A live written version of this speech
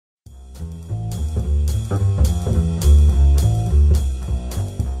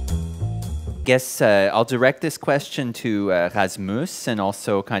guess I'll direct this question to Rasmus and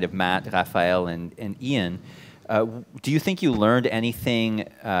also kind of Matt, Raphael, and Ian. Do you think you learned anything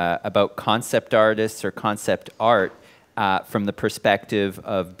about concept artists or concept art from the perspective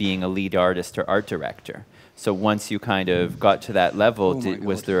of being a lead artist or art director? So once you kind of got to that level,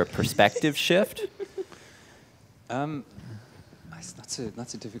 was there a perspective shift?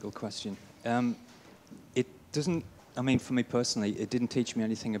 That's a difficult question. It doesn't, I mean, for me personally, it didn't teach me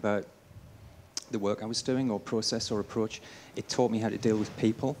anything about the work I was doing or process or approach. It taught me how to deal with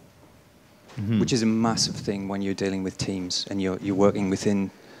people, which is a massive thing when you're dealing with teams and you're working within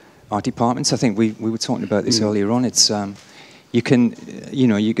art departments. I think we were talking about this earlier on. It's you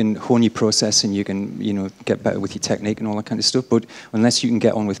can hone your process and you can get better with your technique and all that kind of stuff. But unless you can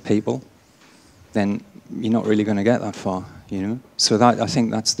get on with people, then you're not really going to get that far. So I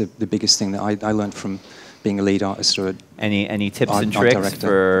think that's the biggest thing that I learned from being a lead artist or any tips and tricks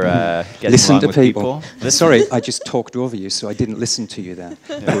for getting listen along to with people. Sorry, I just talked over you, so I didn't listen to you there.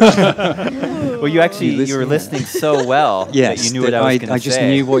 Well, you were listening so well that you knew what I was going to say. I just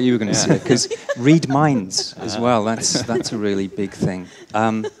knew what you were going to say, because read minds as well. That's a really big thing.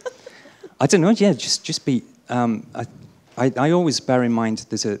 I don't know. Yeah, just be. I always bear in mind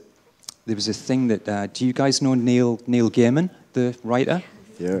there was a thing that. Do you guys know Neil Gaiman, the writer?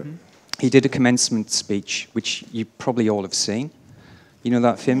 Yeah. He did a commencement speech, which you probably all have seen. You know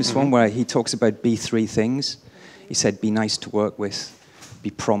that famous one where he talks about be three things? He said, be nice to work with,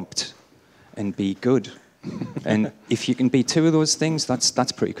 be prompt, and be good. And if you can be two of those things, that's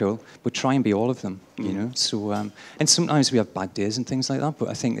pretty cool. But try and be all of them, So, and sometimes we have bad days and things like that, but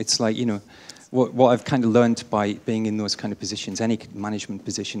I think it's like, what I've kind of learned by being in those kind of positions, any management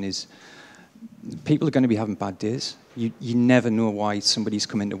position, is people are going to be having bad days. You never know why somebody's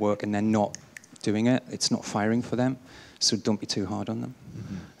come into work and they're not doing it. It's not firing for them. So don't be too hard on them.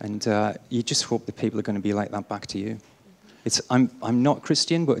 And you just hope that people are going to be like that back to you. I'm not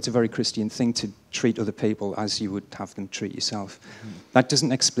Christian, but it's a very Christian thing to treat other people as you would have them treat yourself. That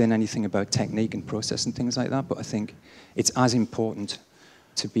doesn't explain anything about technique and process and things like that, but I think it's as important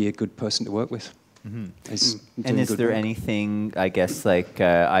to be a good person to work with. And is there anything, I guess, like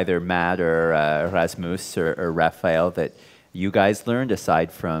either Matt or Rasmus or Raphael that you guys learned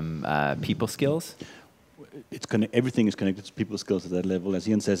aside from people skills? Everything is connected to people skills at that level. As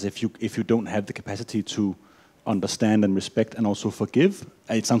Ian says, if you don't have the capacity to understand and respect and also forgive,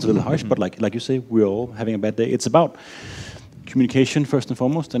 it sounds a little harsh, but like you say, we're all having a bad day. It's about communication first and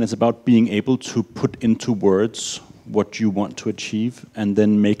foremost, and it's about being able to put into words what you want to achieve, and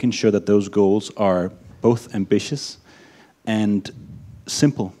then making sure that those goals are both ambitious and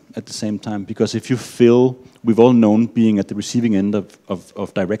simple at the same time. Because if you feel, we've all known being at the receiving end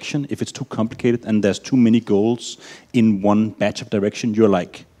of direction, if it's too complicated and there's too many goals in one batch of direction, you're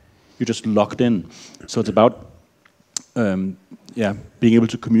just locked in. So it's about being able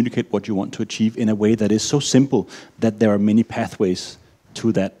to communicate what you want to achieve in a way that is so simple that there are many pathways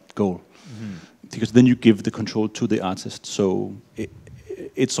to that goal. Because then you give the control to the artist. So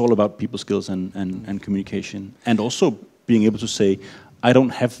it's all about people skills and communication. And also being able to say, I don't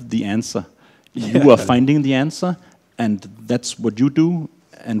have the answer. You are finding the answer, and that's what you do,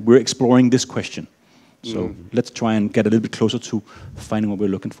 and we're exploring this question. So let's try and get a little bit closer to finding what we're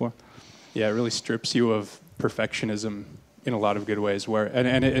looking for. Yeah, it really strips you of perfectionism in a lot of good ways,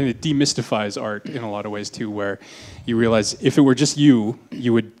 and it demystifies art in a lot of ways too, where you realize if it were just you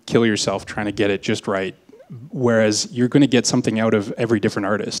would kill yourself trying to get it just right, whereas you're going to get something out of every different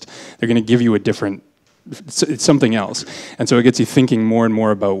artist. They're going to give you it's something else, and so it gets you thinking more and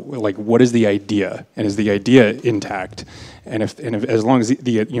more about like what is the idea, and is the idea intact, and if as long as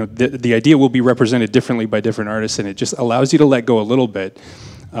the idea will be represented differently by different artists, and it just allows you to let go a little bit.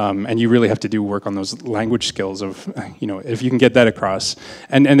 And you really have to do work on those language skills of, if you can get that across,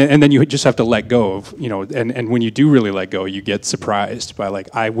 and then you just have to let go of, and when you do really let go, you get surprised by like,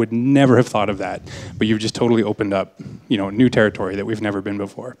 I would never have thought of that, but you've just totally opened up, new territory that we've never been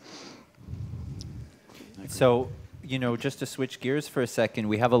before. So, just to switch gears for a second,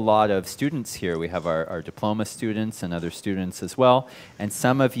 we have a lot of students here. We have our diploma students and other students as well. And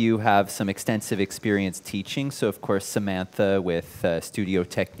some of you have some extensive experience teaching. So, of course, Samantha with Studio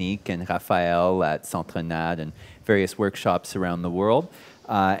Technique and Raphael at Centre NAD and various workshops around the world.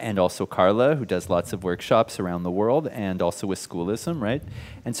 And also Karla, who does lots of workshops around the world, and also with Schoolism, right?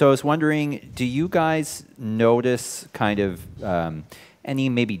 And so I was wondering, do you guys notice kind of any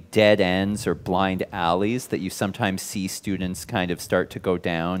maybe dead ends or blind alleys that you sometimes see students kind of start to go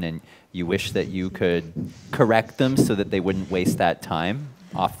down and you wish that you could correct them so that they wouldn't waste that time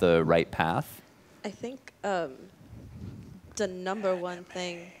off the right path? I think the number one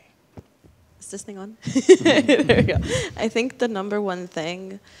thing Is this thing on? There we go. I think the number one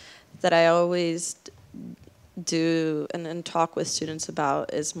thing that I always do and talk with students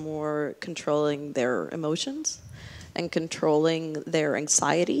about is more controlling their emotions and controlling their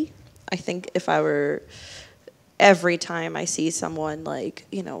anxiety. I think if I were, every time I see someone like,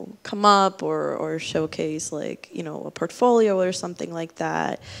 you know, come up or showcase like, you know, a portfolio or something like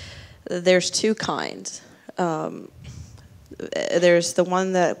that, there's two kinds. There's the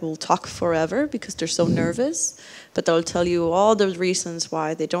one that will talk forever because they're so nervous, but they'll tell you all the reasons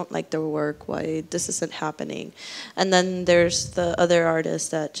why they don't like their work, why this isn't happening. And then there's the other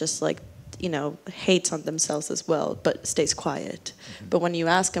artist that just like, you know, hates on themselves as well, but stays quiet. But when you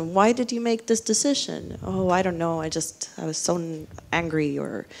ask them, why did you make this decision? Oh, I don't know, I was so angry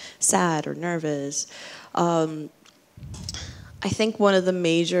or sad or nervous. I think one of the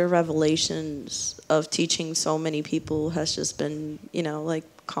major revelations of teaching so many people has just been, you know, like,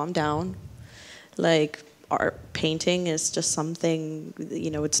 calm down. Like, art painting is just something, you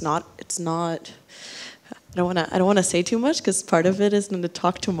know, it's not I don't want to say too much because part of it is going to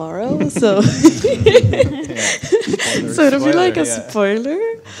talk tomorrow, so so it'll be like a spoiler.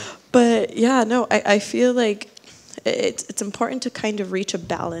 But yeah, no, I feel like it's important to kind of reach a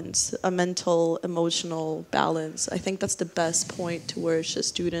balance, a mental, emotional balance. I think that's the best point to where a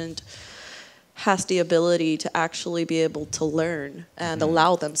student has the ability to actually be able to learn and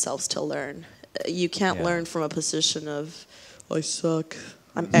allow themselves to learn. You can't learn from a position of, I suck,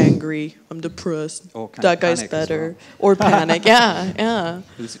 I'm angry, I'm depressed, that guy's better, or panic, yeah.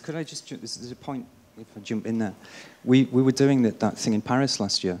 Could I just, there's a point, if I jump in there. We were doing that thing in Paris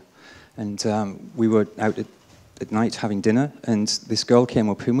last year, and we were out at night having dinner, and this girl came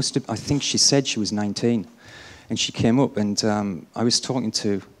up who must have, I think she said she was 19, and she came up, and I was talking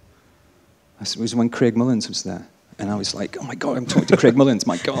to, it was when Craig Mullins was there, and I was like, oh my God, I'm talking to Craig Mullins,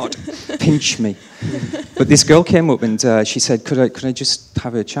 my God, pinch me. But this girl came up and she said, could I just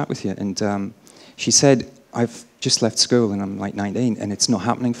have a chat with you? And she said, I've just left school and I'm like 19 and it's not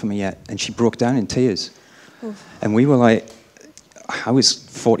happening for me yet. And she broke down in tears. Oof. And we were like, I was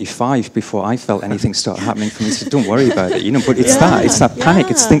 45 before I felt anything start happening for me. So don't worry about it, you know. But it's that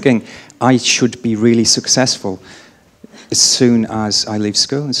panic. It's thinking I should be really successful as soon as I leave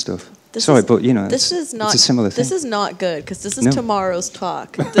school and stuff. Sorry, but you know, it's a similar thing. This is not good because this is tomorrow's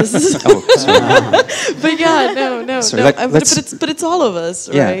talk. This is but yeah, no. Sorry, but it's all of us,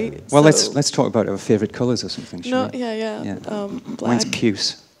 right? Well, let's talk about our favorite colours or something. No, we? yeah. Black. Mine's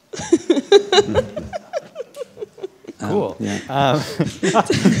puce. Cool.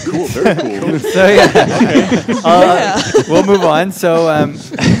 Cool, very cool. So we'll move on. So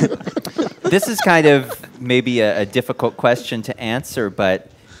this is kind of maybe a difficult question to answer, but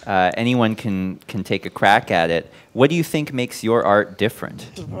anyone can take a crack at it. What do you think makes your art different?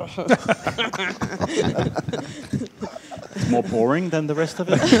 It's more boring than the rest of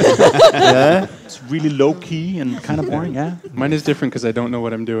it. Yeah, it's really low key and kind of boring. Yeah, mine is different because I don't know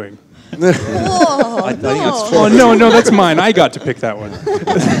what I'm doing. Whoa, I think that's true. Oh no, that's mine. I got to pick that one.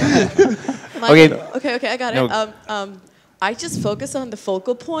 Okay, I got it. I just focus on the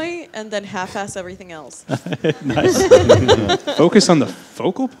focal point and then half-ass everything else. Nice. Focus on the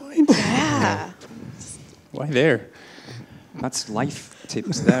focal point? Yeah. Why there? That's life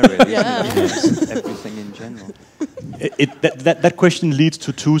tips there, really. Yeah. Everything in general. That question leads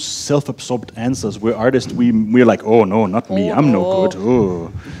to two self-absorbed answers. We're artists. We're like, oh no, not me. I'm no good.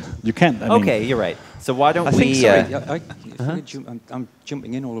 Oh, you can't. I mean, okay, you're right. So why don't we? I'm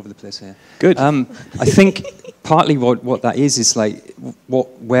jumping in all over the place here. Good. I think partly what that is like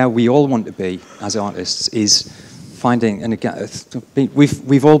where we all want to be as artists is finding, and again,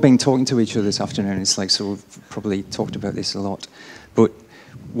 we've all been talking to each other this afternoon. It's like, so we've probably talked about this a lot, but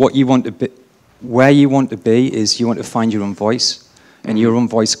what you want to be, where you want to be is you want to find your own voice, and your own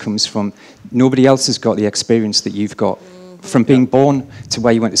voice comes from nobody else has got the experience that you've got. From being born to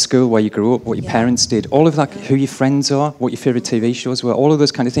where you went to school, where you grew up, what your parents did, all of that, who your friends are, what your favourite TV shows were, all of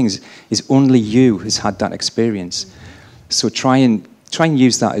those kind of things is only you has had that experience. So try and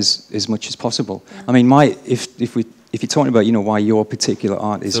use that as much as possible. Yeah. I mean, if you're talking about, you know, why your particular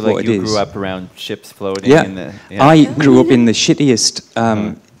art is so what like it is. You grew up around ships floating. Yeah, I grew up in the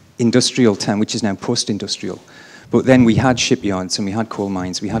shittiest industrial town, which is now post-industrial. But then we had shipyards and we had coal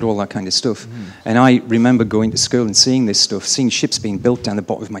mines, we had all that kind of stuff. And I remember going to school and seeing this stuff, seeing ships being built down the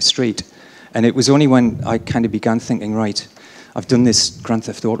bottom of my street. And it was only when I kind of began thinking, right, I've done this Grand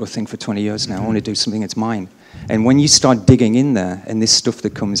Theft Auto thing for 20 years now, I want to do something that's mine. And when you start digging in there and this stuff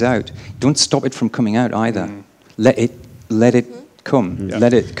that comes out, don't stop it from coming out either. Let it come,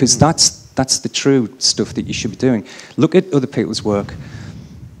 because that's the true stuff that you should be doing. Look at other people's work.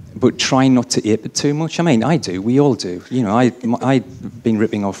 but try not to ape it too much. I mean, I do. We all do. You know, I've been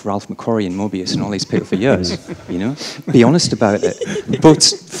ripping off Ralph McQuarrie and Mobius and all these people for years. You know, be honest about it, but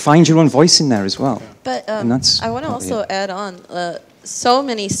find your own voice in there as well. But and that's I want to also add on. So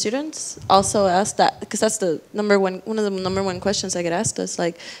many students also ask that, because that's one of the number one questions I get asked is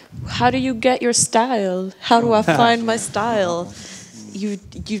like, how do you get your style? How do I find my style? You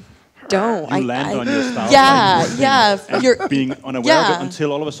don't. You land on your style. Yeah. You're being unaware of it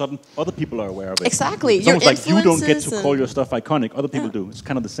until all of a sudden other people are aware of it. Exactly. It's almost like you don't get to call your stuff iconic. Other people do. It's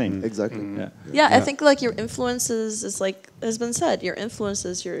kind of the same. Exactly. Yeah, I think like your influences is like has been said. Your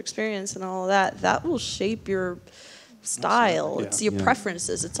influences, your experience, and all of that will shape your style. Yeah. It's your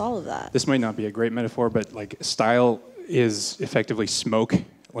preferences. It's all of that. This might not be a great metaphor, but like style is effectively smoke.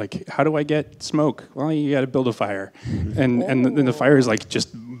 Like, how do I get smoke? Well, you got to build a fire, and then the fire is like just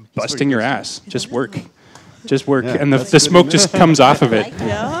busting your ass. Just work, Yeah, and the smoke just comes off of it.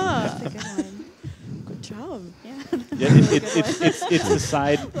 Yeah. That's a good one. Good job. It's the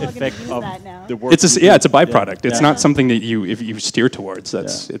side effect of the work. It's a byproduct. It's Yeah. not something that if you steer towards.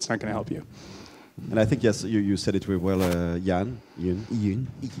 It's not going to help you. And I think, yes, you said it very well, Jan.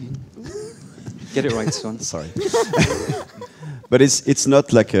 get it right, son. Sorry. But it's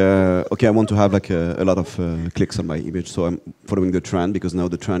not like, okay, I want to have like a lot of clicks on my image, so I'm following the trend, because now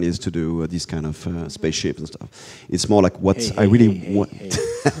the trend is to do these kind of spaceships and stuff. It's more like what I really want.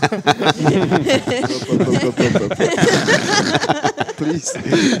 Please.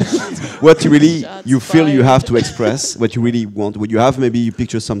 What you feel you have to express, what you really want. What you have, maybe you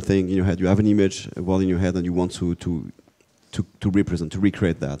picture something in your head, you have an image, a word in your head, and you want to represent, to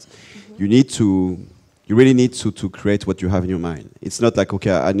recreate that. You really need to create what you have in your mind. It's not like,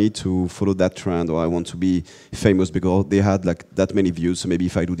 okay, I need to follow that trend, or I want to be famous because they had like that many views. So maybe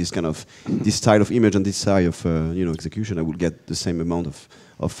if I do this style of image and this style of execution, I will get the same amount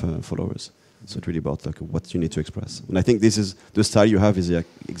of followers. So it's really about like what you need to express. And I think this is the style you have is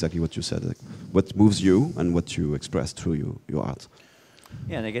exactly what you said, like what moves you and what you express through your art.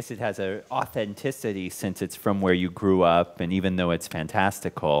 Yeah, and I guess it has an authenticity since it's from where you grew up, and even though it's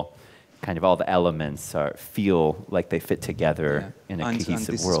fantastical, kind of all the elements feel like they fit together in a cohesive and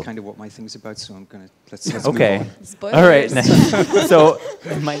this world. is kind of what my thing's about, so I'm gonna let's okay. move on. Spoilers. All right. So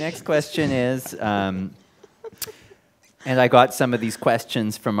my next question is, and I got some of these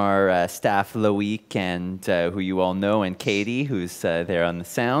questions from our staff, Loic, and who you all know, and Katie, who's there on the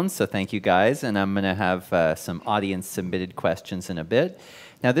sound. So thank you, guys. And I'm going to have some audience-submitted questions in a bit.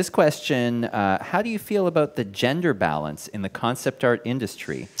 Now, this question, how do you feel about the gender balance in the concept art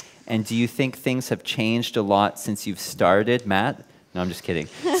industry? And do you think things have changed a lot since you've started, Matt? No, I'm just kidding.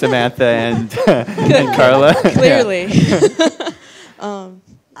 Samantha and Karla. Clearly.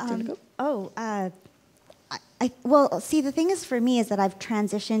 Well, see, the thing is for me is that I've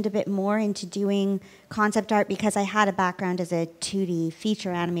transitioned a bit more into doing concept art because I had a background as a 2D feature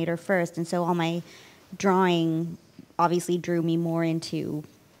animator first, and so all my drawing obviously drew me more into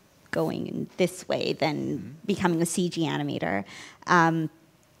going in this way than becoming a CG animator.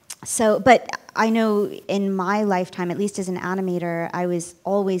 But I know in my lifetime, at least as an animator, I was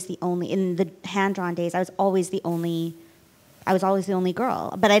always the only, in the hand-drawn days, I was always the only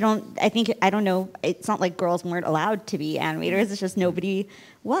girl. But I don't know, it's not like girls weren't allowed to be animators, it's just nobody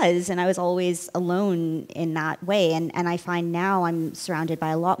was, and I was always alone in that way. And I find now I'm surrounded by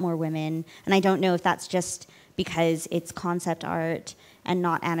a lot more women, and I don't know if that's just because it's concept art and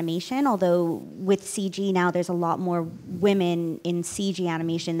not animation, although with CG now there's a lot more women in CG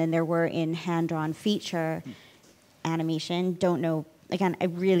animation than there were in hand-drawn feature animation. Don't know, again, I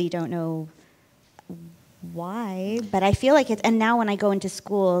really don't know why, but I feel like it's, and now when I go into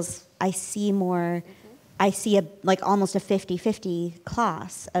schools, I see almost a 50-50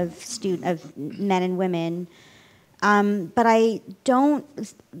 class of men and women. But I don't,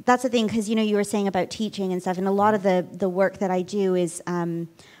 that's the thing, because you were saying about teaching and stuff, and a lot of the work that I do is,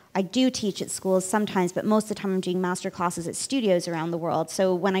 I do teach at schools sometimes, but most of the time I'm doing master classes at studios around the world.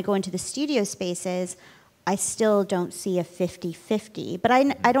 So when I go into the studio spaces, I still don't see a 50-50. But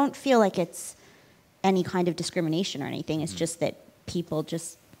I don't feel like it's any kind of discrimination or anything. It's just that people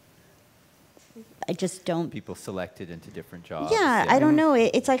I just don't. People selected into different jobs. Yeah, I don't know.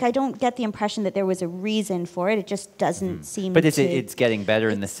 It's like I don't get the impression that there was a reason for it. It just doesn't seem. But it's getting better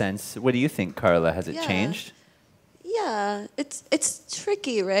in the sense. What do you think, Karla? Has it changed? Yeah, it's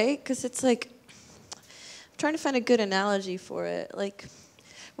tricky, right? Because it's like I'm trying to find a good analogy for it. Like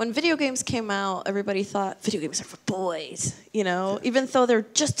when video games came out, everybody thought video games are for boys, even though they're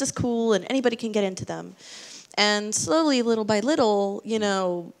just as cool and anybody can get into them. And slowly, little by little,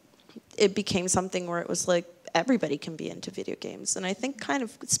 it became something where it was like everybody can be into video games. And I think kind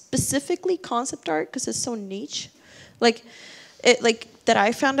of specifically concept art, because it's so niche, like that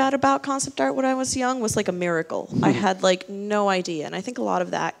I found out about concept art when I was young was like a miracle. I had like no idea. And I think a lot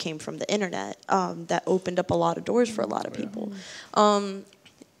of that came from the internet, that opened up a lot of doors for a lot of people.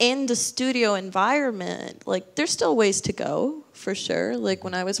 In the studio environment, like there's still ways to go, for sure. Like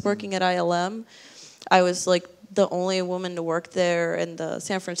when I was working at ILM, I was like the only woman to work there in the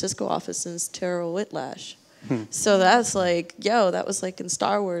San Francisco office since Tara Whitlash. So that's like, that was like in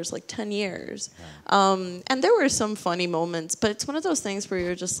Star Wars, like 10 years. And there were some funny moments, but it's one of those things where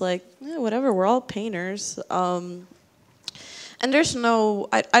you're just like, whatever, we're all painters. And there's no,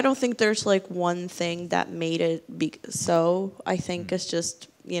 I don't think there's like one thing that made it be so. I think it's just,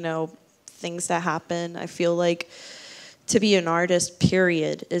 things that happen. I feel like to be an artist,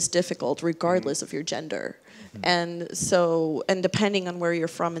 period, is difficult regardless of your gender. And so, and depending on where you're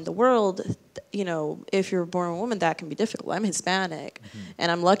from in the world, if you're born a woman, that can be difficult. I'm Hispanic, and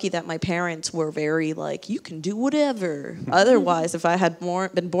I'm lucky that my parents were very like, you can do whatever. Otherwise, if I had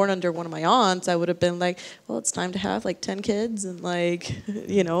been born under one of my aunts, I would have been like, well, it's time to have like 10 kids and like,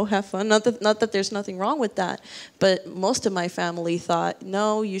 have fun. Not that there's nothing wrong with that, but most of my family thought,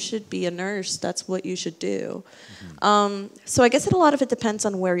 no, you should be a nurse. That's what you should do. So I guess a lot of it depends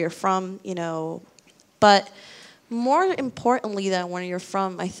on where you're from, But more importantly than where you're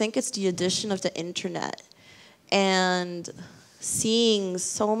from, I think it's the addition of the internet and seeing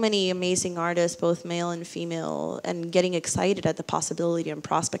so many amazing artists, both male and female, and getting excited at the possibility and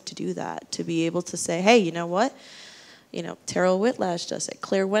prospect to do that, to be able to say, hey, you know what? Tara Whitlash does it,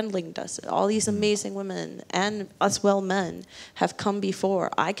 Claire Wendling does it. All these amazing women and us well men have come before.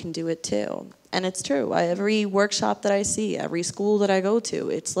 I can do it too. And it's true. Every workshop that I see, every school that I go to,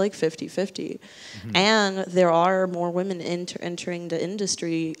 it's like 50-50. And there are more women entering the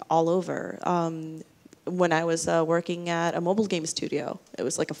industry all over. When I was working at a mobile game studio, it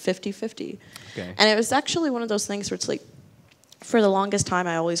was like a 50-50. Okay. And it was actually one of those things where it's like, for the longest time,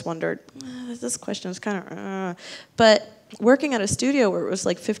 I always wondered, this question is kind of, but working at a studio where it was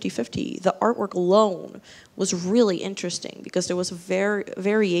like 50-50, the artwork alone was really interesting because there was a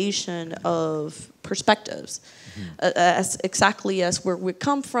variation of perspectives, as exactly as where we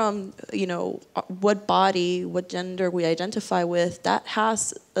come from, what body, what gender we identify with, that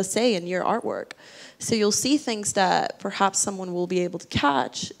has a say in your artwork. So you'll see things that perhaps someone will be able to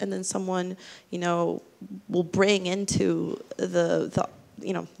catch, and then someone, will bring into the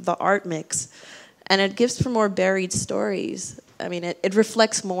art mix, and it gives for more buried stories. I mean, it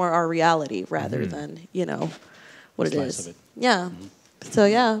reflects more our reality rather than what it is. It. Yeah.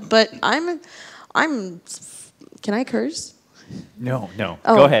 So but I'm. Can I curse? No.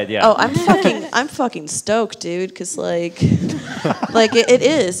 Go ahead. Yeah. Oh, I'm fucking stoked, dude. Because like it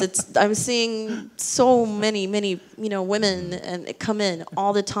is. I'm seeing so many women and come in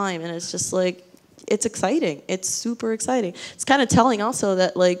all the time, and it's just like it's exciting. It's super exciting. It's kind of telling also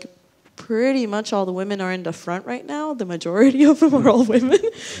that like pretty much all the women are in the front right now. The majority of them are all women.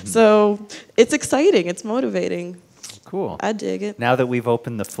 So it's exciting. It's motivating. Cool. I dig it. Now that we've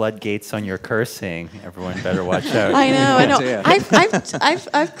opened the floodgates on your cursing, everyone better watch out. I know.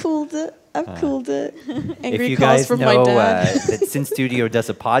 I've cooled it. Angry if you calls guys from know my dad. that Sin Studio does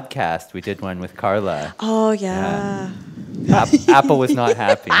a podcast, we did one with Karla. Oh yeah. Apple was not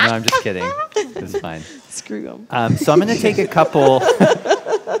happy. No, I'm just kidding. It's fine. Screw them. So I'm going to take a couple.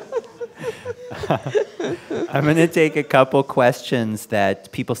 I'm going to take a couple questions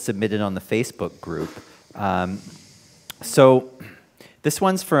that people submitted on the Facebook group. So this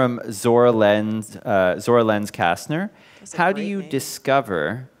one's from Zora Lenz Kastner. How do you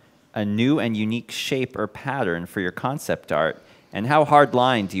discover a new and unique shape or pattern for your concept art, and how hard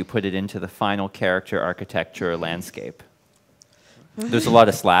line do you put it into the final character, architecture, or landscape? There's a lot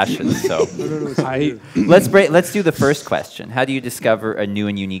of slashes, so let's do the first question. How do you discover a new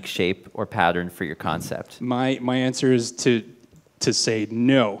and unique shape or pattern for your concept? My answer is to say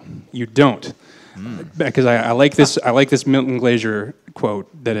no, you don't. Because I like this Milton Glaser quote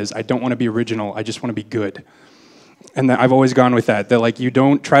that is, I don't want to be original, I just want to be good. And I've always gone with that like you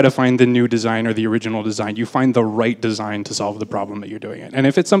don't try to find the new design or the original design, you find the right design to solve the problem that you're doing it. And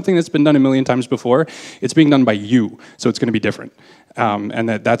if it's something that's been done a million times before, it's being done by you, so it's going to be different. And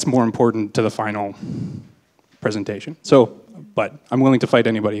that's more important to the final presentation. So, but I'm willing to fight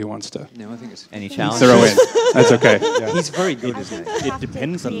anybody who wants to. No, I think it's Any challenge? Throw in. That's okay. Yeah. He's very good, isn't he? It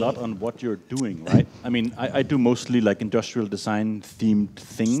depends a lot on what you're doing, right? I mean, I do mostly like industrial design themed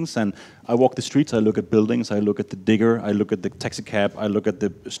things, and I walk the streets, I look at buildings, I look at the digger, I look at the taxi cab, I look at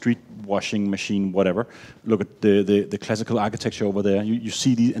the street washing machine, whatever. Look at the classical architecture over there. You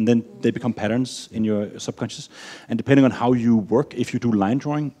see these, and then they become patterns in your subconscious. And depending on how you work, if you do line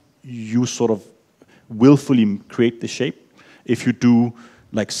drawing, you sort of willfully create the shape. If you do,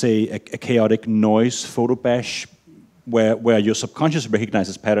 like, say, a chaotic noise photo bash, where your subconscious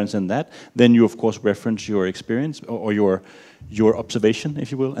recognizes patterns in that, then you, of course, reference your experience or your observation,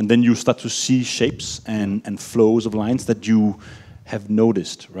 if you will, and then you start to see shapes and flows of lines that you have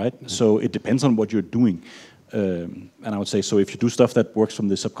noticed, right? Mm-hmm. So it depends on what you're doing. And I would say, so if you do stuff that works from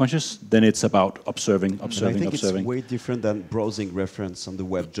the subconscious, then it's about observing. I think it's way different than browsing reference on the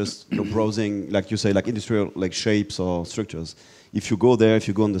web. Just browsing, like you say, like industrial, like shapes or structures. If you go there, if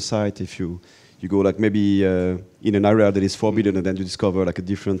you go on the site, if you go like maybe in an area that is forbidden, and then you discover like a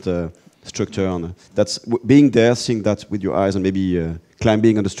different structure. And that's being there, seeing that with your eyes, and maybe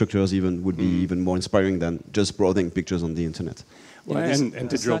climbing on the structures even would be even more inspiring than just browsing pictures on the internet. Well, and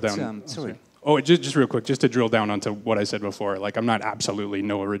to drill down. Sorry. Oh, just real quick, just to drill down onto what I said before. Like, I'm not absolutely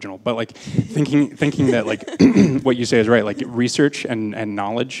no original, but like thinking that like what you say is right. Like research and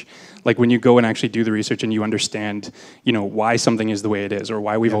knowledge. Like when you go and actually do the research and you understand, why something is the way it is, or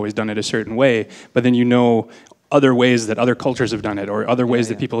why we've always done it a certain way, but then other ways that other cultures have done it, or other ways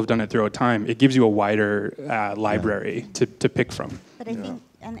that people have done it throughout time. It gives you a wider library to pick from. But I think.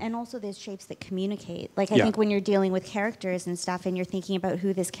 And also there's shapes that communicate. Like I think when you're dealing with characters and stuff and you're thinking about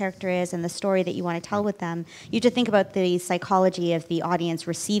who this character is and the story that you want to tell with them, you have to think about the psychology of the audience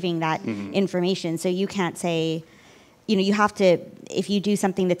receiving that information. So you can't say, you have to, if you do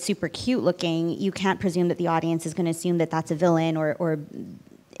something that's super cute looking, you can't presume that the audience is going to assume that that's a villain, or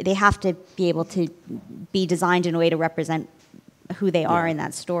they have to be able to be designed in a way to represent who they are in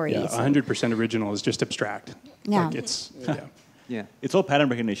that story. Yeah, 100% original is just abstract. Yeah. Like it's, Yeah, it's all pattern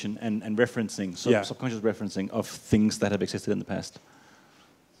recognition and referencing, subconscious referencing of things that have existed in the past.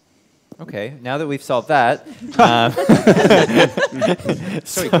 Okay, now that we've solved that.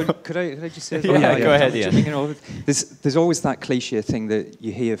 Sorry, could I just say? Go ahead, Ian. There's always that cliche thing that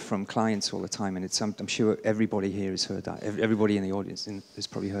you hear from clients all the time, and I'm sure everybody here has heard that. Everybody in the audience has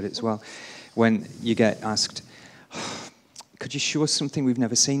probably heard it as well. When you get asked, could you show us something we've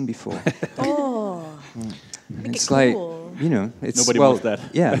never seen before? It's cool. It's nobody wants that.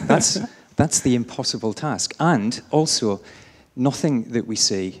 Yeah, that's the impossible task. And also, nothing that we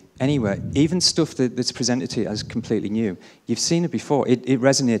see anywhere, even stuff that's presented to you as completely new, you've seen it before. It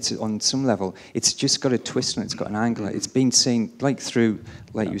resonates on some level. It's just got a twist and it's got an angle. It's been seen you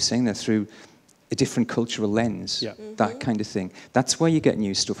were saying there, through a different cultural lens, that kind of thing. That's where you get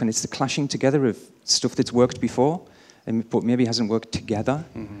new stuff, and it's the clashing together of stuff that's worked before, but maybe hasn't worked together.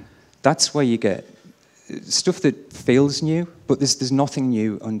 Mm-hmm. That's where you get stuff that feels new, but there's nothing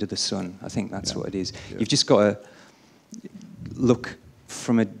new under the sun. I think that's what it is. Yeah. You've just got to look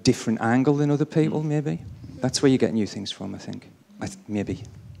from a different angle than other people, maybe. That's where you get new things from, I think. Maybe.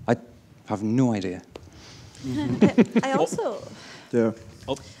 I have no idea. I also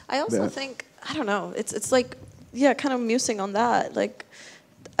think, I don't know, it's like, kind of musing on that. Like,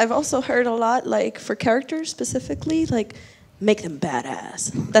 I've also heard a lot, like, for characters specifically, like, make them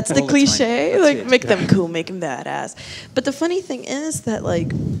badass. That's the cliche. Like, make them cool, make them badass. But the funny thing is that,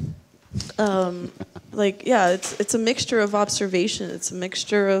 it's a mixture of observation. It's a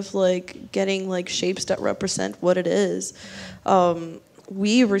mixture of, like, getting, like, shapes that represent what it is.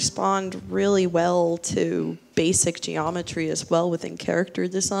 We respond really well to basic geometry as well within character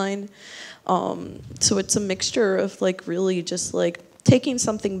design. So it's a mixture of, like, really just, like, taking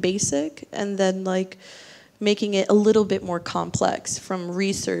something basic and then, like, making it a little bit more complex from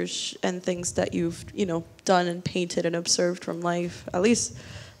research and things that you've, done and painted and observed from life, at least,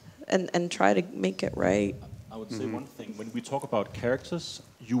 and try to make it right. I would say one thing, when we talk about characters,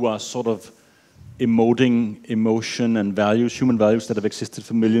 you are sort of emoting emotion and values, human values that have existed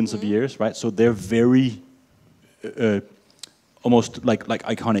for millions of years, right? So they're very almost like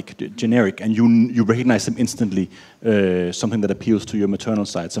iconic, generic, and you recognize them instantly. Something that appeals to your maternal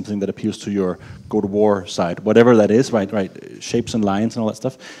side, something that appeals to your go-to-war side, whatever that is, right? Shapes and lines and all that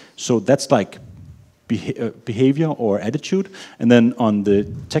stuff. So that's like behavior or attitude. And then on the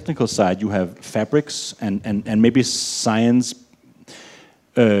technical side, you have fabrics and maybe science.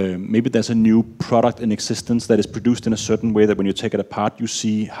 Maybe there's a new product in existence that is produced in a certain way that when you take it apart, you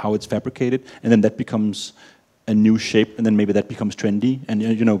see how it's fabricated, and then that becomes a new shape, and then maybe that becomes trendy,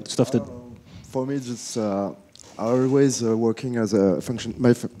 and stuff that. For me, just always working as a function.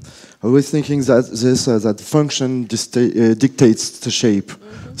 Always thinking that that function dictates the shape.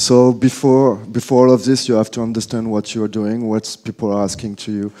 So before all of this, you have to understand what you are doing, what people are asking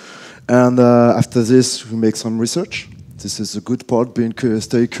to you, and after this, we make some research. This is a good part,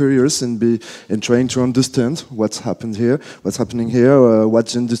 stay curious and trying to understand what's happening here, what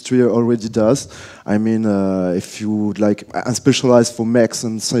the industry already does. I mean, if you would like, I specialize for mechs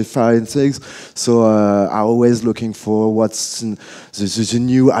and sci-fi and things, so I'm always looking for what's the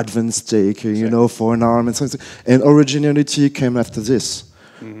new advanced take, you know, for an arm and something. And originality came after this.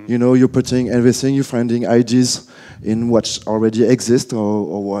 You know, you're putting everything, you're finding ideas in what already exists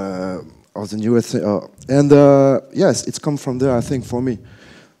or the newest thing. Yes, it's come from there, I think, for me.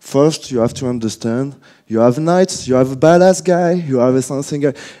 First, you have to understand, you have knights, you have a badass guy, you have a something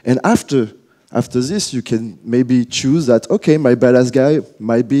guy, and after this, you can maybe choose that, okay, my badass guy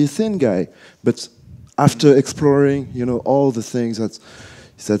might be a thin guy, but after exploring, you know, all the things that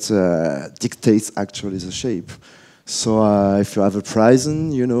dictates actually the shape. So if you have a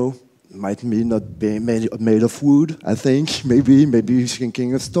prison, you know, might not be made of wood, I think. Maybe you're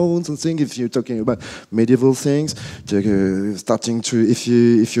thinking of stones and things. If you're talking about medieval things,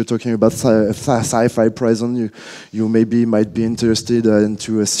 if you're talking about sci-fi prison, you maybe might be interested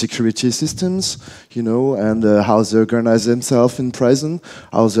into security systems, you know, and how they organize themselves in prison,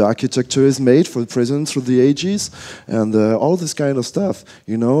 how the architecture is made for the prison through the ages, and all this kind of stuff,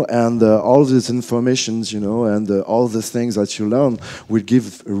 you know, and all these informations, you know, and all the things that you learn will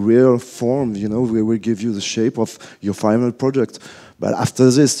give a real form, you know, we will give you the shape of your final product. But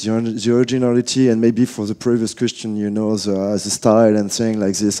after this, the originality, and maybe for the previous question, you know, the style and thing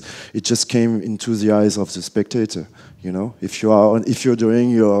like this, it just came into the eyes of the spectator. You know, if you're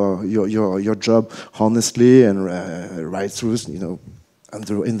doing your job honestly and right through, you know,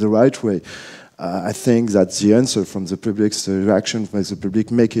 in the right way, I think that the answer from the public's reaction from the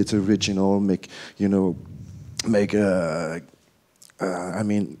public make it original, make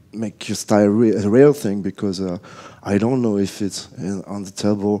your style a real thing, because I don't know if it's on the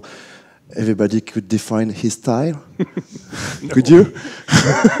table. Everybody could define his style. Could you?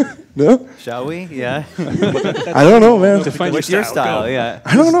 No? Shall we? Yeah. I don't know, man. What's your style? Yeah.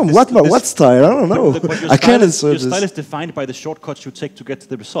 I don't know. What style? I don't know. I can't answer this. Your style is defined by the shortcuts you take to get to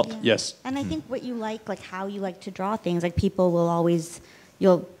the result. Yeah. Yes. And I think what you like how you like to draw things, like people will always,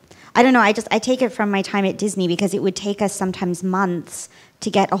 I don't know, I take it from my time at Disney, because it would take us sometimes months to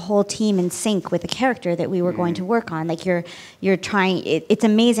get a whole team in sync with a character that we were going to work on. Like you're trying, it's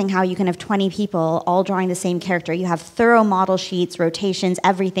amazing how you can have 20 people all drawing the same character. You have thorough model sheets, rotations,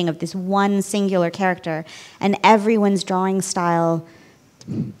 everything of this one singular character, and everyone's drawing style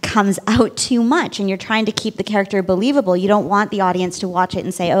comes out too much, and you're trying to keep the character believable. You don't want the audience to watch it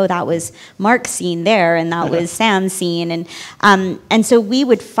and say, oh, that was Mark's scene there, and that was Sam's scene. And so we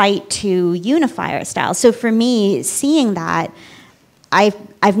would fight to unify our styles. So for me, seeing that,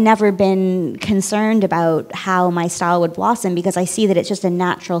 I've never been concerned about how my style would blossom, because I see that it's just a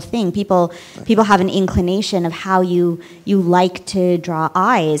natural thing. People have an inclination of how you like to draw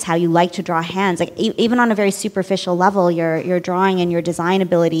eyes, how you like to draw hands. Like even on a very superficial level, your drawing and your design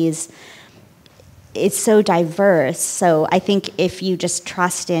abilities, it's so diverse. So I think if you just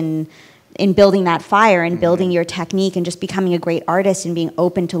trust in building that fire and building your technique and just becoming a great artist and being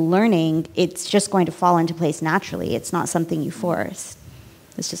open to learning, it's just going to fall into place naturally. It's not something you force.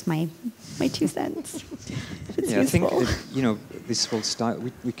 It's just my 2 cents. It's useful. I think this whole style.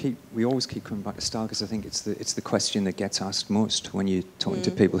 We always keep coming back to style, because I think it's the question that gets asked most when you're talking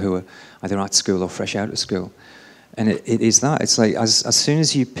to people who are either at school or fresh out of school, and it is that. It's like as soon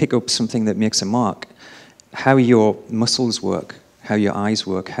as you pick up something that makes a mark, how your muscles work, how your eyes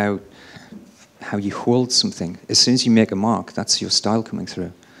work, how you hold something. As soon as you make a mark, that's your style coming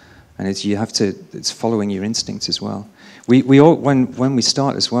through, and it's following your instincts as well. We all, when we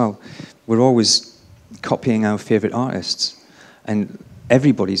start as well, we're always copying our favorite artists, and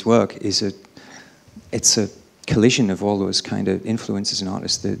everybody's work is a collision of all those kind of influences and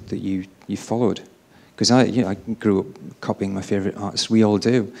artists that you followed. Because I grew up copying my favorite artists. We all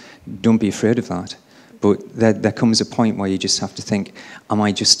do. Don't be afraid of that. But there comes a point where you just have to think: am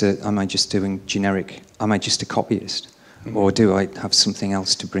I just doing generic? Am I just a copyist, or do I have something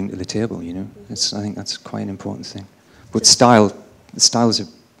else to bring to the table? You know, I think that's quite an important thing. But style is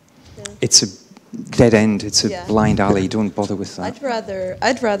it's a dead end. It's a blind alley. Don't bother with that.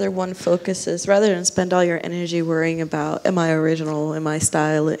 I'd rather one focuses, rather than spend all your energy worrying about, am I original, am I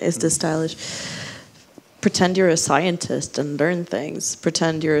style, is this stylish? pretend you're a scientist and learn things.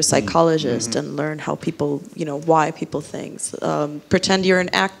 Pretend you're a psychologist and learn how people, why people think. Pretend you're an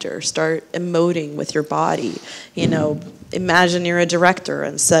actor. Start emoting with your body. Imagine you're a director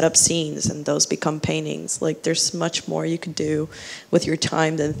and set up scenes and those become paintings. Like, there's much more you could do with your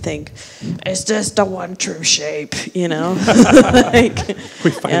time than think, is this the one true shape? Like,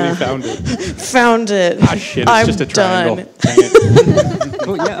 we finally found it. Found it. Ah, shit, it's just a triangle. Done. Dang it.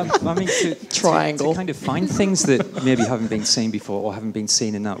 Well, yeah, I mean, Triangle. to kind of find things that maybe haven't been seen before or haven't been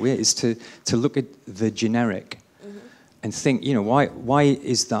seen in that way is to look at the generic and think, why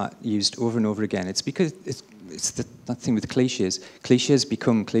is that used over and over again? It's because it's that thing with cliches. Cliches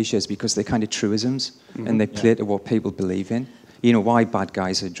become cliches because they're kind of truisms and they play to what people believe in. Why bad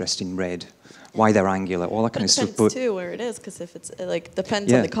guys are dressed in red, why they're angular, all that kind of stuff. Depends too where it is, because if it's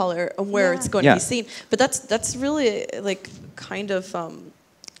depends on the color and where it's going to be seen. But that's really kind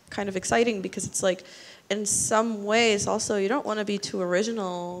of exciting, because it's like, in some ways also you don't want to be too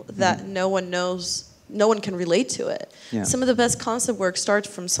original that no one can relate to it. Yeah. Some of the best concept work starts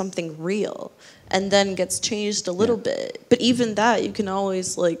from something real and then gets changed a little bit. But even that, you can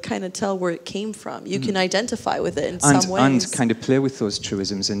always kind of tell where it came from. You can identify with it in some ways. And kind of play with those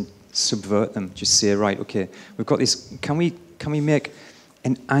truisms and subvert them. Just say, right, okay, we've got this. Can we make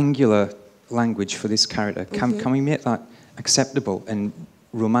an angular language for this character? Can we make that acceptable and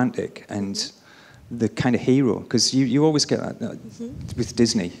romantic and the kind of hero? Because you always get that with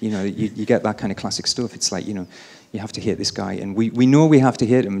Disney. You get that kind of classic stuff. It's like, you have to hate this guy, and we know we have to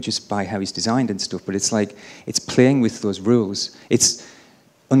hate him just by how he's designed and stuff. But it's like, it's playing with those rules. It's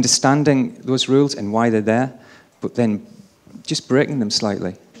understanding those rules and why they're there, but then just breaking them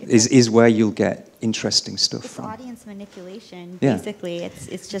slightly is where you'll get interesting stuff it's from. Audience manipulation, basically.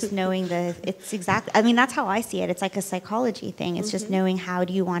 It's just knowing it's exactly. I mean, that's how I see it. It's like a psychology thing. It's just knowing, how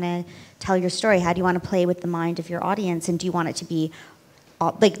do you want to tell your story? How do you want to play with the mind of your audience? And do you want it to be,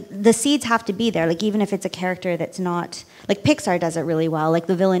 the seeds have to be there. Like, even if it's a character that's not, like Pixar does it really well. Like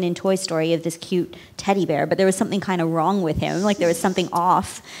the villain in Toy Story of this cute teddy bear, but there was something kind of wrong with him. Like there was something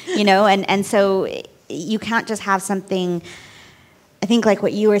off, and so you can't just have something. I think, like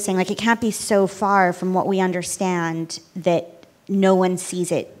what you were saying, like it can't be so far from what we understand that no one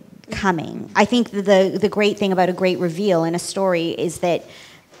sees it coming. I think the great thing about a great reveal in a story is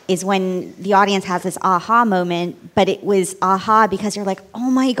when the audience has this aha moment, but it was aha because you're like,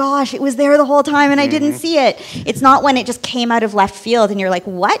 oh my gosh, it was there the whole time and I didn't see it. It's not when it just came out of left field and you're like,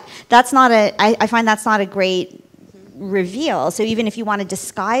 what? I find that's not a great reveal. So even if you want to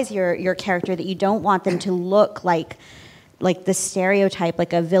disguise your character, that you don't want them to look like the stereotype,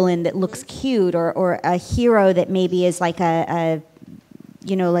 like a villain that looks cute, or a hero that maybe is like what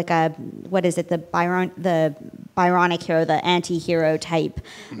is it, the Byronic hero, the anti-hero type,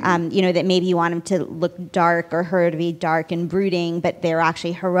 that maybe you want him to look dark or her to be dark and brooding, but they're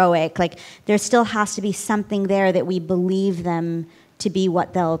actually heroic. Like, there still has to be something there that we believe them to be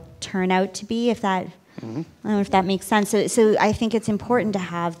what they'll turn out to be, if that, I don't know if that makes sense. So I think it's important to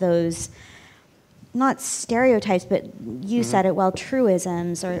have those, not stereotypes, but you said it well,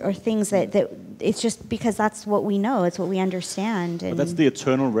 truisms or things that it's just because that's what we know, it's what we understand. But that's the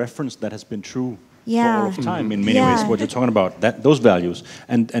eternal reference that has been true for all of time in many ways, what you're talking about, those values.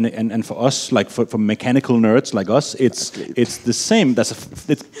 And for us, like for mechanical nerds like us, it's the same. But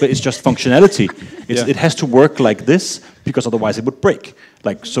it's just functionality. It has to work like this, because otherwise it would break.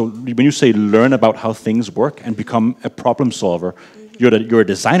 Like, so when you say learn about how things work and become a problem solver, you're a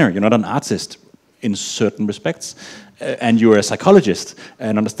designer, you're not an artist in certain respects, and you're a psychologist,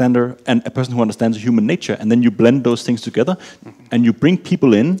 an understander, and a person who understands human nature, and then you blend those things together, and you bring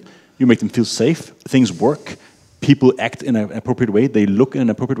people in, you make them feel safe, things work, people act in an appropriate way, they look in an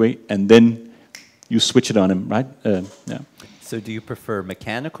appropriate way, and then you switch it on them, right? So do you prefer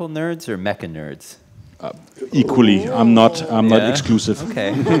mechanical nerds or mecha nerds? Equally. I'm not exclusive.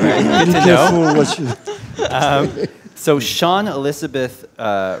 Okay. Right. Good to know. So Sean Elizabeth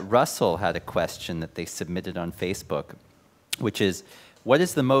Russell had a question that they submitted on Facebook, which is, what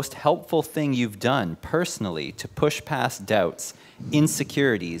is the most helpful thing you've done personally to push past doubts,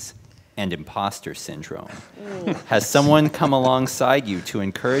 insecurities, and imposter syndrome? Has someone come alongside you to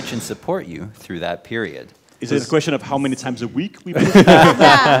encourage and support you through that period? Is it a question of how many times a week we push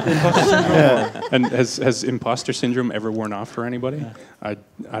imposter syndrome? And has imposter syndrome ever worn off for anybody? I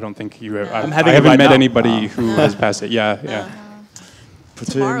don't think you ever. I haven't met anybody who has passed it.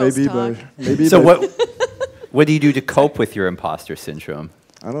 Maybe. So what do you do to cope with your imposter syndrome?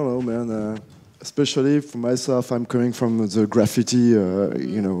 I don't know, man. Especially for myself, I'm coming from the graffiti,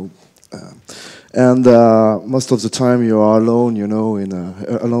 And most of the time you are alone, you know,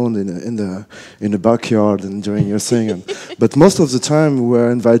 alone in the backyard and doing your thing. But most of the time we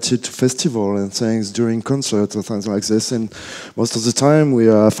were invited to festival and things during concerts or things like this. And most of the time we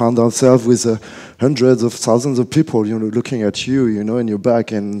found ourselves with hundreds of thousands of people, you know, looking at you, you know, in your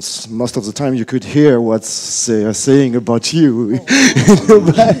back. And most of the time you could hear what they are saying about you in your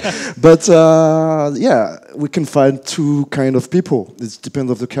back. But yeah, we can find two kind of people. It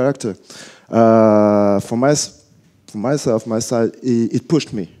depends on the character. For myself, my side, it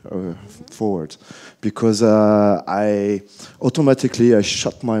pushed me forward because I automatically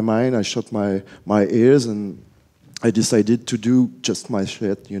shut my mind, I shut my ears, and I decided to do just my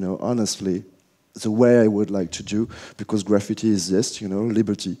shit, you know, honestly, the way I would like to do, because graffiti is this, you know,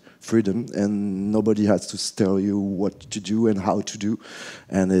 liberty, freedom, and nobody has to tell you what to do and how to do,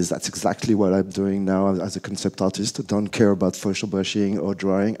 and that's exactly what I'm doing now as a concept artist. I don't care about facial brushing or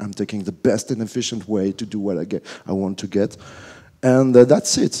drawing. I'm taking the best and efficient way to do what I want to get, and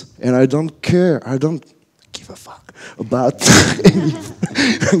that's it. And I don't care. I don't give a fuck about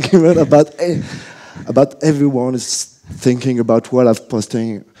about everyone is thinking about what I'm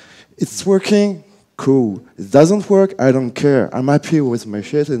posting. It's working, cool. It doesn't work, I don't care. I'm happy with my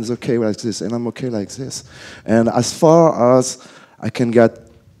shit and it's okay like this, and I'm okay like this. And as far as I can get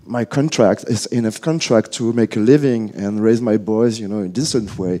my contract, it's enough contract to make a living and raise my boys, you know, in a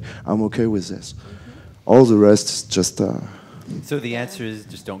decent way, I'm okay with this. All the rest is just... So the answer is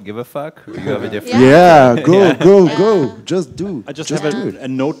just don't give a fuck? Or you have a different... Yeah, go. Just do. I just have a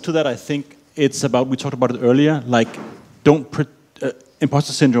note to that. I think it's about, we talked about it earlier, like, don't...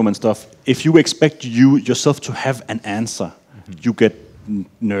 imposter syndrome and stuff, if you expect yourself to have an answer, you get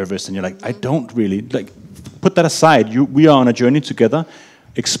nervous and you're like, I don't really, like, put that aside. We are on a journey together,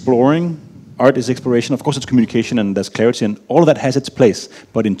 exploring. Art is exploration. Of course, it's communication and there's clarity, and all of that has its place.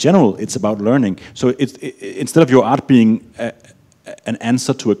 But in general, it's about learning. So instead of your art being an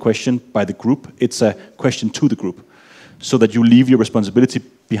answer to a question by the group, it's a question to the group, so that you leave your responsibility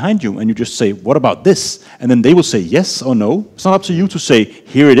behind you and you just say, what about this? And then they will say yes or no. It's not up to you to say,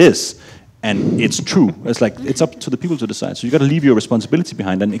 here it is, and it's true. It's like, it's up to the people to decide. So you got to leave your responsibility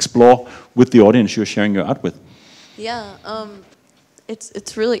behind and explore with the audience you're sharing your art with. Yeah,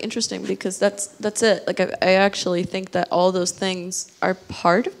 it's really interesting because that's it. Like I actually think that all those things are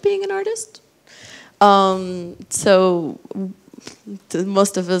part of being an artist. So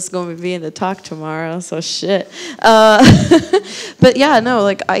most of us going to be in the talk tomorrow, so shit. But yeah, no,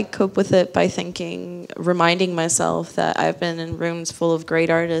 like I cope with it by reminding myself that I've been in rooms full of great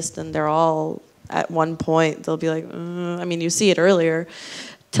artists, and they're all at one point they'll be like, I mean, you see it earlier.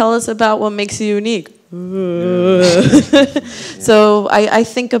 Tell us about what makes you unique. So I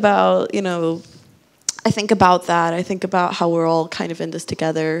think about, you know, I think about that. I think about how we're all kind of in this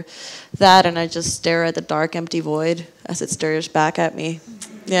together. That, and I just stare at the dark, empty void as it stares back at me.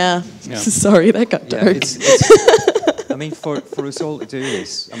 Yeah. Sorry, that got dark. I mean, for us all to do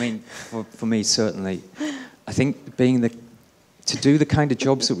this, I mean, for me certainly, I think to do the kind of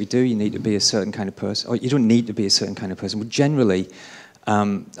jobs that we do, you need to be a certain kind of person. Or you don't need to be a certain kind of person. But generally, I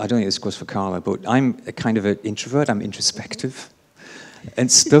don't think this goes for Karla, but I'm a kind of an introvert. I'm introspective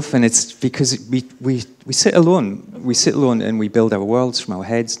and stuff, and it's because we sit alone. We sit alone and we build our worlds from our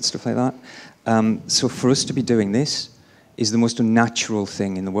heads and stuff like that. So for us to be doing this is the most unnatural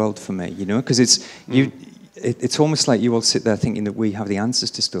thing in the world for me, you know, because it's almost like you all sit there thinking that we have the answers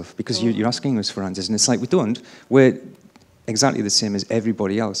to stuff because you're asking us for answers, and it's like we don't. We're exactly the same as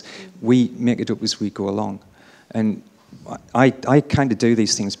everybody else. We make it up as we go along, and I kind of do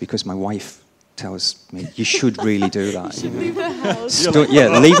these things because my wife tells me you should really do that. You know? Leave the house.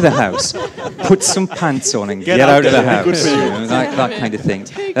 Leave the house. Put some pants on and get out of the house. You know, that kind of thing.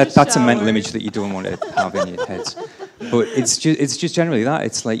 That's a mental image that you don't want to have in your heads. But it's just generally that.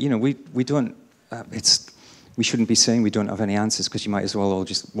 It's like, you know, we don't. We shouldn't be saying we don't have any answers because you might as well all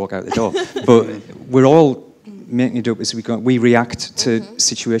just walk out the door. But we're all making it up as we go. We react to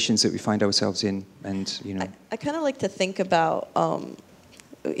situations that we find ourselves in, and you know. I kind of like to think about.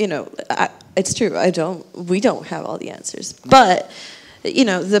 You know, it's true. We don't have all the answers, but you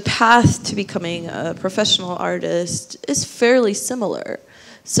know, the path to becoming a professional artist is fairly similar.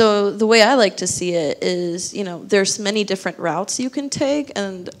 So the way I like to see it is, you know, there's many different routes you can take,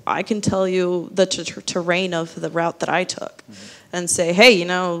 and I can tell you the terrain of the route that I took, and say, hey, you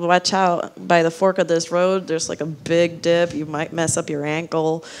know, watch out by the fork of this road. There's like a big dip. You might mess up your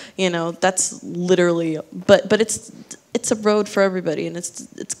ankle. You know, that's literally. But it's a road for everybody, and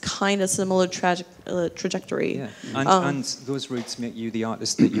it's kind of similar trajectory. Yeah, and those routes make you the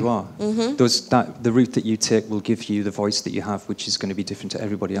artist that you are. The route that you take will give you the voice that you have, which is going to be different to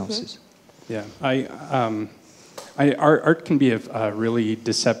everybody else's. Yeah, art can be a really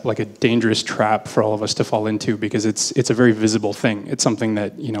like a dangerous trap for all of us to fall into, because it's a very visible thing. It's something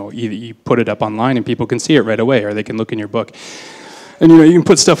that, you know, you put it up online and people can see it right away, or they can look in your book. And, you know, you can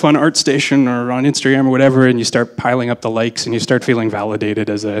put stuff on ArtStation or on Instagram or whatever, and you start piling up the likes, and you start feeling validated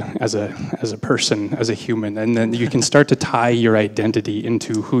as a person, as a human, and then you can start to tie your identity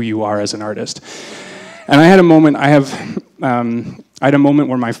into who you are as an artist. And I had a moment. I had a moment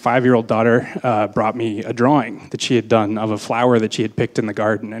where my 5-year-old daughter brought me a drawing that she had done of a flower that she had picked in the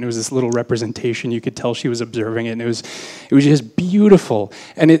garden, and it was this little representation. You could tell she was observing it, and it was just beautiful.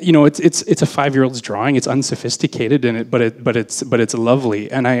 And it, you know, it's a 5-year-old's drawing. It's unsophisticated in it, but it's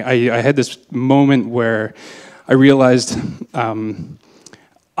lovely. And I had this moment where I realized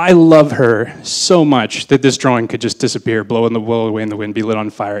I love her so much that this drawing could just disappear, blow away in the wind, be lit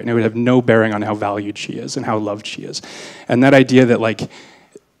on fire, and it would have no bearing on how valued she is and how loved she is. And that idea that, like,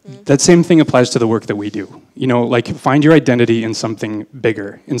 that same thing applies to the work that we do. You know, like, find your identity in something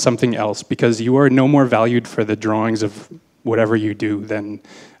bigger, in something else, because you are no more valued for the drawings of whatever you do than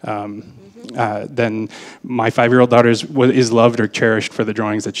my 5-year-old daughter is loved or cherished for the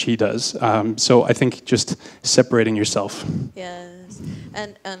drawings that she does. So I think just separating yourself. Yes,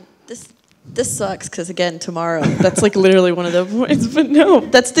 and this sucks, because again, tomorrow, that's like literally one of the points, but no,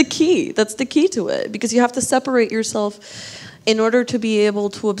 that's the key. That's the key to it, because you have to separate yourself in order to be able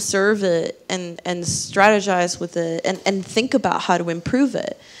to observe it and strategize with it and think about how to improve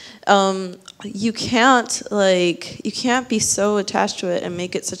it. You can't be so attached to it and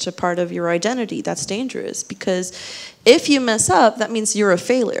make it such a part of your identity. That's dangerous, because if you mess up, that means you're a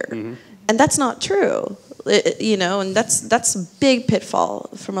failure. Mm-hmm. And that's not true. You know, and that's a big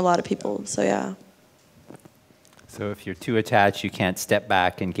pitfall from a lot of people. So yeah. So if you're too attached, you can't step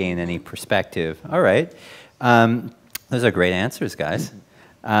back and gain any perspective. All right. Those are great answers, guys.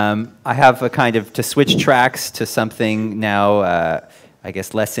 I have a kind of, to switch tracks to something now, I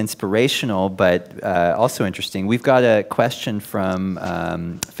guess less inspirational, but also interesting. We've got a question from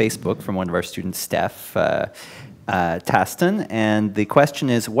Facebook from one of our students, Steph Taston, and the question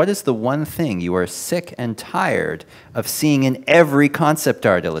is, what is the one thing you are sick and tired of seeing in every concept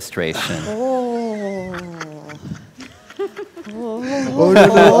art illustration? Oh, no,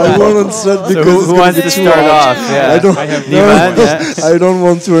 I won't answer because so who wants to start off? Yeah. I don't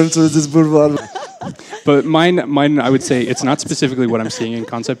want to answer this boulevard. But mine, I would say it's not specifically what I'm seeing in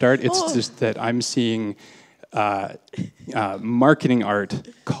concept art. It's just that I'm seeing marketing art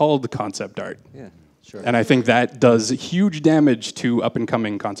called concept art. Yeah, sure. And I think that does huge damage to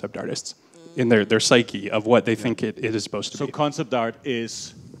up-and-coming concept artists in their psyche of what they think it is supposed to be. So concept art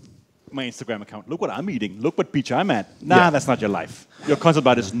is my Instagram account. Look what I'm eating. Look what beach I'm at. Nah, that's not your life. Your concept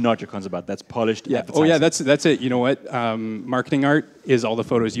art is not your concept art. That's polished advertising. Oh yeah, that's it. You know what? Marketing art is all the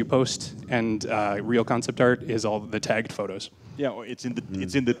photos you post, and real concept art is all the tagged photos. Yeah, or it's in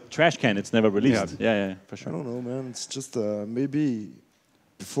the trash can. It's never released. Yeah, for sure. I don't know, man. It's just maybe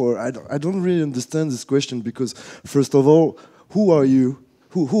before I don't really understand this question, because first of all, who are you?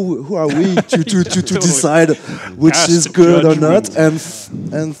 Who are we to decide which is good or not? And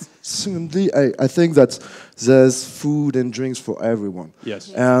secondly, I think that there's food and drinks for everyone.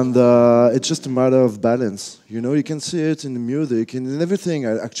 Yes. And it's just a matter of balance. You know, you can see it in the music and in everything.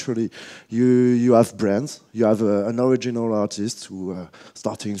 Actually, you have brands. You have an original artist who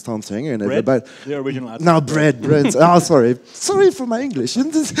starting something, and bread? everybody. The original artist. No, brands. Sorry for my English.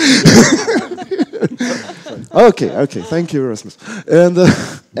 Okay. Thank you, Rasmus.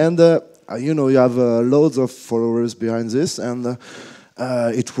 And you know, you have loads of followers behind this, and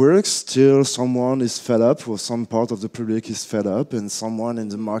it works till someone is fed up, or some part of the public is fed up, and someone in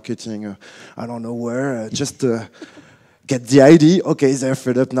the marketing, I don't know where, just get the idea. Okay, they're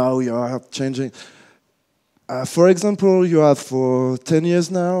fed up now. You are changing. For example, you have for 10 years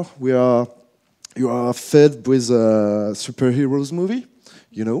now, you are fed with a superheroes movie.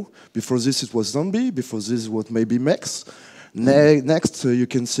 You know, before this it was zombie. Before this it was maybe mechs. Next, you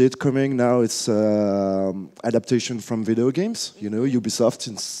can see it coming now. It's adaptation from video games. You know,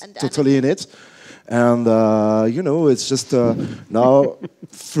 Ubisoft is totally in it, and you know, it's just now.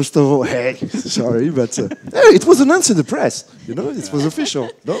 First of all, hey, sorry, but hey, it was announced in the press. You know, it was official.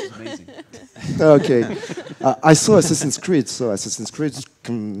 No, amazing. Okay, I saw Assassin's Creed. So Assassin's Creed,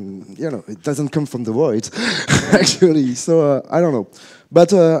 you know, it doesn't come from the void, actually. So I don't know,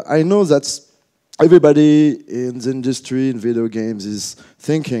 but I know that everybody in the industry in video games is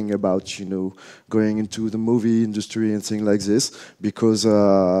thinking about, you know, going into the movie industry and things like this, because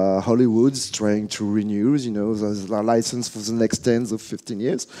Hollywood's trying to renew, you know, the license for the next 10 or 15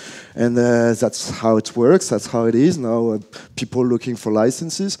 years. And that's how it works. That's how it is now. People looking for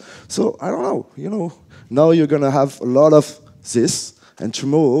licenses. So I don't know, you know, now you're going to have a lot of this, and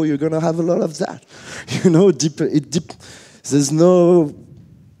tomorrow you're going to have a lot of that. You know, there's no...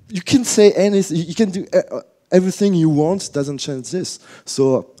 You can say anything, you can do everything you want, doesn't change this.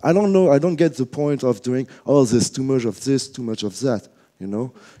 So I don't know, I don't get the point of doing, oh, there's too much of this, too much of that, you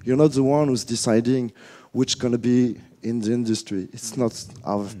know? You're not the one who's deciding which going to be in the industry. It's not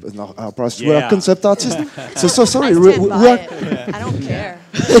our process. Yeah. We're concept artists. So sorry. I stand by it. I don't care.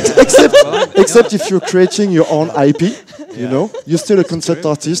 Except if you're creating your own IP, you know? You're still a concept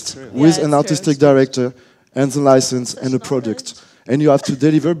artist with an artistic director and the license and a product. And you have to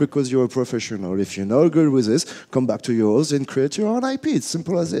deliver because you're a professional. If you're not good with this, come back to yours and create your own IP. It's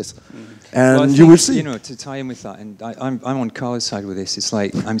simple as this. And well, you will see. You know, to tie in with that, and I'm on Karla's side with this, it's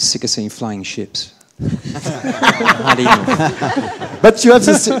like I'm sick of seeing flying ships. But you have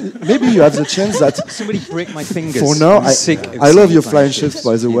maybe you have the chance that somebody break my fingers. For now, I love your flying ships, ships,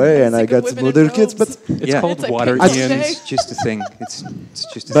 by the way, and I got the model kits. But it's called water, Ian. It's just a thing. It's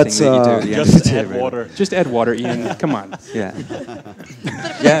just a thing that you do. At the end of the day, add water. Just add water, Ian. Come on. Yeah.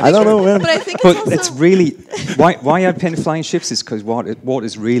 Yeah. I don't know, man. But I think it's really why I paint flying ships is because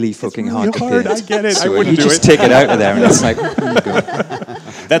water's really fucking hard to paint. I get it. So I wouldn't you do just it. take it out of there, and it's like.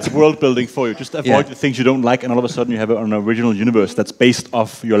 That's world building for you. Just avoid the things you don't like, and all of a sudden you have an original universe that's based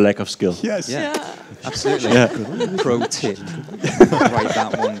off your lack of skill. Yes. Yeah. Absolutely. Yeah. Pro tip. Write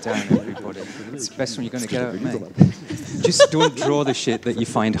that one down, everybody. It's the best one you're going to get out of me. Just don't draw the shit that you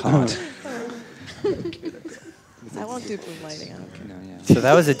find hard. I won't do boom lighting. I don't care. So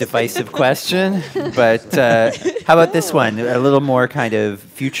that was a divisive question, but how about this one? A little more kind of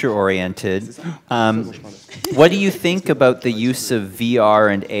future-oriented. What do you think about the use of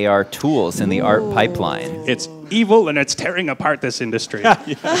VR and AR tools in the art pipeline? It's evil and it's tearing apart this industry.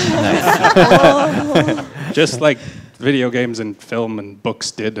 Just like video games and film and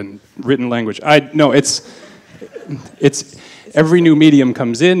books did and written language. It's every new medium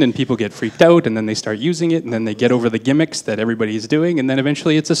comes in and people get freaked out and then they start using it and then they get over the gimmicks that everybody is doing and then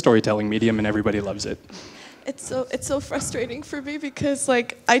eventually it's a storytelling medium and everybody loves it. It's so frustrating for me because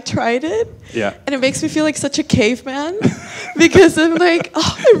like I tried it, and it makes me feel like such a caveman because I'm like,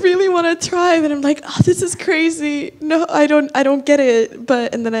 oh, I really want to try, and I'm like, oh, this is crazy. No, I don't get it.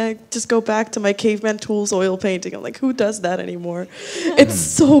 And then I just go back to my caveman tools, oil painting. I'm like, who does that anymore? It's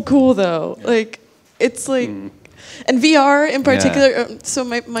so cool though. Like, it's like, and VR in particular. So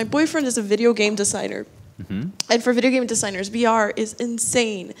my boyfriend is a video game designer. And for video game designers, VR is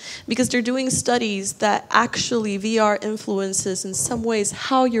insane because they're doing studies that actually VR influences in some ways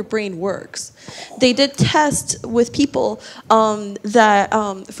how your brain works. They did tests with people that,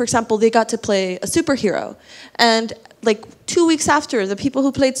 for example, they got to play a superhero. And like 2 weeks after, the people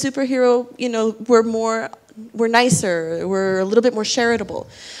who played superhero, were nicer, were a little bit more charitable.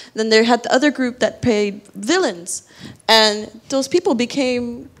 Then they had the other group that played villains. And those people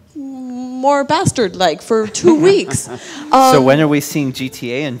became more bastard-like for 2 weeks. So when are we seeing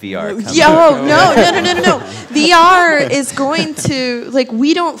GTA in VR? No. VR is going to, like,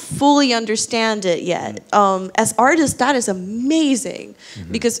 we don't fully understand it yet. As artists, that is amazing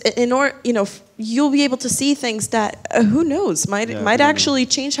because in order, you'll be able to see things that who knows might actually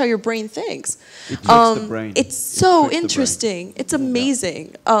change how your brain thinks. It tricks the brain. It's so interesting. It's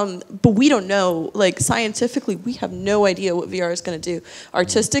amazing. But we don't know. Like scientifically, we have no idea what VR is going to do.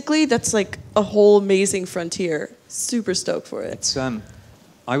 Artistically, that's like a whole amazing frontier. Super stoked for it. It's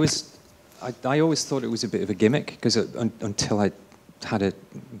I always thought it was a bit of a gimmick because until I had a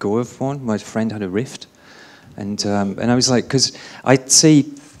go of one, my friend had a Rift, and I was like, because I'd see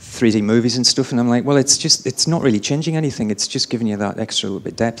 3D movies and stuff, and I'm like, well, it's not really changing anything. It's just giving you that extra little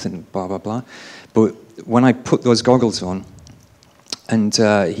bit of depth and blah blah blah. But when I put those goggles on, and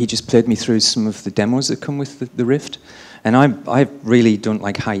he just played me through some of the demos that come with the Rift, and I really don't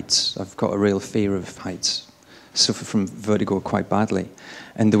like heights. I've got a real fear of heights. Suffer from vertigo quite badly.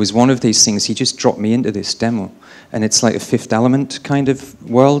 And there was one of these things, he just dropped me into this demo. And it's like a Fifth Element kind of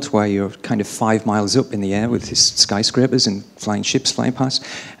world where you're kind of 5 miles up in the air with these skyscrapers and flying ships flying past.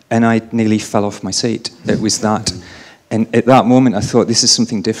 And I nearly fell off my seat. It was that. And at that moment, I thought, this is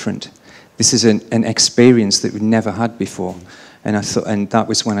something different. This is an experience that we've never had before. And I thought, and that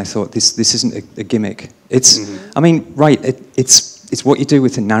was when I thought, this isn't a gimmick. It's, I mean, right, it's what you do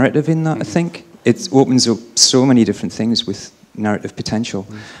with the narrative in that, I think. It opens up so many different things with narrative potential.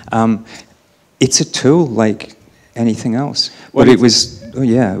 it's a tool like anything else. Well, But it was,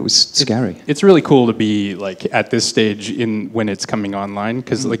 it was scary. It's really cool to be like at this stage when it's coming online,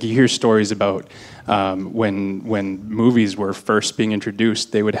 because like you hear stories about when movies were first being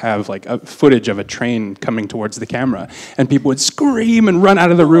introduced, they would have like footage of a train coming towards the camera, and people would scream and run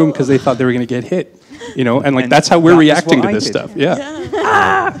out of the room because they thought they were going to get hit. You know, and like that's how we're reacting to this stuff.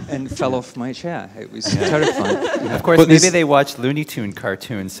 Yeah. And fell off my chair. It was terrifying. Of course, maybe they watched Looney Tune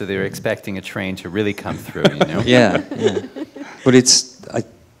cartoons, so they were expecting a train to really come through, you know? Yeah. But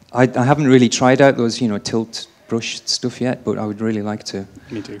I haven't really tried out those, tilt brush stuff yet, but I would really like to.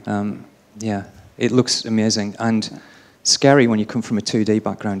 Me too. Yeah, it looks amazing and scary when you come from a 2D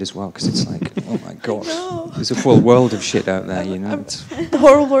background as well, because it's like, oh my god, there's a whole world of shit out there, The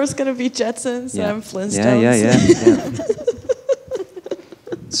horror war's gonna be Jetsons, and I'm Flintstones. Yeah.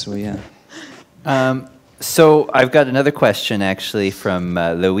 So yeah. So I've got another question actually from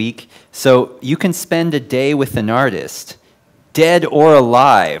Loic. So you can spend a day with an artist, dead or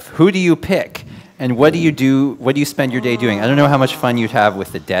alive. Who do you pick? And what do you do? What do you spend your day doing? I don't know how much fun you'd have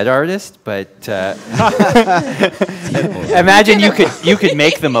with a dead artist, but imagine you could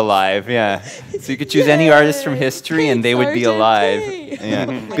make them alive. Yeah, so you could choose any artist from history, and they would be alive. Yeah,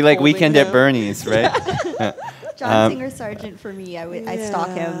 be like Weekend at Bernie's, right? John Singer Sargent for me. I stalk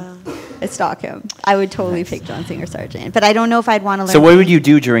him. I stalk him. I would totally pick John Singer Sargent, but I don't know if I'd want to learn. So what would you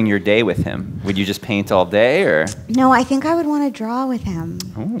do during your day with him? Would you just paint all day, or? No, I think I would want to draw with him.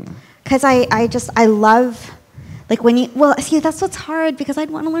 Oh. Because I love, like when that's what's hard, because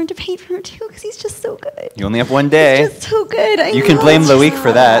I'd want to learn to paint from him too, because he's just so good. You only have one day. He's just so good. You can blame Loic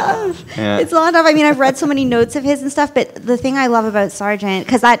for that. Yeah. It's not enough. I mean, I've read so many notes of his and stuff, but the thing I love about Sargent,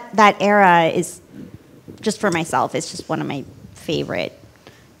 because that era is, just for myself, it's just one of my favorite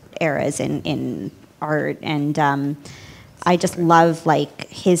eras in art, and I just love like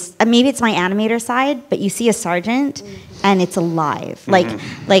his. Maybe it's my animator side, but you see a Sargent, and it's alive.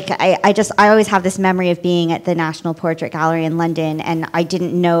 I always have this memory of being at the National Portrait Gallery in London, and I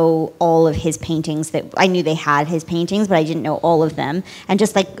didn't know all of his paintings. That I knew they had his paintings, but I didn't know all of them. And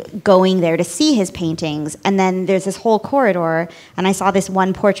just like going there to see his paintings, and then there's this whole corridor, and I saw this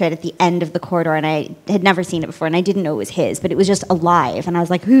one portrait at the end of the corridor, and I had never seen it before, and I didn't know it was his, but it was just alive, and I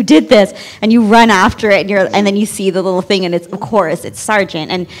was like, who did this? And you run after it, and then you see the little thing, and it's, of course, it's Sargent,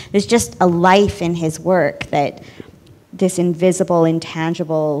 and there's just a life in his work that. This invisible,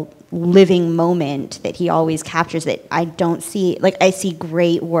 intangible, living moment that he always captures that I don't see. Like, I see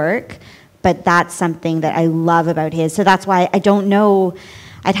great work, but that's something that I love about his. So that's why I don't know.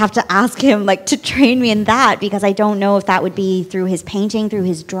 I'd have to ask him, like, to train me in that, because I don't know if that would be through his painting, through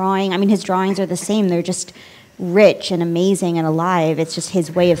his drawing. I mean, his drawings are the same. They're just rich and amazing and alive. It's just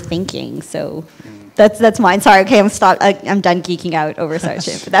his way of thinking. So that's mine. Sorry, okay, I'm done geeking out over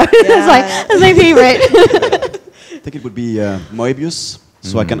Sargent. But that's my favorite. I think it would be Moebius,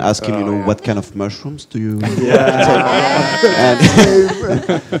 so I can ask him, what kind of mushrooms do you?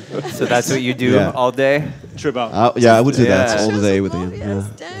 So that's what you do all day? Trip out. I would do that all the day with him.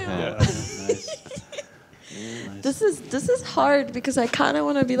 This is hard, because I kind of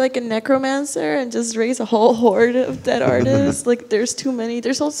want to be like a necromancer and just raise a whole horde of dead artists. Like, there's too many.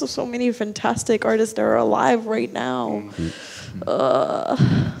 There's also so many fantastic artists that are alive right now.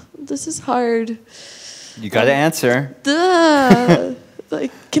 This is hard. You got to answer. Duh.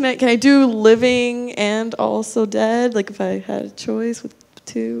 Like, can I do living and also dead? Like, if I had a choice with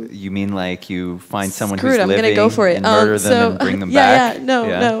two. You mean like you find someone Screw who's it, I'm living gonna go for it. and murder them and bring them back?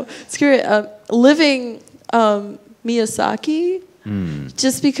 No. Screw it. Living Miyazaki,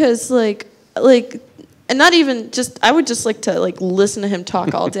 just because and not even just, I would just like to like listen to him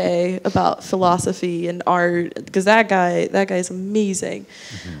talk all day about philosophy and art, because that guy is amazing.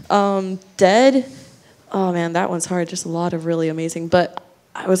 Dead. Oh man, that one's hard. Just a lot of really amazing. But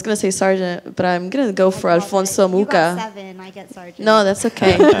I was gonna say Sargent, but I'm gonna go for Alfonso Mucha. You got 7. I get Sargent. No, that's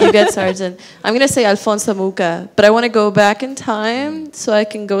okay. You get Sargent. I'm gonna say Alfonso Mucha, but I want to go back in time so I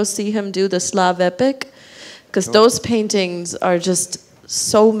can go see him do the Slav epic, because those paintings are just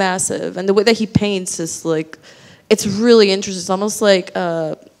so massive, and the way that he paints is like, it's really interesting. It's almost like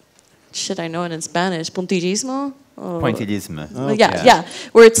I know it in Spanish. Puntillismo. Pointillismo. Yeah.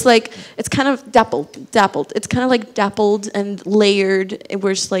 Where it's like, it's kind of dappled. It's kind of like dappled and layered,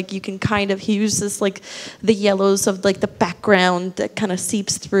 where it's like you can kind of, he uses like the yellows of like the background that kind of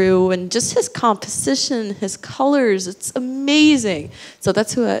seeps through, and just his composition, his colors, it's amazing. So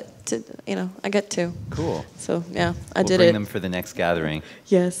that's who I get to. Cool. So yeah, we'll bring them for the next gathering.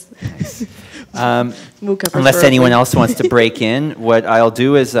 Yes. Nice. Unless anyone else wants to break in, what I'll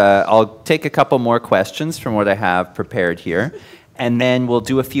do is I'll take a couple more questions from what I have prepared here, And then we'll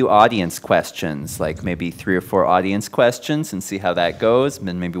do a few audience questions, like maybe 3 or 4 audience questions and see how that goes. And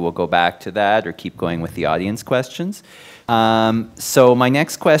then maybe we'll go back to that or keep going with the audience questions. So my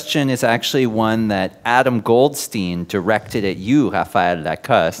next question is actually one that Adam Goldstein directed at you, Raphael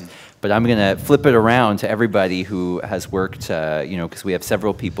Lacoste. But I'm going to flip it around to everybody who has worked, because we have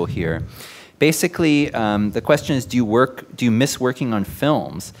several people here. Basically, the question is, do you miss working on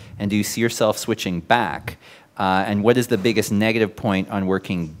films? And do you see yourself switching back? And what is the biggest negative point on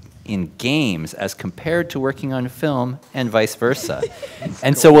working in games as compared to working on film, and vice versa?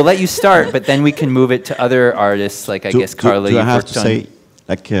 And so we'll let you start, but then we can move it to other artists, like I guess Karla. Do I have to say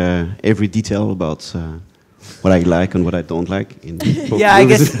like every detail about what I like and what I don't like? Yeah, I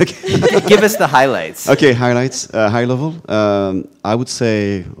guess. Give us the highlights. Okay, highlights, high level. I would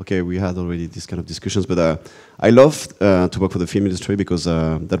say, okay, we had already these kind of discussions, but I love to work for the film industry because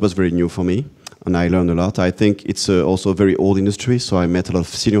that was very new for me. And I learned a lot. I think it's also a very old industry, so I met a lot of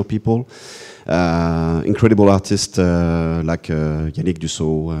senior people, incredible artists like Yannick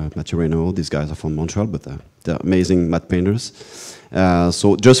Dussault, Mathieu Reynaud. These guys are from Montreal, but they're amazing matte painters.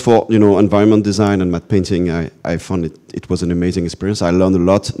 So just for environment design and matte painting, I found it was an amazing experience. I learned a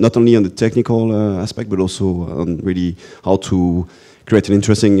lot, not only on the technical aspect, but also on really how to create an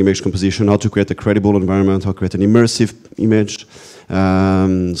interesting image composition, how to create a credible environment, how to create an immersive image.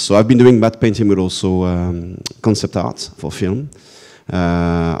 So I've been doing matte painting, but also concept art for film.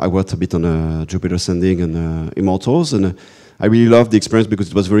 I worked a bit on Jupiter Ascending and Immortals, and I really loved the experience because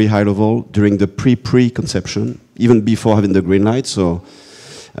it was very high level during the pre-conception, even before having the green light. So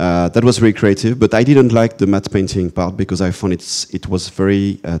that was very creative, but I didn't like the matte painting part because I found it was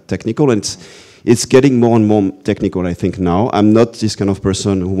very technical, and it's getting more and more technical, I think, now. I'm not this kind of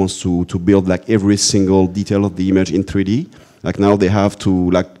person who wants to build like every single detail of the image in 3D. Like now they have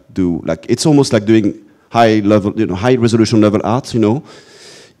to do it's almost like doing high level, high resolution level art.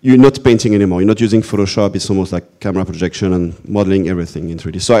 You're not painting anymore. You're not using Photoshop. It's almost like camera projection and modeling everything in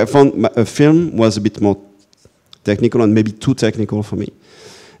 3D. So I found a film was a bit more technical and maybe too technical for me.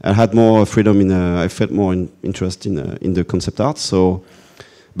 I had more freedom I felt more interest in the concept art. So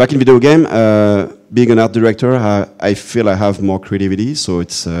back in video game, being an art director, I feel I have more creativity, so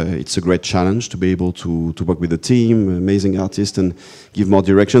it's a great challenge to be able to work with a team, amazing artists, and give more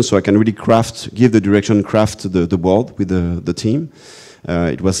direction, so I can really give the direction, craft the world with the team.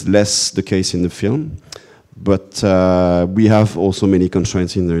 It was less the case in the film, but we have also many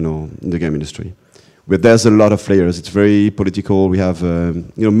constraints in the game industry. But there's a lot of layers. It's very political. We have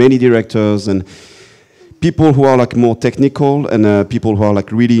many directors and people who are like more technical, and people who are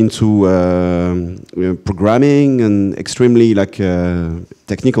like really into programming and extremely like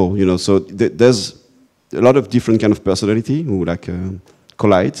technical. So there's a lot of different kind of personality who like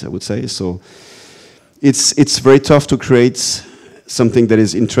collide, I would say. So it's very tough to create something that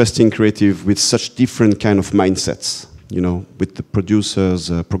is interesting, creative, with such different kind of mindsets. With the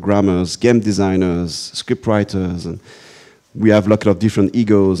producers, programmers, game designers, script writers, and we have a lot of different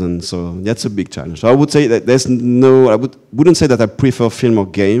egos, and so that's a big challenge. So I would say that I wouldn't say that I prefer film or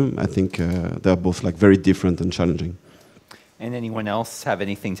game. I think they're both like very different and challenging. And anyone else have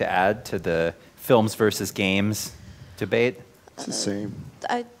anything to add to the films versus games debate? It's the same.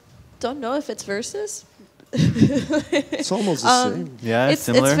 I don't know if it's versus. It's almost the same. Yeah, it's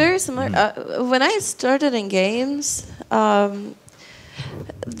similar. It's very similar. When I started in games,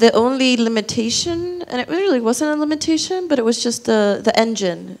 the only limitation, and it really wasn't a limitation, but it was just the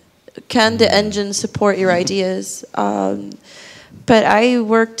engine. Can the engine support your ideas? But I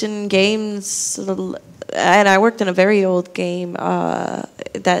worked in games, and I worked in a very old game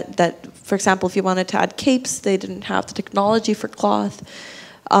that, for example, if you wanted to add capes, they didn't have the technology for cloth.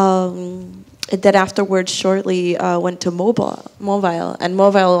 That afterwards shortly went to mobile, and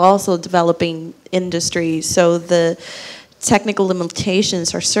mobile also developing industry. So the technical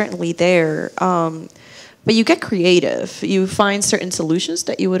limitations are certainly there, but you get creative. You find certain solutions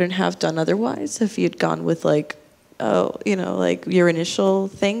that you wouldn't have done otherwise if you'd gone with like your initial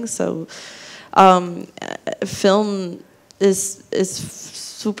thing. So film is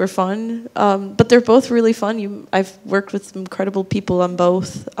super fun, but they're both really fun. I've worked with incredible people on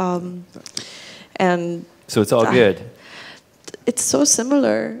both, and so it's all good. It's so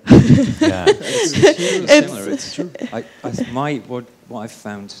similar. Yeah, it's similar. It's true. What I've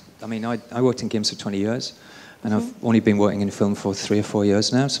found. I mean, I worked in games for 20 years, and I've only been working in film for 3 or 4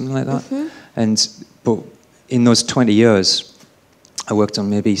 years now, something like that. But in those 20 years, I worked on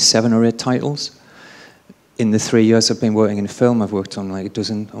maybe 7 or 8 titles. In the 3 years I've been working in film, I've worked on like a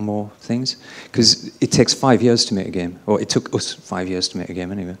dozen or more things. Because it takes 5 years to make a game, or it took us 5 years to make a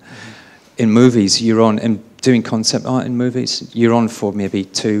game anyway. in movies, you're on, and doing concept art in movies, you're on for maybe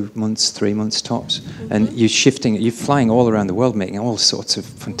 2 months, 3 months tops. And you're flying all around the world, meeting all sorts of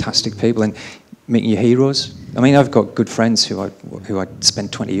fantastic people and making your heroes. I mean, I've got good friends who I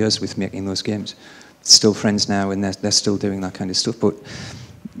spent 20 years with making those games. Still friends now, and they're still doing that kind of stuff. But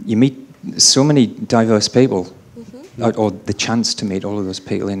you meet so many diverse people, or the chance to meet all of those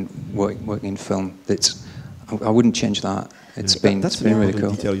people in working in film. I wouldn't change that. It's been really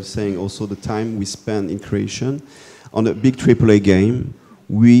cool. Detail you're saying also the time we spend in creation on a big AAA game.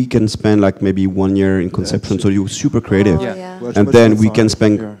 We can spend like maybe 1 year in conception, so you're super creative, and then we can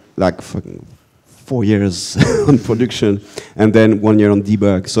spend like fucking 4 years on production, and then 1 year on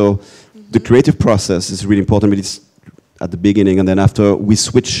debug. So the creative process is really important, but it's at the beginning, and then after we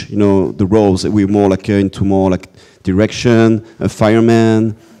switch, the roles. We're more like into more like direction, a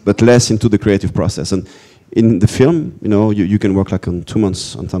fireman, but less into the creative process. And in the film, you can work like on 2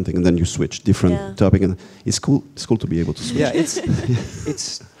 months on something, and then you switch different topic, and it's cool. It's cool to be able to switch. Yeah,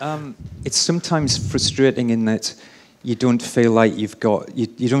 it's sometimes frustrating in that you don't feel like you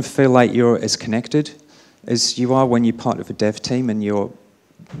don't feel like you're as connected as you are when you're part of a dev team and you're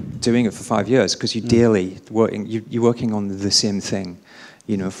doing it for 5 years, because you're daily working. You're working on the same thing,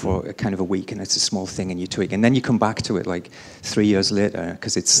 for a kind of a week, and it's a small thing, and you tweak, and then you come back to it like 3 years later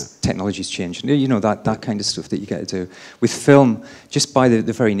because technology's changed. That kind of stuff that you get to do with film. Just by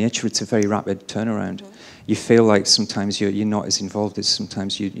the very nature, it's a very rapid turnaround. You feel like sometimes you're not as involved as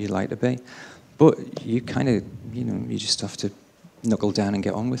sometimes you like to be, but you kind of you just have to knuckle down and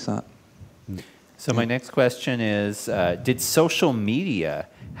get on with that. So my next question is, did social media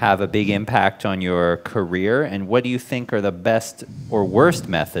have a big impact on your career, and what do you think are the best or worst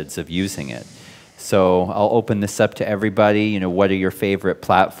methods of using it? So I'll open this up to everybody. What are your favorite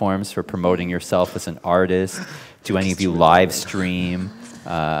platforms for promoting yourself as an artist? Do any of you live stream?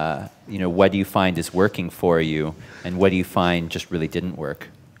 What do you find is working for you, and what do you find just really didn't work?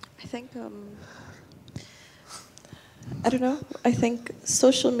 I think I don't know. I think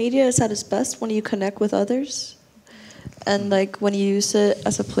social media is at its best when you connect with others, and like when you use it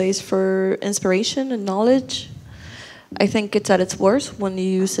as a place for inspiration and knowledge. I think it's at its worst when you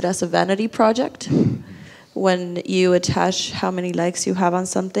use it as a vanity project, when you attach how many likes you have on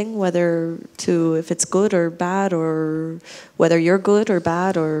something, whether to if it's good or bad, or whether you're good or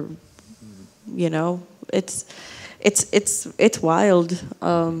bad, or it's wild.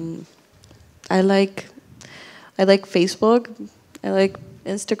 I like Facebook, I like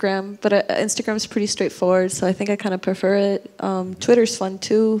Instagram, but Instagram's pretty straightforward, so I think I kind of prefer it. Twitter's fun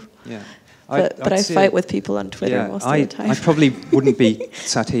too. Yeah. But I fight with people on Twitter most of the time. I probably wouldn't be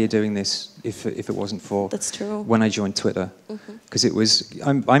sat here doing this if it wasn't for That's true. when I joined Twitter, because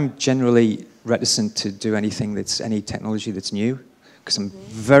I'm generally reticent to do any technology that's new, because I'm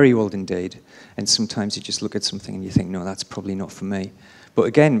very old indeed, and sometimes you just look at something and you think, no, that's probably not for me. But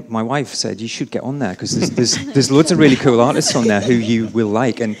again, my wife said you should get on there, because there's loads of really cool artists on there who you will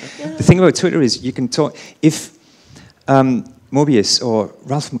like. And the thing about Twitter is you can talk. If Mobius or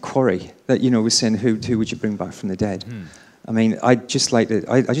Ralph McQuarrie that was saying who would you bring back from the dead? I mean, I just want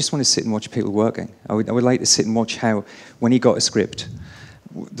to sit and watch people working. I would like to sit and watch how, when he got a script,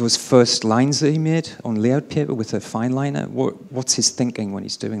 those first lines that he made on layout paper with a fine liner, what's his thinking when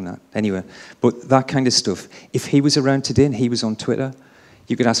he's doing that? Anyway, but that kind of stuff. If he was around today and he was on Twitter,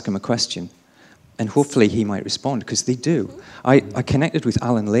 you could ask him a question, and hopefully he might respond, because they do. I connected with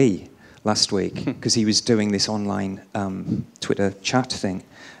Alan Lee last week because he was doing this online Twitter chat thing,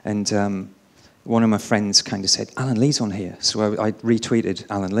 and one of my friends kind of said, Alan Lee's on here, so I retweeted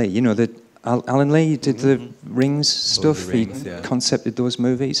Alan Lee. Alan Lee did the Rings stuff. He concepted those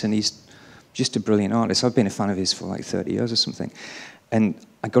movies, and he's just a brilliant artist. I've been a fan of his for like 30 years or something, and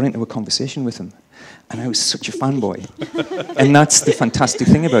I got into a conversation with him, and I was such a fanboy. And that's the fantastic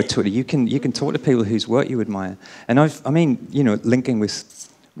thing about Twitter. You can talk to people whose work you admire. And linking with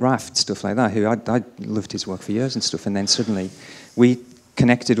Raph, stuff like that, who I loved his work for years and stuff, and then suddenly we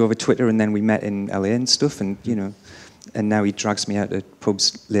connected over Twitter, and then we met in LA and stuff, and and now he drags me out to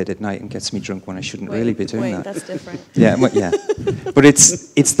pubs late at night and gets me drunk when I shouldn't really be doing that. That's different. Yeah, but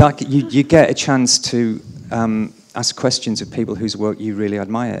it's that you get a chance to ask questions of people whose work you really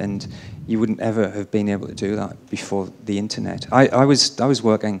admire, and you wouldn't ever have been able to do that before the internet. I was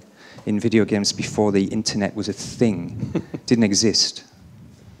working in video games before the internet was a thing, didn't exist.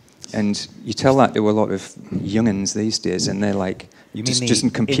 And you tell that to a lot of young'uns these days, and they're like, You just mean doesn't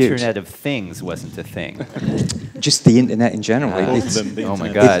the compute. Internet of Things wasn't a thing? Just the internet in general. Oh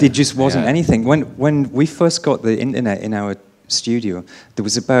my God. It just wasn't anything. When we first got the internet in our studio, there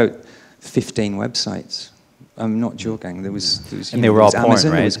was about 15 websites. I'm not joking. There was and they were all there was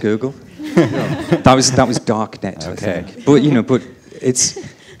porn, Amazon, right? There was Google. That was darknet, Okay. I think. But it's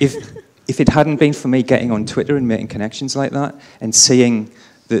if it hadn't been for me getting on Twitter and making connections like that and seeing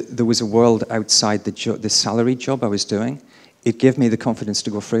that there was a world outside the salaried job I was doing, it gave me the confidence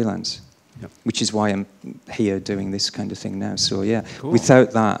to go freelance. Which is why I'm here doing this kind of thing now. So yeah, cool.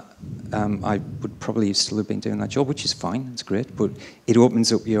 Without that, I would probably still have been doing that job, which is fine. It's great, but it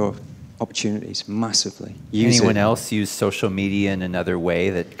opens up your opportunities massively. Anyone else use social media in another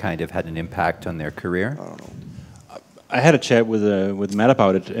way that kind of had an impact on their career? I don't know. I had a chat with Matt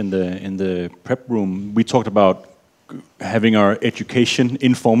about it in the prep room. We talked about having our education,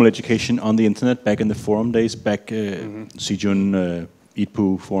 informal education, on the internet back in the forum days, back Sijun,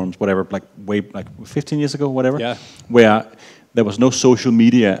 Eatpoo forums, whatever, like 15 years ago, whatever. Yeah. Where there was no social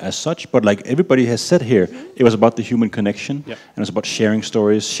media as such, but like everybody has said here, it was about the human connection, and it was about sharing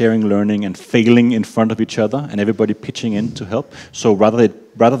stories, sharing learning, and failing in front of each other, and everybody pitching in to help. So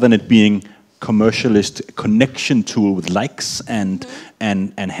rather than it being commercialist connection tool with likes and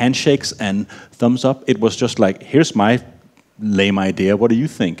handshakes and thumbs up, it was just like, here's my lame idea, what do you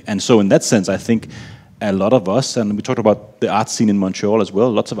think? And so in that sense, I think a lot of us, and we talked about the art scene in Montreal as well,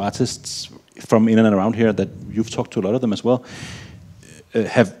 lots of artists from in and around here that you've talked to a lot of them as well,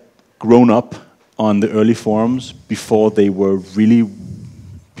 have grown up on the early forums before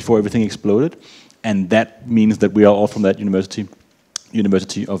everything exploded. And that means that we are all from that university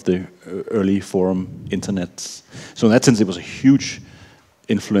of the early forum internets. So in that sense, it was a huge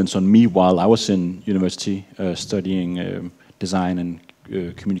influence on me while I was in university studying design and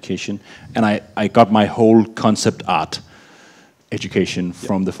communication. And I got my whole concept art education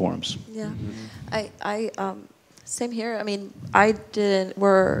from the forums. Yeah, I same here. I mean, I didn't.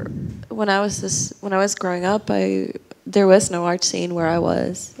 When I was growing up, there was no art scene where I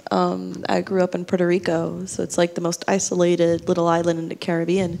was. I grew up in Puerto Rico, so it's like the most isolated little island in the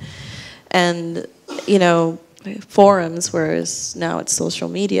Caribbean, and forums. Whereas now it's social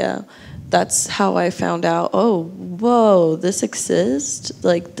media. That's how I found out. Oh, whoa, this exists.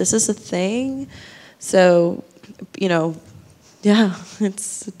 Like this is a thing. So, yeah,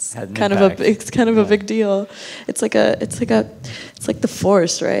 it's kind of a big deal. It's like the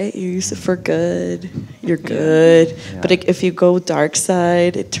Force, right? You use it for good, you're good. Yeah. But if you go dark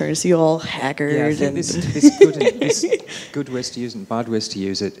side, it turns you all haggard. Yeah, I think there's good ways to use it and bad ways to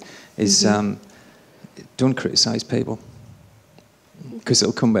use it. Is don't criticize people, because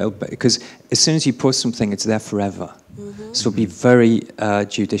it'll come back. Because as soon as you post something, it's there forever. So be very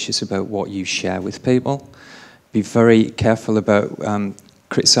judicious about what you share with people. Be very careful about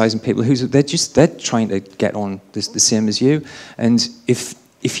criticizing people they're trying to get on the same as you. And if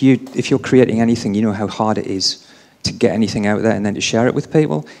you're creating anything, you know how hard it is to get anything out there and then to share it with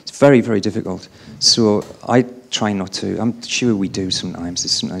people. It's very, very difficult. So I try not to. I'm sure we do sometimes.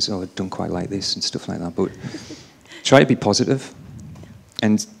 There's sometimes, I don't quite like this and stuff like that. But try to be positive.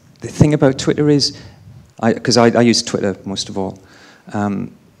 And the thing about Twitter is, because I use Twitter most of all,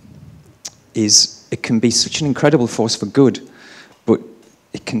 is it can be such an incredible force for good, but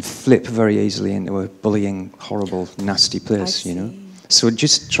it can flip very easily into a bullying, horrible, nasty place, So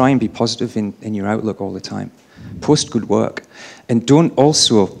just try and be positive in your outlook all the time. Post good work. And don't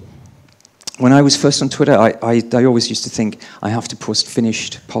also, when I was first on Twitter, I always used to think I have to post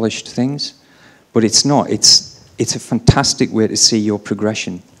finished, polished things, but it's not. It's a fantastic way to see your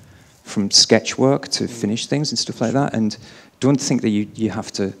progression from sketch work to finished things and stuff like that. And don't think that you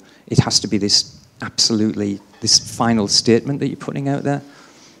have to, it has to be this final statement that you're putting out there.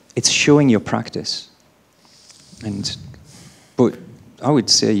 It's showing your practice. But I would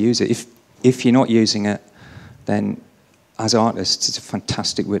say use it. If you're not using it, then as artists, it's a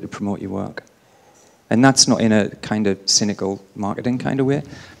fantastic way to promote your work. And that's not in a kind of cynical marketing kind of way.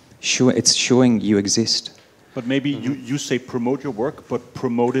 It's showing you exist. But maybe you say promote your work, but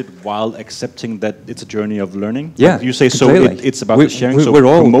promote it while accepting that it's a journey of learning. Yeah, like you say completely. So it's about the sharing. So we're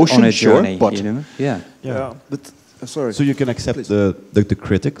all promotion, on a journey, sure, but yeah. But sorry. So you can accept the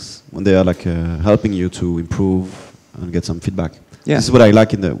critics when they are like helping you to improve and get some feedback. Yeah. This is what I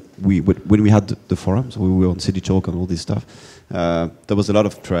like when we had the forums. We were on City Talk and all this stuff. There was a lot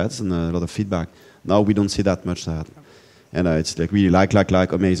of threads and a lot of feedback. Now we don't see that much that. And it's like really like,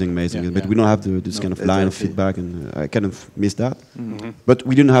 amazing. But we don't have this kind of line of feedback, and I kind of miss that. But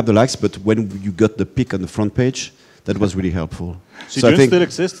we didn't have the likes, but when you got the pick on the front page, that was really helpful. So I think still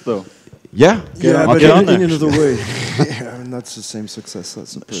exists, though? Yeah. But in another way. Not the same success.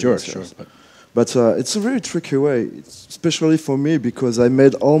 That's sure. But it's a very tricky way, especially for me, because I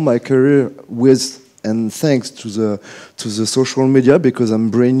made all my career with And thanks to the social media, because I'm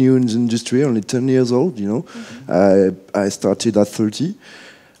brand new in the industry, only 10 years old, you know. I started at 30.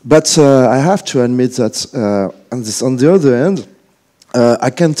 But I have to admit that on the other hand,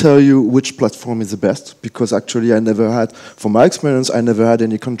 I can tell you which platform is the best, because actually I never had, from my experience, I never had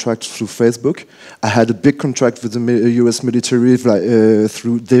any contract through Facebook. I had a big contract with the US military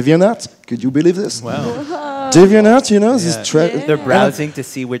through DeviantArt. Could you believe this? Wow. DeviantArt, you know, Yeah. this They're browsing to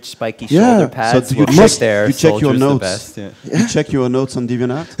see which spiky Yeah. shoulder pads So will you fit their you check your soldiers the notes. best. Yeah. You check your notes on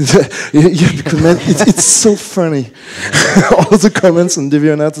DeviantArt. Yeah, because man, it's so funny. All the comments on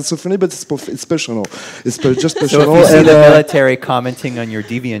DeviantArt are so funny, but it's personal. It's just So personal. if you see and, the military commenting on your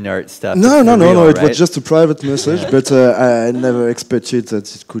DeviantArt stuff, No, it's no, for no, real, no. It right? was just a private message, but I never expected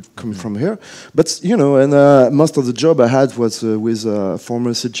that it could come from here. But you know, and most of the job I had was with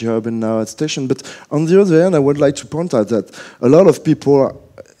former city hub and now at station. But on the other hand, I would like to point out that a lot of people,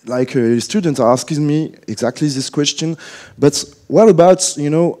 like students, are asking me exactly this question. But what about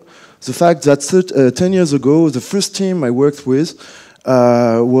the fact that 10 years ago, the first team I worked with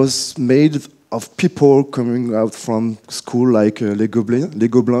was made of people coming out from school like Les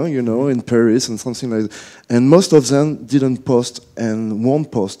Gobelins, you know, in Paris and something like that. And most of them didn't post and won't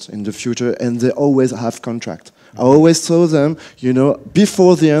post in the future, and they always have contract. I always saw them, you know,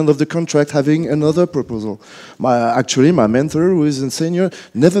 before the end of the contract having another proposal. Actually, my mentor, who is a senior,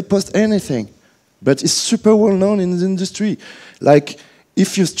 never post anything, but it's super well known in the industry. Like,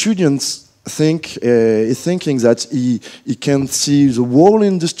 if your students is thinking that he can see the whole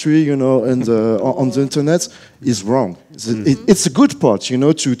industry, you know, and on the internet, is wrong. It's a good part, you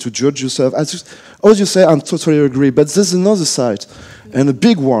know, to judge yourself. As you say, I'm totally agree. But there's another side, and a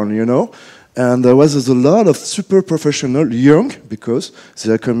big one, you know. And there was a lot of super professional, young, because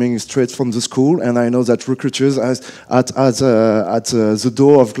they are coming straight from the school. And I know that recruiters are at the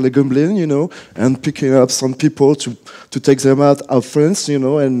door of Les Gobelins, you know, and picking up some people to take them out of France, you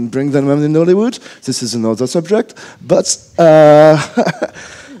know, and bring them in Hollywood. This is another subject. But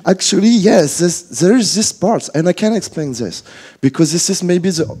actually, yes, there is this part, and I can explain this, because this is maybe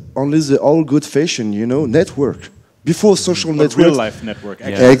only the all good fashion, you know, network. Before social network, real life network.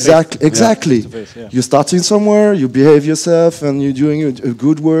 Yeah. Exactly. Yeah. Yeah. You're starting somewhere, you behave yourself, and you're doing a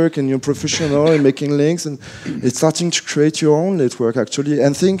good work, and you're professional, and making links, and it's starting to create your own network. Actually,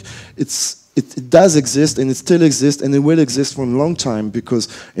 and I think it does exist, and it still exists, and it will exist for a long time, because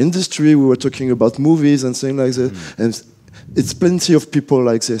industry. We were talking about movies and things like that, and it's plenty of people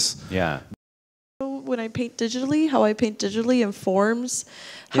like this. Yeah. When I paint digitally, how I paint digitally informs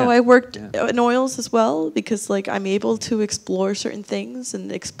how I worked in oils as well, because like I'm able to explore certain things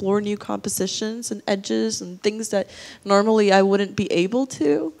and explore new compositions and edges and things that normally I wouldn't be able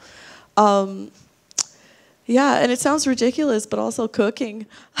to. Yeah, and it sounds ridiculous, but also cooking.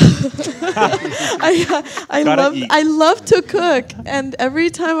 I love to cook, and every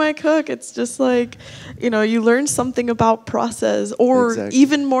time I cook, it's just like, you know, you learn something about process, or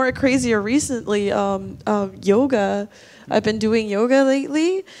even more crazier recently, yoga. I've been doing yoga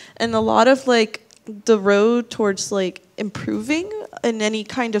lately, and a lot of like the road towards like improving in any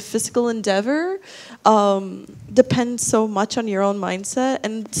kind of physical endeavor depends so much on your own mindset,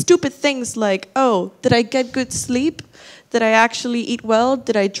 and stupid things like, oh, did I get good sleep? Did I actually eat well?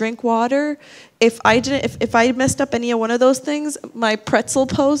 Did I drink water? If I messed up any one of those things, my pretzel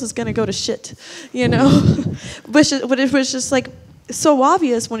pose is gonna go to shit, you know. But it was just like so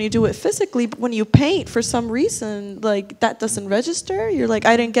obvious when you do it physically, but when you paint, for some reason, like that doesn't register. You're like,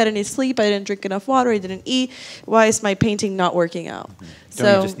 I didn't get any sleep, I didn't drink enough water, I didn't eat. Why is my painting not working out?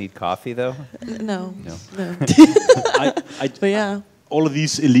 Don't you just need coffee, though? No. But yeah. All of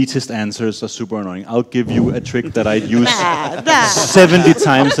these elitist answers are super annoying. I'll give you a trick that I use 70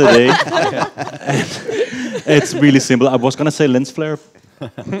 times a day. It's really simple. I was gonna say lens flare,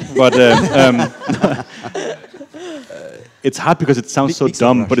 but it's hard because it sounds so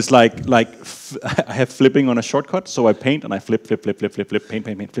dumb. But it's like I have flipping on a shortcut, so I paint and I flip, paint,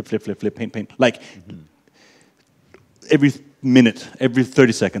 flip, paint. Like every minute, every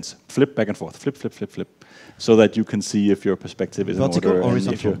 30 seconds, flip back and forth, flip. So that you can see if your perspective is vertical in order. Or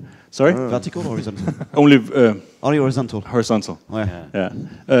horizontal? Sorry? Vertical or horizontal? Only horizontal. Horizontal. Oh,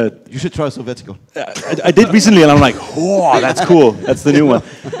 yeah. You should try also vertical. I did recently, and I'm like, oh, that's cool. That's the new one.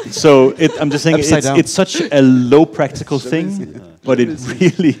 So I'm just saying, it's such a low practical thing, but it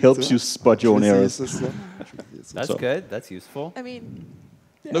really helps you spot your own errors. That's good. That's useful. I mean,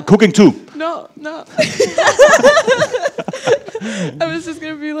 no, cooking too. No. I was just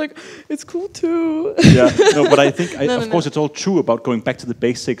gonna be like, it's cool too. Yeah, no, but I think, of course, it's all true about going back to the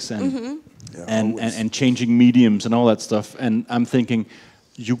basics and changing mediums and all that stuff. And I'm thinking,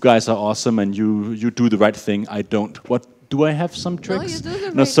 you guys are awesome and you do the right thing. I don't. What do I have some tricks? No, you do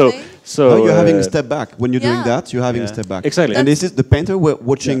the no, right thing. No, you're having a step back. When you're doing that, you're having a step back. Exactly. And this is the painter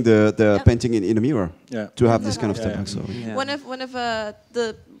watching the painting in a mirror to have this kind of step back. So One of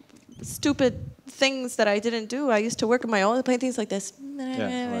the stupid things that I didn't do, I used to work on my own paintings like this.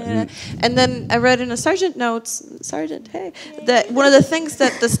 And then I read in a Sargent notes, that one of the things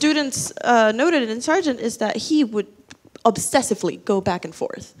that the students noted in Sargent is that he would obsessively go back and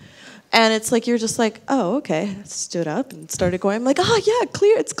forth. And it's like, you're just like, oh, okay. I stood up and started going. I'm like, oh, yeah,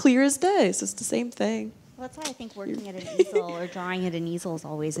 clear. It's clear as day. So it's the same thing. Well, that's why I think working at an easel or drawing at an easel is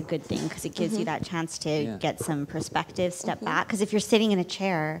always a good thing, because it gives you that chance to get some perspective, step back. Because if you're sitting in a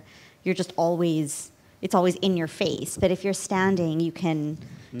chair, you're just always, it's always in your face. But if you're standing, you can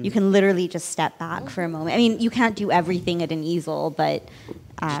literally just step back for a moment. I mean, you can't do everything at an easel, but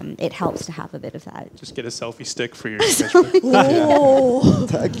it helps to have a bit of that. Just get a selfie stick for your Oh,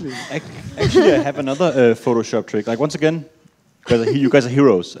 Exactly. Actually, I have another Photoshop trick. Like, once again, you guys are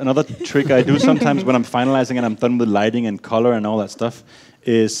heroes. Another trick I do sometimes when I'm finalizing and I'm done with lighting and color and all that stuff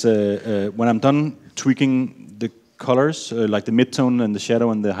is when I'm done tweaking the colors, like the midtone and the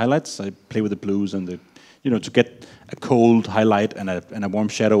shadow and the highlights, I play with the blues and the, to get a cold highlight and a warm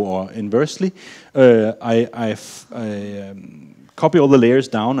shadow, or inversely. I copy all the layers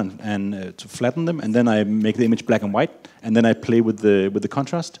down and to flatten them, and then I make the image black and white, and then I play with the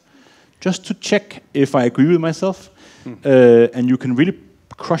contrast, just to check if I agree with myself. And you can really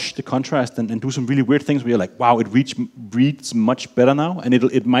crush the contrast and do some really weird things where you're like, wow, it reads much better now, and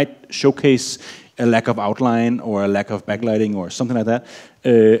it might showcase a lack of outline or a lack of backlighting or something like that.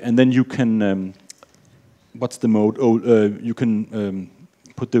 And then you can, what's the mode? You can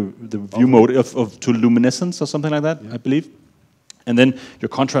put the view mode to luminescence or something like that, I believe. And then your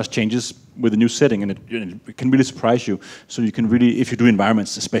contrast changes with a new setting, and it can really surprise you. So you can really, if you do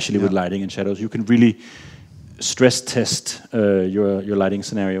environments, especially with lighting and shadows, you can really stress test your lighting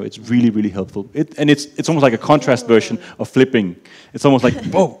scenario. It's really, really helpful. It's almost like a contrast version of flipping. It's almost like,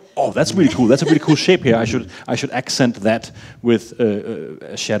 oh, that's really cool. That's a really cool shape here. I should accent that with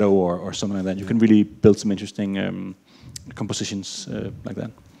a shadow or something like that. You can really build some interesting compositions like that.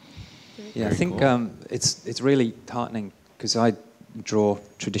 Yeah, I think it's really heartening, because I draw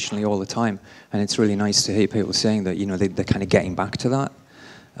traditionally all the time, and it's really nice to hear people saying that they're kind of getting back to that,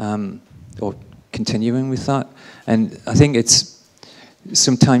 or continuing with that. And I think it's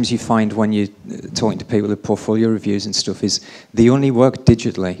sometimes you find when you're talking to people with portfolio reviews and stuff, is they only work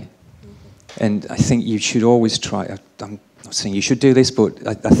digitally, and I think you should always try. I'm not saying you should do this, but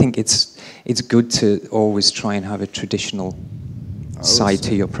I think it's good to always try and have a traditional side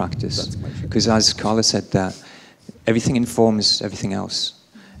to your practice, because as Karla said, that everything informs everything else,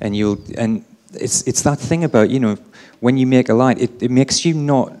 and it's that thing about when you make a line, it makes you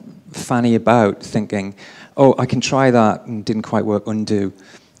not fanny about thinking, oh, I can try that and didn't quite work, undo.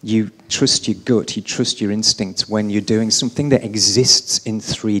 You trust your gut, you trust your instincts when you're doing something that exists in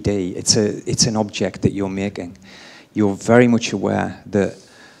 3D. It's an object that you're making. You're very much aware that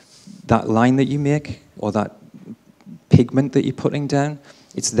that line that you make, or that pigment that you're putting down,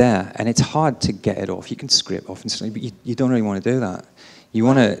 it's there, and it's hard to get it off. You can scrape off instantly, but you don't really want to do that. You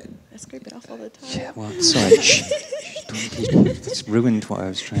want to... I scrape it off all the time. Yeah, well, sorry. It's ruined what I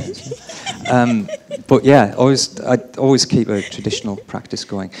was trying to say. But yeah, I always keep a traditional practice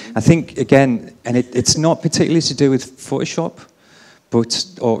going. I think, again, and it's not particularly to do with Photoshop,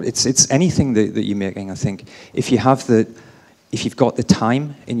 or it's anything that you're making, I think. If you've got the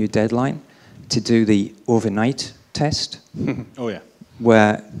time in your deadline to do the overnight test, oh yeah,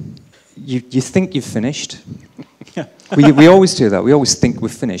 where you think you've finished. we always do that. We always think we're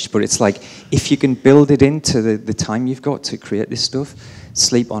finished, but it's like, if you can build it into the time you've got to create this stuff,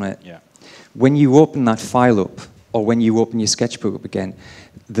 sleep on it. Yeah. When you open that file up, or when you open your sketchbook up again,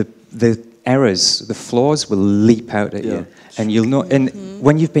 the errors, the flaws will leap out at you, and you'll know. And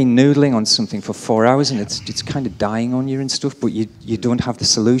when you've been noodling on something for 4 hours and it's kind of dying on you and stuff, but you don't have the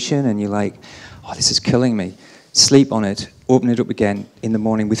solution, and you're like, oh, this is killing me. Sleep on it, open it up again in the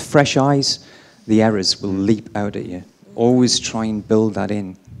morning with fresh eyes. The errors will leap out at you. Always try and build that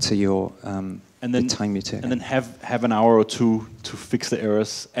in to your the time you take. And then have an hour or two to fix the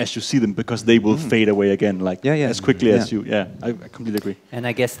errors as you see them, because they will fade away again, as quickly as you. Yeah, I completely agree. And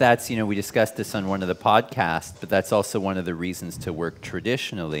I guess that's, we discussed this on one of the podcasts, but that's also one of the reasons to work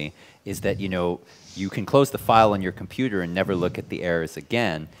traditionally, is that, you can close the file on your computer and never look at the errors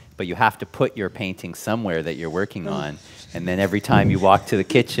again, but you have to put your painting somewhere that you're working on. And then every time you walk to the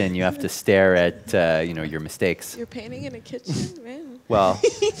kitchen, you have to stare at, your mistakes. You're painting in a kitchen, man. Well,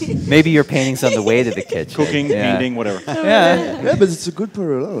 maybe your painting's on the way to the kitchen. Cooking, painting, whatever. Yeah. But it's a good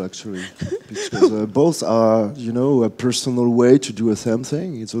parallel actually, because both are, you know, a personal way to do the same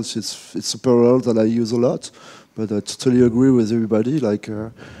thing. It's also it's a parallel that I use a lot. But I totally agree with everybody. Like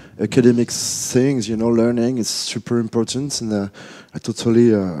academic things, you know, learning is super important. And I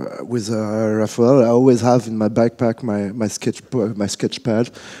totally with Raphael, I always have in my backpack my sketch pad,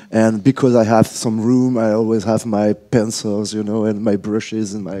 and because I have some room, I always have my pencils, you know, and my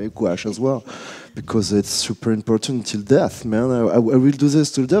brushes and my gouache as well, because it's super important till death, man. I will do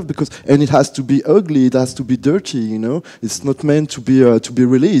this till death and it has to be ugly, it has to be dirty, you know. It's not meant to be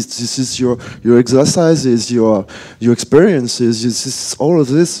released. This is your exercises, your experiences. This is, all of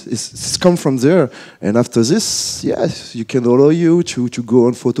this is come from there. And after this, yes, you can allow you to go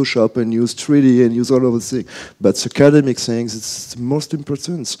on Photoshop and use 3D and use all of the things. But academic things, it's the most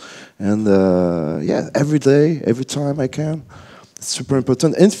important. And yeah, every day, every time I can, it's super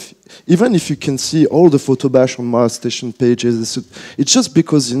important. And even if you can see all the photo bash on my station pages, it's just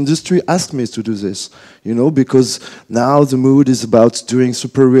because the industry asked me to do this, you know, because now the mood is about doing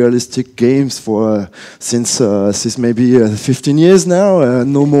super realistic games for since maybe 15 years now.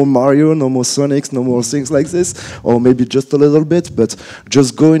 No more Mario, no more Sonics, no more things like this, or maybe just a little bit, but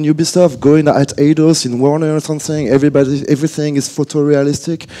just go in Ubisoft, go in at Eidos, in Warner or something. Everything is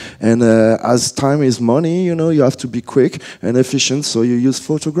photorealistic, and as time is money, you know, you have to be quick and efficient, so you use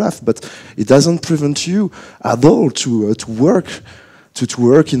photograph. But it doesn't prevent you at all to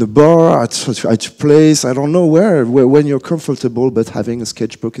work in a bar, at a place, I don't know where when you're comfortable. But having a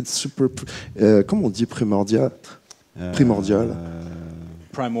sketchbook, it's super. Comment on dit primordial?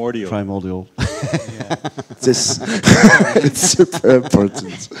 Primordial. Primordial. This it's super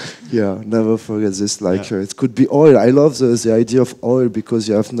important. Yeah, never forget this. Like it could be oil. I love the idea of oil because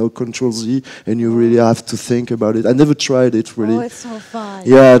you have no Control Z and you really have to think about it. I never tried it really. Oh, it's so fun.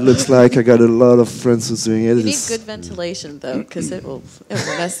 Yeah, it looks like I got a lot of friends who's doing it. You need good ventilation though, because it will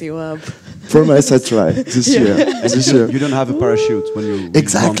mess you up. Promise I try this year. This year. You don't have a parachute when you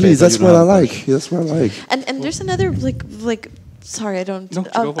exactly. That's what I like. That's what I like. And there's another like. Sorry, I don't.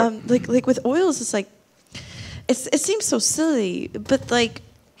 No, like with oils, it's like it seems so silly, but like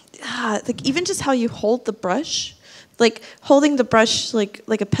even just how you hold the brush, like holding the brush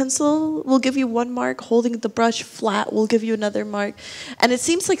like a pencil will give you one mark, holding the brush flat will give you another mark, and it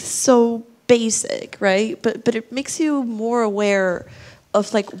seems like so basic, right? But it makes you more aware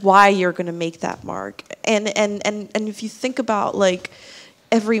of like why you're gonna make that mark, and if you think about like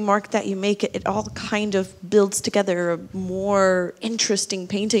every mark that you make, it all kind of builds together a more interesting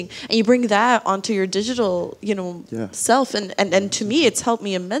painting, and you bring that onto your digital, you know, self. And to me, it's helped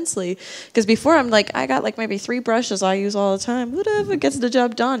me immensely, because before I'm like, I got like maybe 3 brushes I use all the time, whatever gets the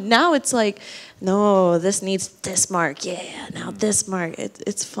job done. Now it's like, no, this needs this mark, now this mark.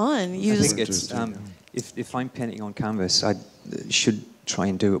 It's fun. I think it's if I'm painting on canvas, I should try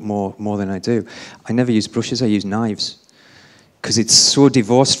and do it more than I do. I never use brushes. I use knives, because it's so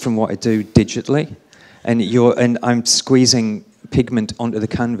divorced from what I do digitally, and I'm squeezing pigment onto the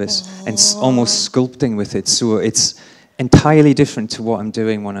canvas and almost sculpting with it. So it's entirely different to what I'm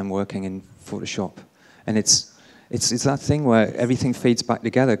doing when I'm working in Photoshop, and it's that thing where everything feeds back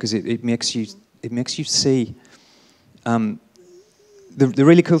together, because it makes you see. The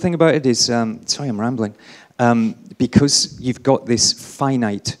really cool thing about it is, sorry, I'm rambling, because you've got this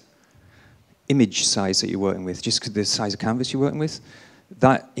finite image size that you're working with, just because the size of canvas you're working with,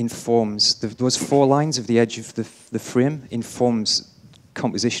 that informs, those 4 lines of the edge of the frame informs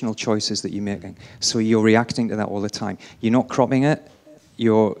compositional choices that you're making. So you're reacting to that all the time. You're not cropping it,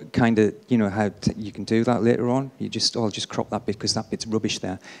 you're kind of, you know, how you can do that later on. I'll just crop that bit because that bit's rubbish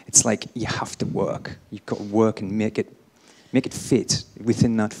there. It's like you have to work. You've got to work and make it fit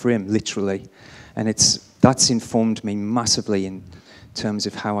within that frame, literally. And that's informed me massively in terms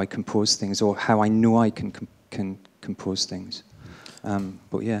of how I compose things, or how I know I can compose things.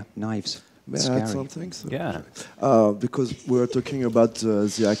 But yeah, knives. May I add something? Yeah. Because we're talking about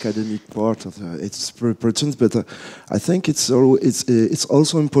the academic part of it's very important, but I think it's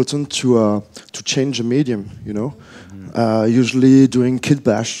also important to change the medium. You know, usually doing kit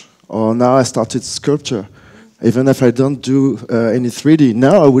bash, or now I started sculpture. Even if I don't do any 3D,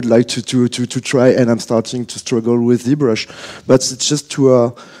 now I would like to try, and I'm starting to struggle with ZBrush. But it's just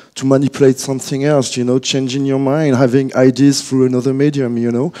to manipulate something else, you know, changing your mind, having ideas through another medium,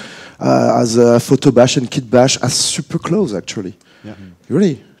 you know. As Photo Bash and Kit Bash are super close, actually. Yeah.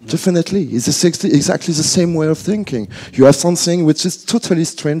 Really, Definitely, it's exactly the same way of thinking. You have something which is totally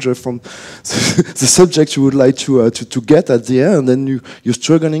stranger from the subject you would like to get at the end, and you're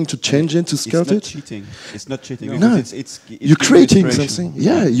struggling to change it, to sculpt it. Cheating. It's not cheating. No, it's you're creating something.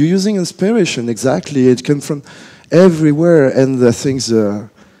 Yeah, you're using inspiration. Exactly, it comes from everywhere. And I think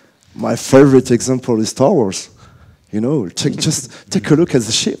my favorite example is Star Wars. Just take a look at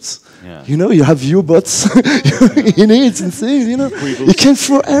the ships. Yeah. You have U-boats in it and things, You can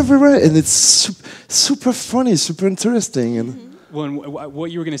throw everywhere, and it's super funny, super interesting. Well, and what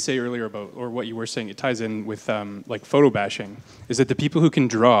you were going to say earlier about, or what you were saying, it ties in with like photo bashing, is that the people who can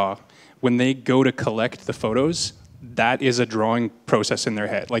draw, when they go to collect the photos, that is a drawing process in their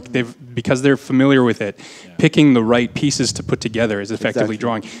head. Like because they're familiar with it, picking the right pieces to put together is effectively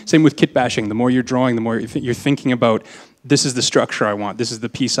drawing. Same with kit bashing. The more you're drawing, the more you're thinking about, this is the structure I want, this is the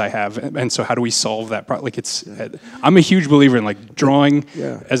piece I have, and so how do we solve that problem? Like I'm a huge believer in like drawing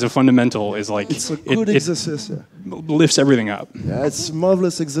as a fundamental is like it's a good exercise. Lifts everything up. Yeah, it's a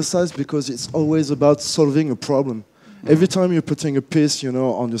marvelous exercise because it's always about solving a problem. Every time you're putting a piece,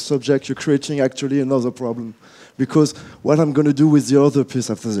 on your subject, you're creating actually another problem. Because what I'm going to do with the other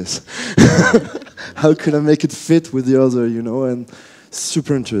piece after this? How can I make it fit with the other, and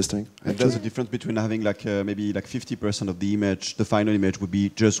super interesting. And there's a difference between having maybe 50% of the image, the final image would be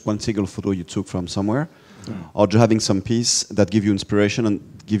just one single photo you took from somewhere, or just having some piece that give you inspiration and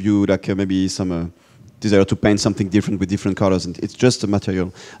give you maybe some desire to paint something different with different colors, and it's just a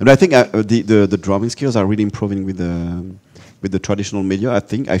material. And I think the drawing skills are really improving with the traditional media.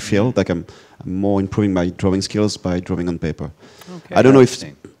 I feel like I'm more improving my drawing skills by drawing on paper. Okay, I don't know if.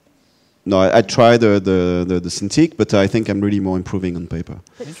 No, I try the synthetic, but I think I'm really more improving on paper.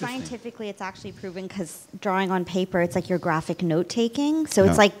 But scientifically, it's actually proven because drawing on paper, it's like your graphic note taking. So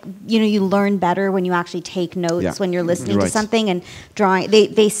it's like, you learn better when you actually take notes when you're listening to something and drawing.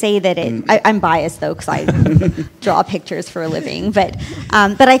 They say that I'm biased though because I draw pictures for a living. But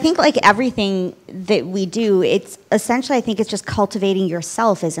I think like everything that we do, it's essentially, I think it's just cultivating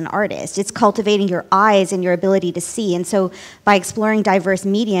yourself as an artist. It's cultivating your eyes and your ability to see. And so by exploring diverse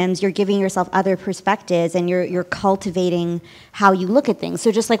mediums, you're giving yourself other perspectives and you're cultivating how you look at things.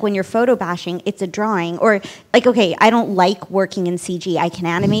 So just like when you're photo bashing, it's a drawing. Or like, okay, I don't like working in CG. I can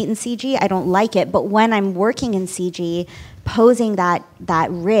animate in CG. I don't like it. But when I'm working in CG, posing that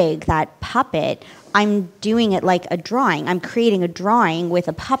rig, that puppet, I'm doing it like a drawing. I'm creating a drawing with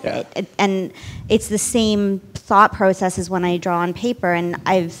a puppet. Yeah. And it's the same thought process as when I draw on paper. And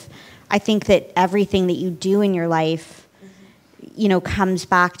I think that everything that you do in your life, comes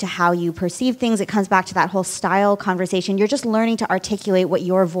back to how you perceive things. It comes back to that whole style conversation. You're just learning to articulate what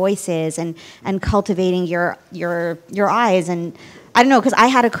your voice is and cultivating your eyes. And I don't know, because I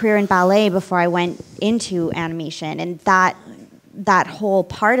had a career in ballet before I went into animation, and that whole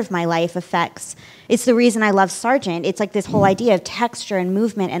part of my life it's the reason I love Sargent. It's like this whole idea of texture and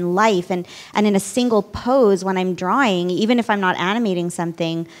movement and life, and in a single pose when I'm drawing, even if I'm not animating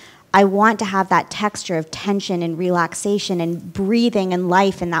something, I want to have that texture of tension and relaxation and breathing and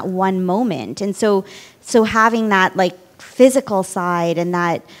life in that one moment. And so having that like physical side and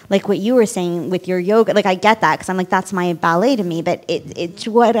that, like what you were saying with your yoga, like I get that because I'm like, that's my ballet to me, but it's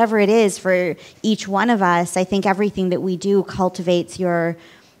whatever it is for each one of us. I think everything that we do cultivates your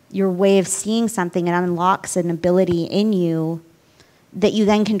way of seeing something and unlocks an ability in you that you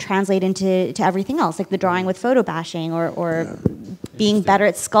then can translate into everything else, like the drawing with photo bashing or being better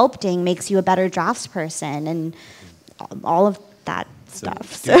at sculpting makes you a better draftsperson and all of that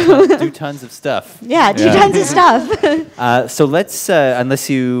stuff. Do tons of stuff. Yeah, do tons of stuff. So let's, unless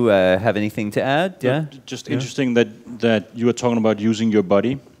you have anything to add, Just interesting that you were talking about using your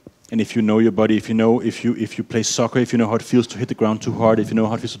body. And if you know your body, if you play soccer, if you know how it feels to hit the ground too hard, if you know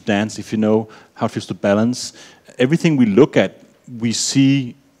how it feels to dance, if you know how it feels to balance, everything we look at,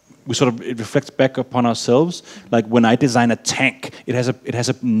 it reflects back upon ourselves. Like when I design a tank, it has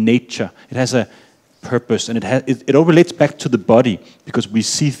a nature, it has a purpose, and it all relates back to the body because we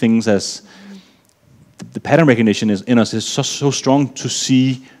see things as the pattern recognition in us is so strong to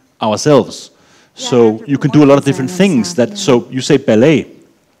see ourselves. Yeah, so you can do a lot of different things. So you say ballet,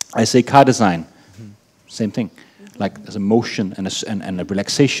 I say car design, same thing. Like there's a motion and a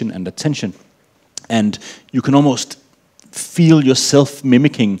relaxation and a tension, and you can almost feel yourself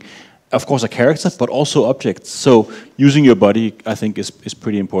mimicking, of course, a character, but also objects. So using your body, I think, is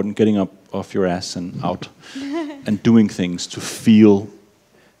pretty important. Getting up off your ass and out and doing things to feel.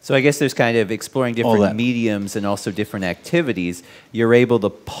 So I guess there's kind of exploring different mediums and also different activities. You're able to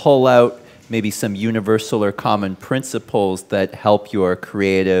pull out maybe some universal or common principles that help your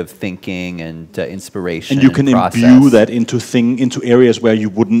creative thinking and inspiration. And you can imbue that into areas where you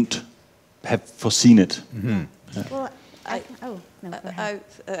wouldn't have foreseen it. Mm-hmm. Well,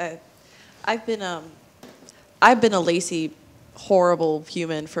 I've been a lazy, horrible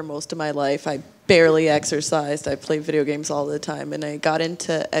human for most of my life. I barely exercised. I played video games all the time, and I got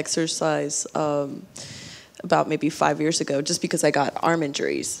into exercise about maybe 5 years ago, just because I got arm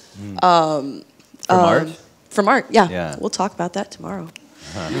injuries. From art? From art, yeah. Yeah. We'll talk about that tomorrow.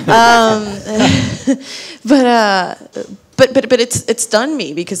 But it's done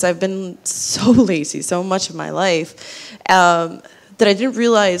me because I've been so lazy so much of my life that I didn't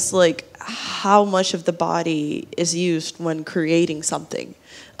realize like how much of the body is used when creating something.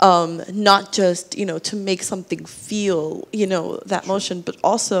 Not just, to make something feel, that motion, but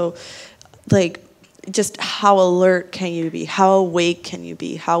also like just how alert can you be? How awake can you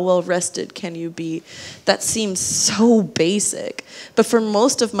be? How well rested can you be? That seems so basic. But for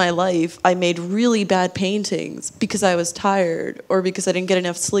most of my life, I made really bad paintings because I was tired, or because I didn't get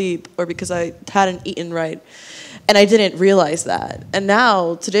enough sleep, or because I hadn't eaten right. And I didn't realize that. And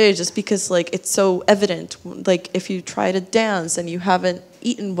now, today, just because like it's so evident, like if you try to dance and you haven't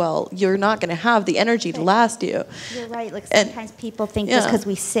eaten well, you're not going to have the energy to last you. You're right. Like sometimes people think just because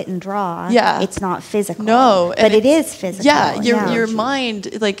we sit and draw, it's not physical. No, but it is physical. Yeah, your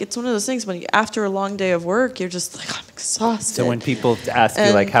mind, like it's one of those things when after a long day of work, you're just like, I'm exhausted. So when people ask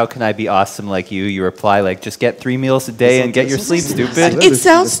you like, how can I be awesome like you reply like, just get 3 meals a day and get your sleep, stupid. It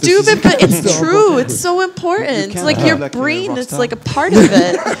sounds stupid, but it's true. It's so important. It's like your brain. It's like a part of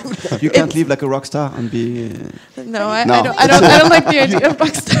it. You can't live like a rock star and be. No, I don't like the idea of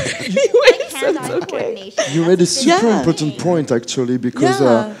rock star anyway. So it's okay. You made a super important point actually, because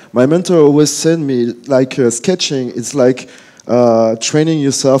my mentor always said me like sketching. It's like training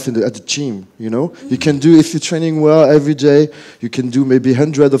yourself at the gym. You can do, if you're training well every day, you can do maybe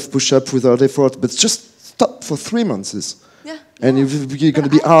 100 of push-ups without effort, but just stop for 3 months. And you're going to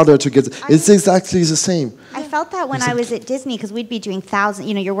be harder to get. It's exactly the same. I felt that when I was at Disney, because we'd be doing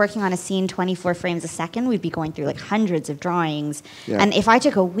you're working on a scene 24 frames a second. We'd be going through like hundreds of drawings. Yeah. And if I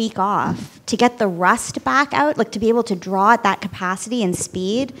took a week off to get the rust back out, like to be able to draw at that capacity and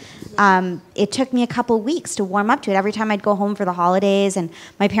speed, it took me a couple weeks to warm up to it. Every time I'd go home for the holidays, and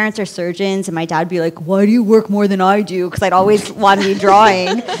my parents are surgeons, and my dad would be like, why do you work more than I do? Because I'd always want to be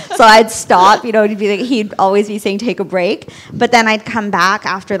drawing. So I'd stop, he'd always be saying, take a break. But then I'd come back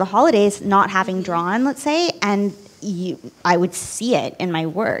after the holidays not having drawn, let's say, and I would see it in my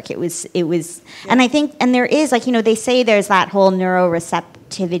work. It was, and I think, and there is they say there's that whole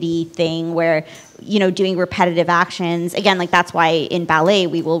neuroreceptivity thing where, doing repetitive actions, again, like that's why in ballet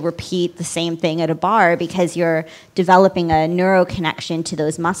we will repeat the same thing at a bar, because you're developing a neuro connection to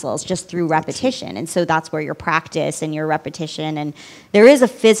those muscles just through repetition. And so that's where your practice and your repetition, and there is a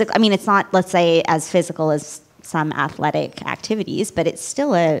physical, it's not, let's say, as physical as some athletic activities, but it's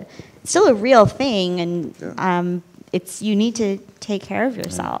still a real thing, and you need to take care of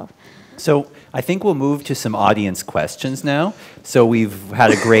yourself. So I think we'll move to some audience questions now. So we've had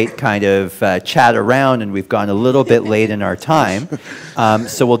a great kind of chat around, and we've gone a little bit late in our time.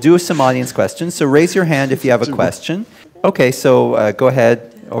 So we'll do some audience questions. So raise your hand if you have a question. Okay, so go ahead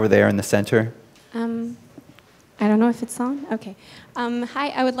over there in the center. I don't know if it's on. Okay. Hi,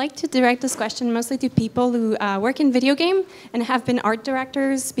 I would like to direct this question mostly to people who work in video game and have been art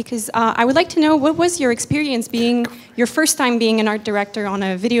directors, because I would like to know, what was your experience being your first time being an art director on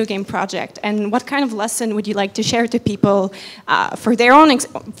a video game project, and what kind of lesson would you like to share to people for their own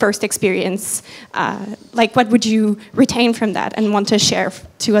first experience? Like, what would you retain from that and want to share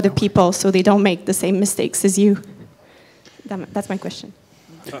to other people so they don't make the same mistakes as you? That's my question.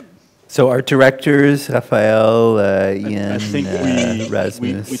 So our directors, Raphael, Ian, I think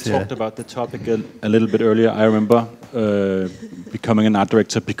Rasmus. We talked about the topic a little bit earlier. I remember becoming an art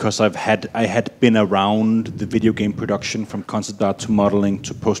director because I had been around the video game production, from concept art to modeling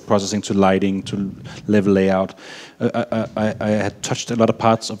to post-processing to lighting to level layout. I had touched a lot of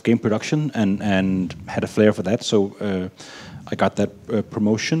parts of game production and had a flair for that. So I got that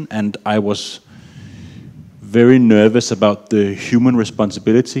promotion, and I was very nervous about the human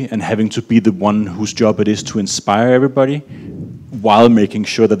responsibility and having to be the one whose job it is to inspire everybody while making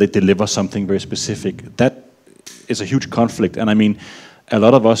sure that they deliver something very specific. That is a huge conflict. And I mean, a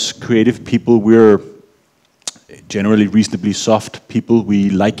lot of us creative people, we're generally reasonably soft people. We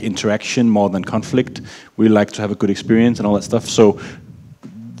like interaction more than conflict. We like to have a good experience and all that stuff. So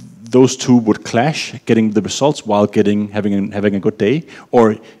those two would clash, getting the results while having a good day.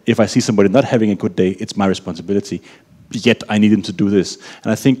 Or if I see somebody not having a good day, it's my responsibility. Yet I need them to do this.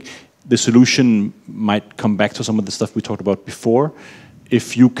 And I think the solution might come back to some of the stuff we talked about before.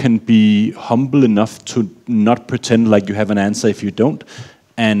 If you can be humble enough to not pretend like you have an answer if you don't,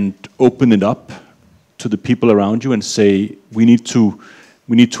 and open it up to the people around you and say, we need to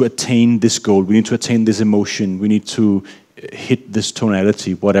attain this goal, we need to attain this emotion, we need to hit this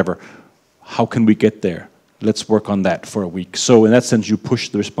tonality, whatever. How can we get there? Let's work on that for a week. So in that sense, you push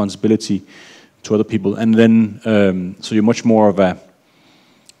the responsibility to other people. And then, so you're much more of a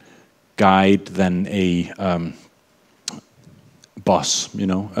guide than a boss, you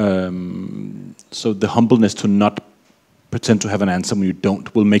know. So the humbleness to not pretend to have an answer when you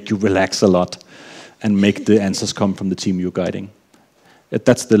don't will make you relax a lot and make the answers come from the team you're guiding.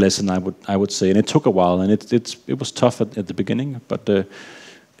 That's the lesson I would say. And it took a while, and it was tough at the beginning, but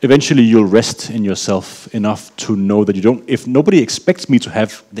eventually you'll rest in yourself enough to know that you don't, if nobody expects me to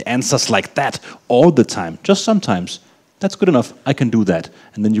have the answers like that all the time, just sometimes, that's good enough, I can do that.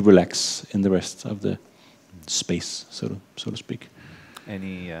 And then you relax in the rest of the space, so to speak.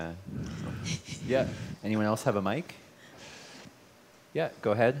 Yeah, anyone else have a mic? Yeah,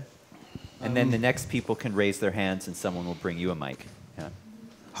 go ahead. And then the next people can raise their hands and someone will bring you a mic. Yeah.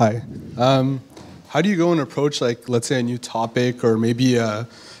 Hi. How do you go and approach, like, let's say a new topic or maybe a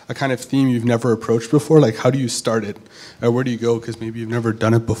kind of theme you've never approached before? Like, how do you start it? Where do you go? Because maybe you've never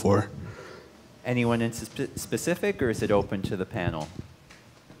done it before. Anyone in specific, or is it open to the panel?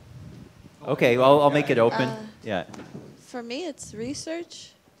 Okay, well, I'll make it open. Yeah. For me, it's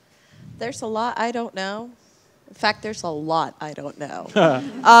research. There's a lot I don't know. In fact, there's a lot I don't know.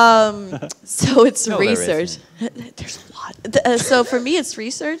 So it's research. There's a lot. So for me, it's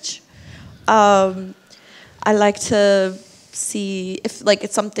research. I like to see if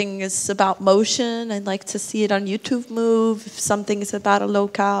it's something is about motion. I'd like to see it on YouTube Move. If something is about a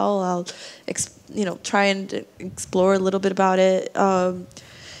locale, I'll try and explore a little bit about it.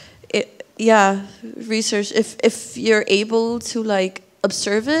 Research. If you're able to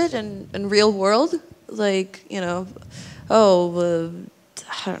observe it in real world, I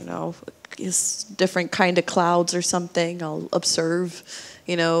don't know, it's different kind of clouds or something. I'll observe,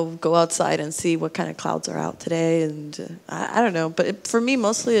 go outside and see what kind of clouds are out today, and I don't know. But for me,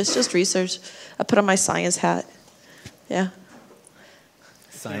 mostly it's just research. I put on my science hat. Yeah.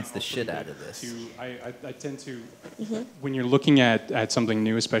 Science the shit out of this. I tend to, when you're looking at something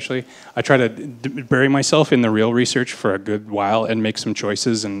new especially, I try to bury myself in the real research for a good while and make some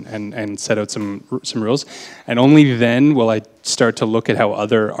choices and set out some rules. And only then will I start to look at how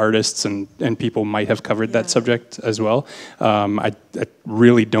other artists and people might have covered that subject as well. I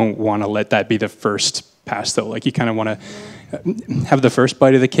really don't want to let that be the first pass though. You kind of want to have the first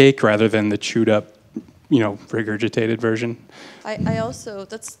bite of the cake rather than the chewed up, regurgitated version. I also,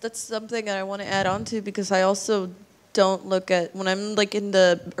 that's something that I want to add on to, because I also don't look at, when I'm in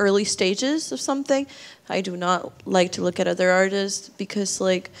the early stages of something, I do not like to look at other artists, because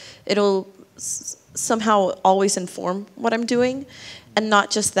it'll somehow always inform what I'm doing. And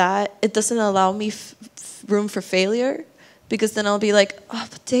not just that, it doesn't allow me room for failure, because then I'll be like, oh,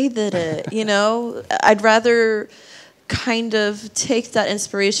 but they did it, I'd rather kind of take that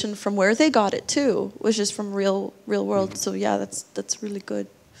inspiration from where they got it too, which is from real world. So yeah, that's really good.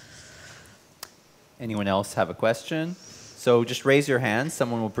 Anyone else have a question? So just raise your hand.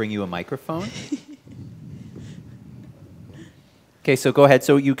 Someone will bring you a microphone. Okay, so go ahead.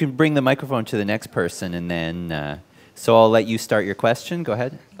 So you can bring the microphone to the next person, and then so I'll let you start your question. Go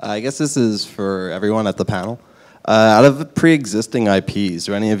ahead. I guess this is for everyone at the panel. Out of the pre-existing IPs,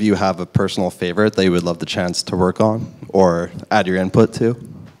 do any of you have a personal favorite that you would love the chance to work on or add your input to?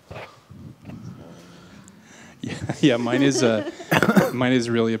 Yeah, mine is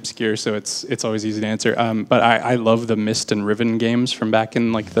really obscure, so it's always easy to answer. But I love the Myst and Riven games from back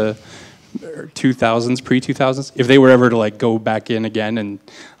in the 2000s, pre-2000s. If they were ever to go back in again, and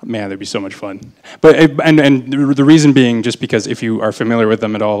man, that'd be so much fun. But and the reason being just because if you are familiar with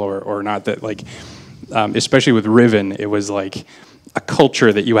them at all or not, that especially with Riven, it was a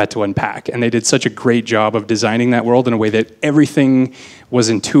culture that you had to unpack. And they did such a great job of designing that world in a way that everything was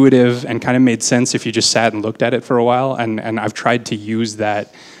intuitive and kind of made sense if you just sat and looked at it for a while. And I've tried to use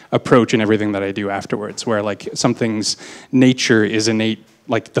that approach in everything that I do afterwards, where something's nature is innate,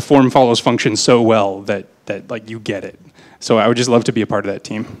 the form follows function so well that you get it. So I would just love to be a part of that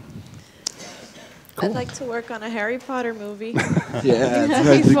team. Cool. I'd like to work on a Harry Potter movie. Yeah,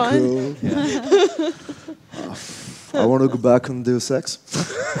 that'd be fun. Cool. Yeah. I want to go back and do sex.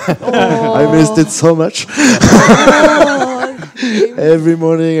 I missed it so much. Every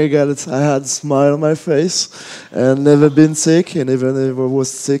morning I had a smile on my face, and never been sick. And even if I was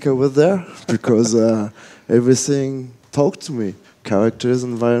sick, I was there because everything talked to me. characters,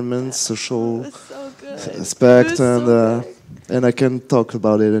 environments, social so good. aspect, So and I can't talk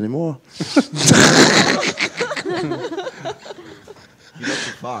about it anymore. You're not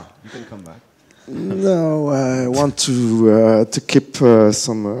too far. You can come back. No, I want to keep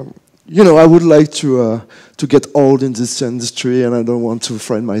some. I would like to get old in this industry, and I don't want to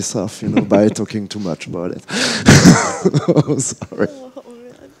frighten myself, by talking too much about it. Oh, sorry.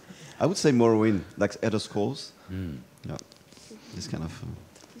 I would say Morrowind, like Elder Scrolls. Yeah, this kind of.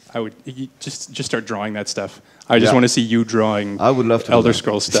 I would just start drawing that stuff. I just want to see you drawing. I would love to Elder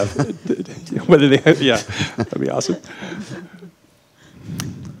Scrolls stuff. Whether they, that'd be awesome.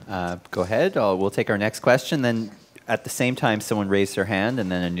 Go ahead. We'll take our next question. Then, at the same time, someone raised their hand, and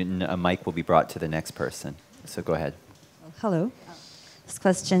then a mic will be brought to the next person. So go ahead. Hello. This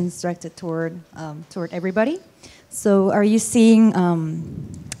question is directed toward everybody. So, are you seeing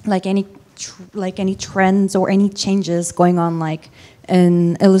like any trends or any changes going on, like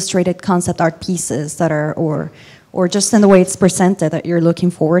in illustrated concept art pieces that are, or just in the way it's presented, that you're looking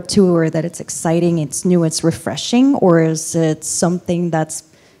forward to, or that it's exciting, it's new, it's refreshing, or is it something that's,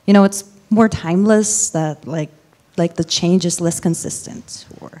 it's more timeless, that like the change is less consistent?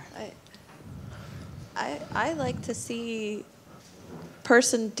 Or I like to see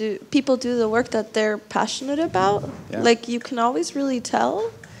people do the work that they're passionate about. Yeah. Like, you can always really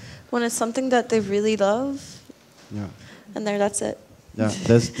tell when it's something that they really love. Yeah. And that's it. Yeah,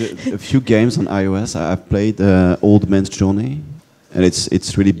 there's a few games on iOS. I've played Old Man's Journey, and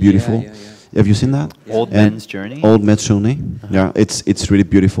it's really beautiful. Yeah. Have you seen that? Yeah. Old Man's Journey? Old Man's Journey. Yeah, it's really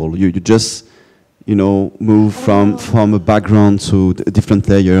beautiful. You just move from a background to a different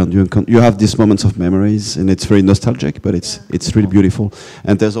layer, and you have these moments of memories, and it's very nostalgic, but it's really beautiful.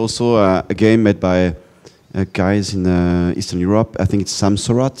 And there's also a game made by guys in Eastern Europe. I think it's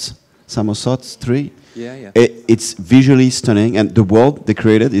Samosat 3. Yeah. It's visually stunning, and the world they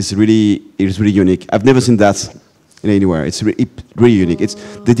created is really unique. I've never seen that anywhere. It's really unique.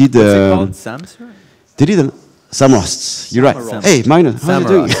 They did. What's it called? Samsara? They did Samorost. You're right. Samorost. Hey, Minor, how are you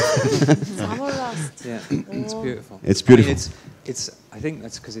doing? Yeah, it's beautiful. It's beautiful. I think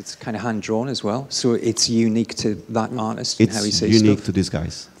that's because it's kind of hand drawn as well. So it's unique to that artist and how he says unique stuff. to these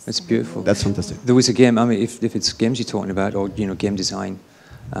guys. It's beautiful. That's fantastic. There was a game. I mean, if it's games you're talking about, or game design,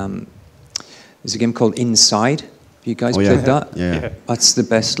 there's a game called Inside. Have you guys played that? Yeah. That's the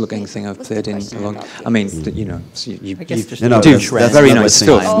best looking thing I've played in a long. I mean, you do very nice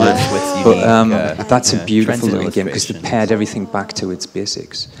stuff. But that's a beautiful looking game because they paired everything back to its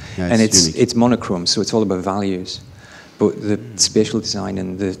basics, and it's monochrome, so it's all about values. But the spatial design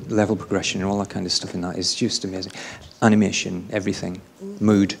and the level progression and all that kind of stuff in that is just amazing. Animation, everything,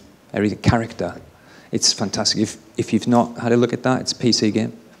 mood, everything, character. It's fantastic. If you've not had a look at that, it's a PC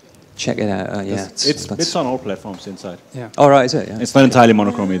game. Check it out. It's on all platforms inside. Yeah. All right, is it? Yeah. It's not entirely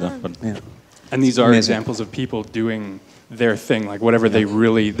monochrome either. But yeah. And these are examples of people doing their thing, like whatever they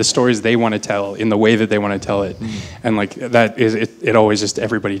really, the stories they want to tell in the way that they want to tell it. And like that is, it always just,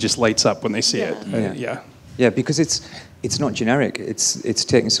 everybody just lights up when they see it. Yeah, because it's not generic. It's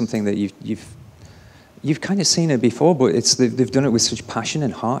taking something that you've kind of seen it before, but they've done it with such passion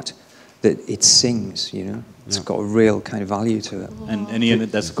and heart that it sings, It's got a real kind of value to it. And Ian,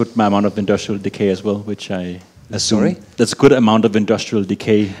 there's a good amount of industrial decay as well, which I assume... Sorry? There's a good amount of industrial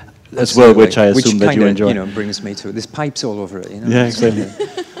decay as well, which I assume that you enjoy. Which brings me to it. There's pipes all over it, Yeah, exactly.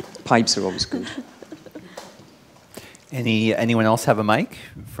 Pipes are always good. Anyone else have a mic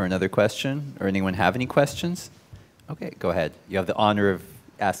for another question? Or anyone have any questions? Okay, go ahead. You have the honor of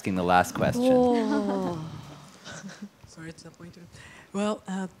asking the last question. Sorry to disappoint you. Well,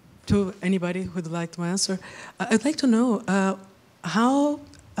 to anybody who would like to answer, I'd like to know how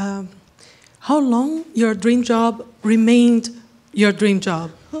long your dream job remained your dream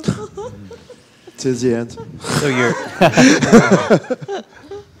job. Till the end. So you're.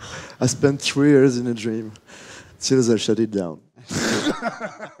 I spent 3 years in a dream, till I shut it down.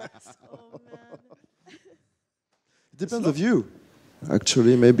 It depends on you,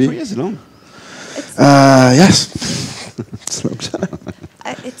 actually, maybe. 3 years long. Yes. It's a long time.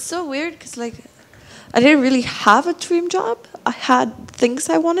 It's so weird because, like, I didn't really have a dream job. I had things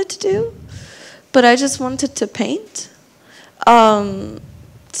I wanted to do, but I just wanted to paint.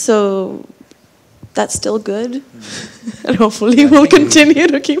 So that's still good, and hopefully we'll continue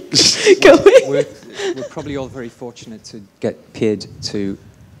to keep going. We're probably all very fortunate to get paid to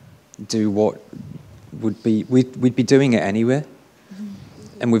do what we'd be doing it anyway.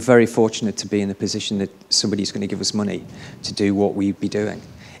 And we're very fortunate to be in the position that somebody's going to give us money to do what we'd be doing.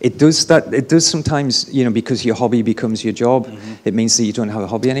 It does sometimes, because your hobby becomes your job, it means that you don't have a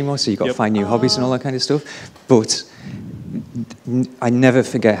hobby anymore, so you've got to find new hobbies and all that kind of stuff. But I never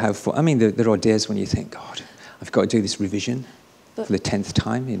forget how fun. I mean, there are days when you think, God, I've got to do this revision for the 10th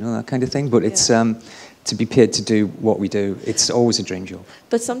time, you know, that kind of thing. But it's to be paid to do what we do. It's always a dream job.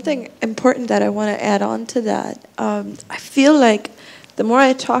 But something important that I want to add on to that, I feel like the more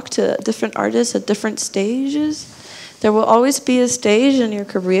I talk to different artists at different stages, there will always be a stage in your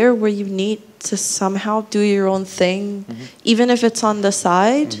career where you need to somehow do your own thing, even if it's on the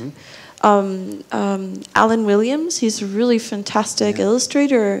side. Alan Williams, he's a really fantastic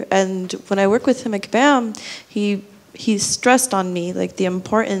illustrator, and when I work with him at BAM, he stressed on me like the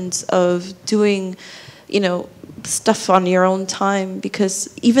importance of doing, you know, stuff on your own time, because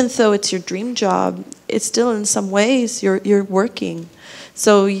even though it's your dream job, it's still in some ways you're working.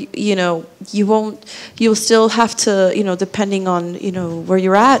 So you know, you'll still have to, you know, depending on, you know, where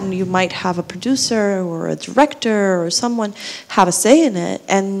you're at, and you might have a producer or a director or someone have a say in it,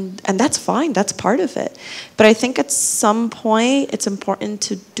 and that's fine, that's part of it. But I think at some point it's important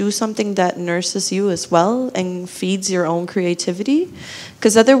to do something that nurses you as well and feeds your own creativity,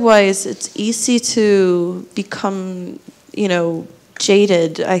 because otherwise it's easy to become, you know,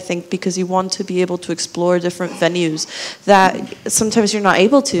 jaded, I think, because you want to be able to explore different venues that sometimes you're not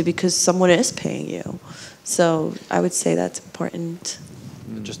able to because someone is paying you. So I would say that's important.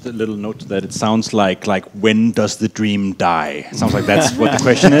 Just a little note to that. It sounds like when does the dream die? It sounds like that's what the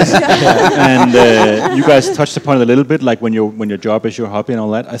question is. And you guys touched upon it a little bit, like when your job is your hobby and all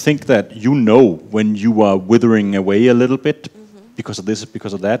that. I think that you know when you are withering away a little bit because of this,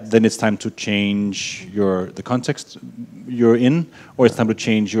 because of that, then it's time to change the context you're in, or it's time to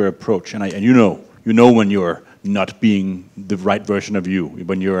change your approach. And you know when you're not being the right version of you,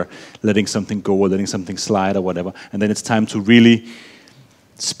 when you're letting something go or letting something slide or whatever, and then it's time to really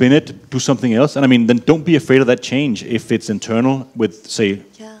spin it, do something else. And I mean, then don't be afraid of that change if it's internal with, say,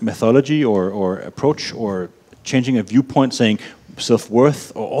 methodology or approach, or changing a viewpoint, saying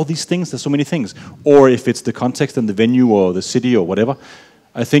self-worth, or all these things. There's so many things. Or if it's the context and the venue or the city or whatever.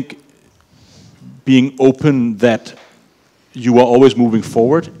 I think being open that you are always moving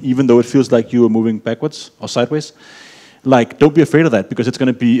forward, even though it feels like you are moving backwards or sideways. Like, don't be afraid of that, because it's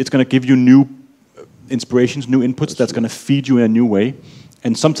going to give you new inspirations, new inputs. That's going to feed you in a new way.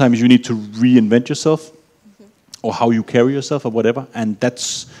 And sometimes you need to reinvent yourself, or how you carry yourself, or whatever. And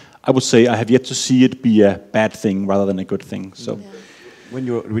that's, I would say, I have yet to see it be a bad thing rather than a good thing. So, when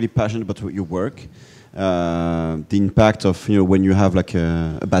you're really passionate about your work, the impact of, you know, when you have like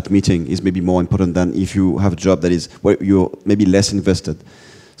a bad meeting is maybe more important than if you have a job that is where you're maybe less invested.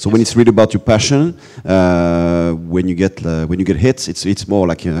 So when it's really about your passion, when you get hits, it's more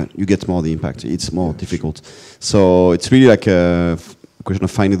like you get more the impact. It's more difficult. So it's really like a question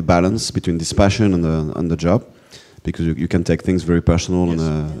of finding the balance between this passion and the job, because you can take things very personal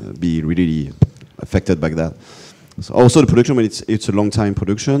and be really affected by that. So also the production, when it's a long time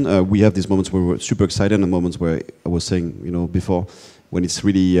production, we have these moments where we're super excited, and moments where I was saying, you know, before, when it's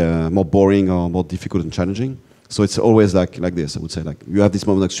really more boring or more difficult and challenging. So it's always like this, I would say. Like, you have this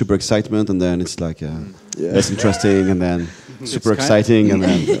moment like super excitement, and then it's like less interesting, and then super exciting, and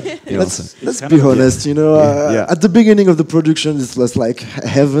then let's be honest, you know. At the beginning of the production, it was like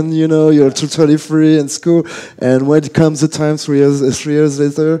heaven, you know. You're totally free and school, and when it comes the time 3 years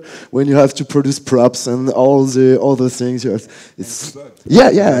later, when you have to produce props and all the other things, it's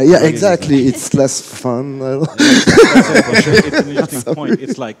exactly. It's less fun. It's an interesting point.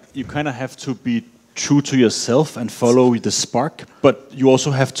 It's like you kind of have to be true to yourself and follow the spark, but you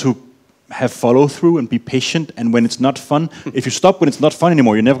also have to have follow through and be patient. And when it's not fun, if you stop when it's not fun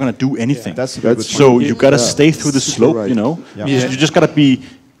anymore, you're never going to do anything. So you got to stay through the slope, right. You know. You just got to be.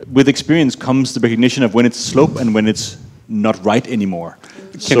 With experience comes the recognition of when it's slope and when it's not right anymore.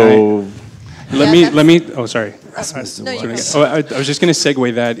 Let me. Oh, sorry. Rasmus. I was just going to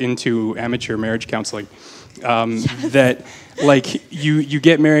segue that into amateur marriage counseling. That, like, you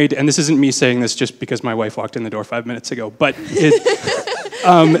get married, and this isn't me saying this just because my wife walked in the door 5 minutes ago, but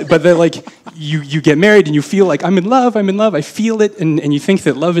but that, like, you get married and you feel like I'm in love, I feel it, and you think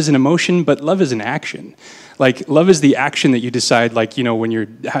that love is an emotion, but love is an action. Like, love is the action that you decide, like, you know, when you're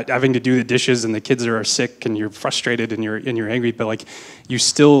having to do the dishes and the kids are sick and you're frustrated and you're angry, but, like, you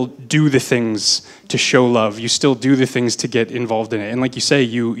still do the things to show love. You still do the things to get involved in it. And like you say,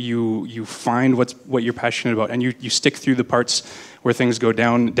 you find what you're passionate about, and you stick through the parts where things go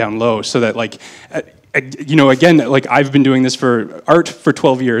down low, so that, like, you know, again, like, I've been doing this for art for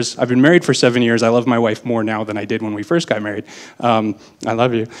 12 years. I've been married for 7 years. I love my wife more now than I did when we first got married. I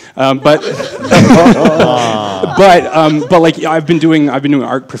love you, but like, I've been doing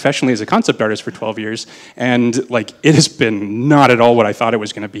art professionally as a concept artist for 12 years, and, like, it has been not at all what I thought it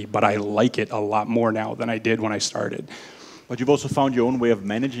was going to be. But I like it a lot more now than I did when I started. But you've also found your own way of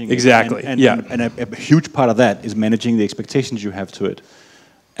managing it. Exactly. And a huge part of that is managing the expectations you have to it.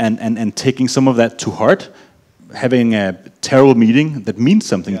 And taking some of that to heart, having a terrible meeting that means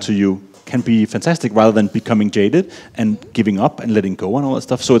something to you can be fantastic, rather than becoming jaded and giving up and letting go and all that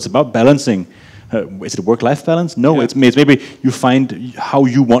stuff. So it's about balancing. Is it work-life balance? No, it's maybe you find how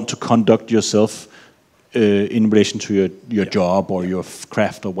you want to conduct yourself in relation to your job or your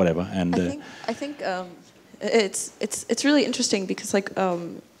craft or whatever. And I think it's really interesting because like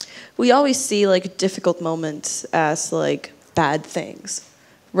we always see like difficult moments as like bad things,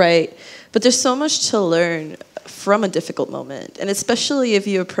 right? But there's so much to learn from a difficult moment, and especially if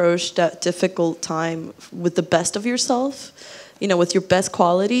you approach that difficult time with the best of yourself, you know, with your best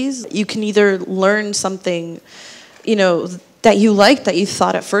qualities, you can either learn something, you know, that you like, that you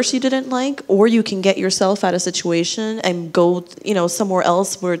thought at first you didn't like, or you can get yourself out of a situation and go, you know, somewhere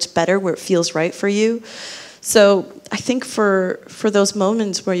else where it's better, where it feels right for you. So I think for those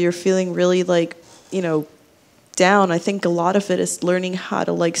moments where you're feeling really like, you know, down, I think a lot of it is learning how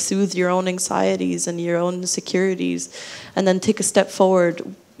to like soothe your own anxieties and your own insecurities, and then take a step forward,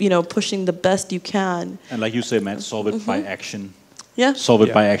 you know, pushing the best you can. And like you say, Matt, solve it by action. Yeah. Solve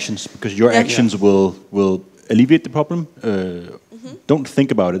it by actions, because your actions will alleviate the problem. Don't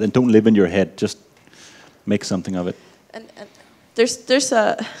think about it and don't live in your head. Just make something of it. And there's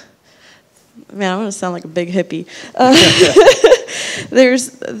a, man, I'm gonna sound like a big hippie.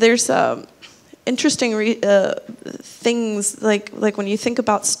 There's interesting things like when you think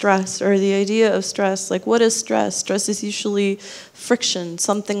about stress, or the idea of stress. Like, what is stress? Stress is usually friction,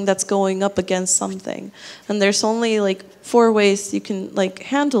 something that's going up against something, and there's only like 4 ways you can like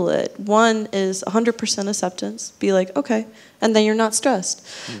handle it. One is 100% acceptance, be like, okay, and then you're not stressed.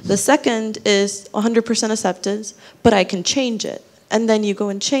 The second is 100% acceptance, but I can change it, and then you go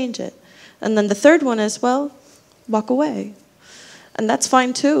and change it. And then the third one is, well, walk away. And that's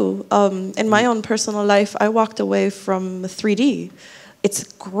fine too. In my own personal life, I walked away from 3D. It's a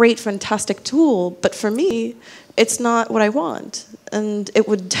great, fantastic tool, but for me, it's not what I want. And it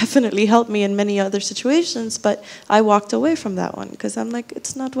would definitely help me in many other situations, but I walked away from that one because I'm like,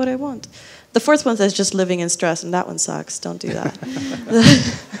 it's not what I want. The fourth one is just living in stress, and that one sucks. Don't do that.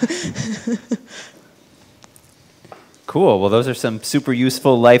 Cool. Well, those are some super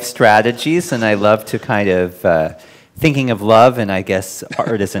useful life strategies, and I love to kind of thinking of love and I guess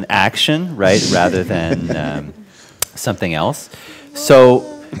art as an action, right, rather than something else. So,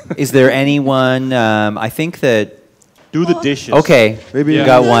 is there anyone? I think that do the dishes. Okay, maybe you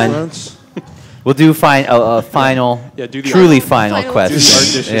got one. We'll do a final, truly final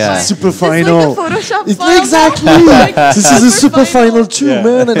question. Yeah. Super final. Like exactly. This is a super final too,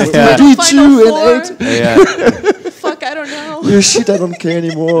 man. And it's 3, 2, and 8. Yeah. Fuck, I don't know. Your shit, I don't care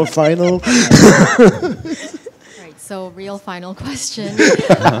anymore. Final. So, real final question.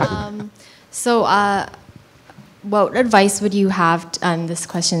 What advice would you have, and this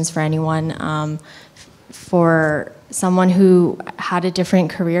question's for anyone, for someone who had a different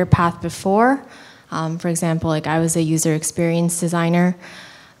career path before? For example, like I was a user experience designer,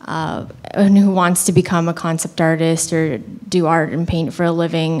 and who wants to become a concept artist or do art and paint for a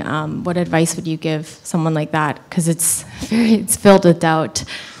living. What advice would you give someone like that? Because it's filled with doubt.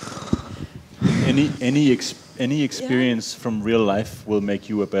 Any experience from real life will make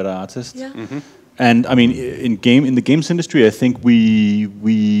you a better artist. Yeah. And I mean, in the games industry, I think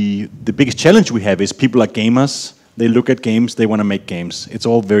the biggest challenge we have is people are gamers. They look at games, they want to make games. It's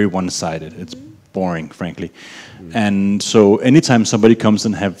all very one-sided. It's boring, frankly. And so anytime somebody comes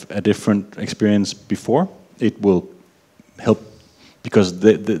and have a different experience before, it will help, because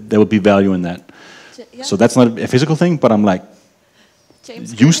there will be value in that. So that's not a physical thing, but I'm like,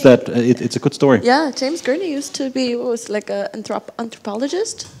 use that. It's a good story. Yeah, James Gurney used to be like an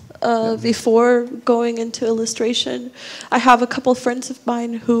anthropologist before going into illustration. I have a couple friends of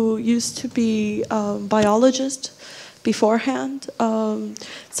mine who used to be biologists beforehand.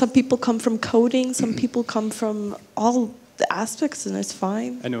 Some people come from coding. Some people come from all the aspects, and it's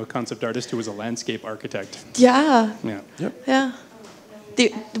fine. I know a concept artist who was a landscape architect. Yeah. Yeah. Yep. Yeah.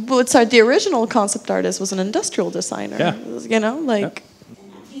 The original concept artist was an industrial designer. Yeah. You know, like.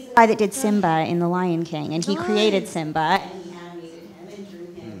 He's the guy that did Simba in The Lion King, and he created Simba, and he animated him and drew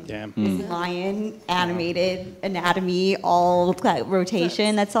him. Damn. Lion, animated, anatomy, all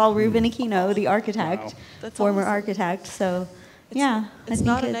rotation. That's all Ruben Aquino, the architect, former architect. So, it's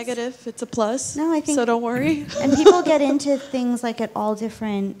not a negative; it's a plus. No, I think so. Don't worry. And people get into things like at all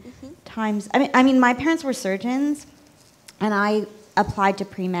different times. I mean, my parents were surgeons, and I applied to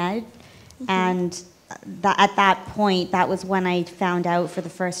pre-med, and at that point, that was when I found out for the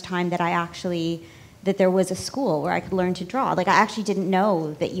first time that I actually that there was a school where I could learn to draw. Like, I actually didn't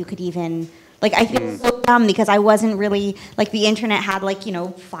know that you could even, like, I feel so dumb because I wasn't really, like, the internet had, like,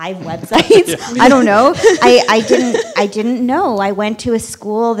 5 websites. I don't know. I didn't know. I went to a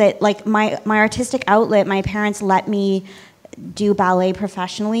school that, like, my artistic outlet, my parents let me do ballet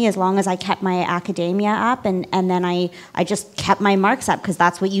professionally as long as I kept my academia up, and then I just kept my marks up because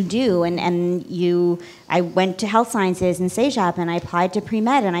that's what you do. I went to health sciences in CEGEP and I applied to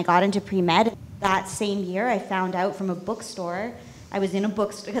pre-med and I got into pre-med. That same year I found out from a bookstore. I was in a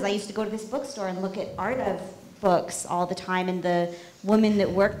bookstore because I used to go to this bookstore and look at art of books all the time, and the woman that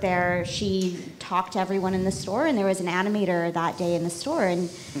worked there, she talked to everyone in the store, and there was an animator that day in the store,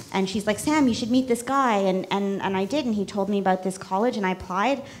 and she's like, Sam, you should meet this guy, and I did, and he told me about this college, and I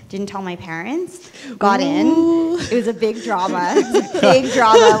applied, didn't tell my parents, got in. It was a big drama. It was a big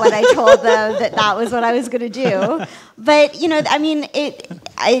drama when I told them that was what I was going to do. But, I mean,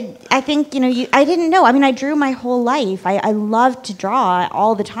 I think, I didn't know. I mean, I drew my whole life. I loved to draw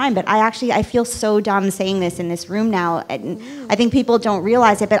all the time, but I feel so dumb saying this in this room now. And I think people don't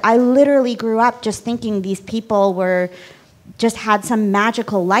realize it, but I literally grew up just thinking these people just had some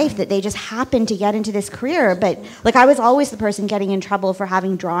magical life, that they just happened to get into this career. But like, I was always the person getting in trouble for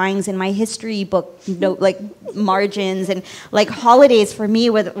having drawings in my history book, like margins, and like holidays for me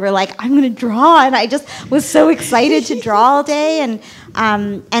were like, I'm going to draw, and I just was so excited to draw all day.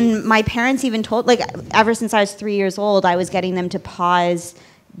 And my parents even told, like, ever since I was 3 years old, I was getting them to pause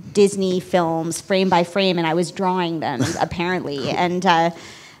Disney films frame by frame, and I was drawing them apparently. And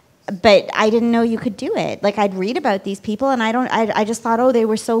but I didn't know you could do it. Like, I'd read about these people, and I just thought, oh, they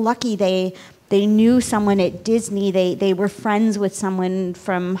were so lucky. They knew someone at Disney. They were friends with someone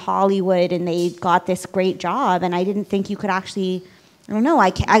from Hollywood, and they got this great job. And I didn't think you could actually. I don't know.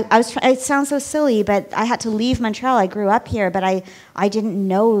 It sounds so silly, but I had to leave Montreal. I grew up here, but I didn't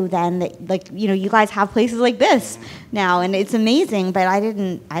know then that, like, you guys have places like this now, and it's amazing. But I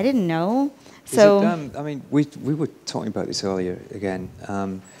didn't know. So I mean, we were talking about this earlier again.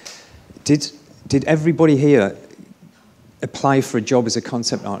 Did everybody here apply for a job as a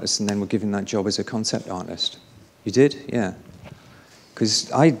concept artist and then were given that job as a concept artist? You did, yeah. Because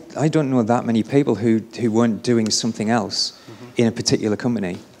I don't know that many people who weren't doing something else in a particular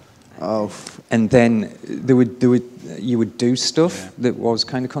company. Oh. And then you would do stuff that was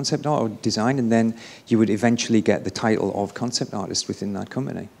kind of concept art or design, and then you would eventually get the title of concept artist within that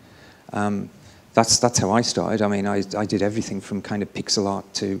company. That's how I started. I mean, I did everything from kind of pixel art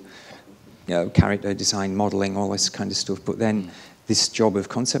to character design, modeling, all this kind of stuff. But then this job of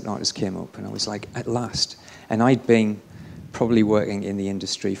concept artist came up, and I was like, at last. And I'd been probably working in the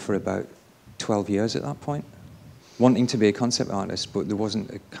industry for about 12 years at that point, wanting to be a concept artist, but there wasn't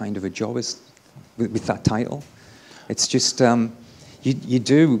a kind of a job with that title. It's just, you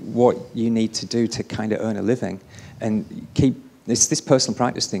do what you need to do to kind of earn a living, and keep, it's this personal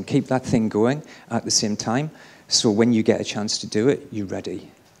practice thing, keep that thing going at the same time, so when you get a chance to do it, you're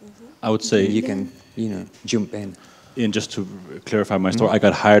ready. I would say you can, jump in. And just to clarify my story, I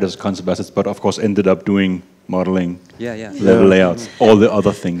got hired as a concept artist, but of course ended up doing modeling, level layouts, all the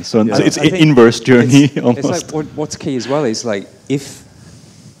other things. So it's an inverse journey almost. It's like what's key as well is, like, if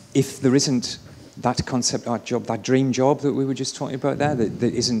there isn't that concept art job, that dream job that we were just talking about there,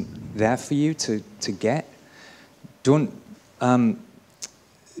 that isn't there for you to get, don't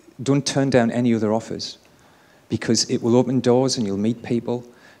turn down any other offers, because it will open doors and you'll meet people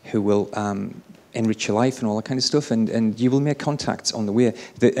who will enrich your life and all that kind of stuff, and you will make contacts on the way.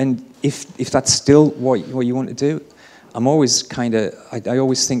 And if that's still what you want to do, I'm always I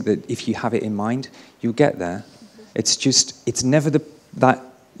always think that if you have it in mind, you'll get there. It's just, it's never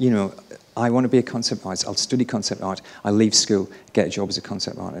I want to be a concept artist, I'll study concept art, I'll leave school, get a job as a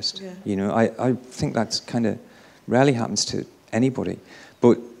concept artist. Yeah. I think that's kind of rarely happens to anybody.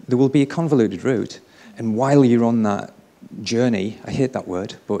 But there will be a convoluted route, and while you're on that journey, I hate that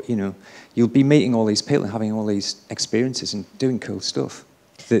word, but you'll be meeting all these people and having all these experiences and doing cool stuff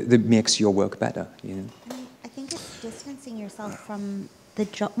that makes your work better. I think it's distancing yourself from the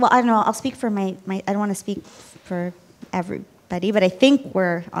job. Well, I don't know. I'll speak for my. I don't want to speak for everybody, but I think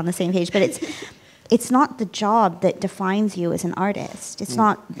we're on the same page. But it's not the job that defines you as an artist. It's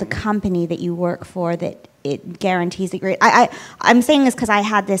not the company that you work for that it guarantees that you're. I'm saying this because I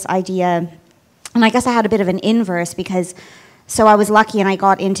had this idea. And I guess I had a bit of an inverse, because, so I was lucky and I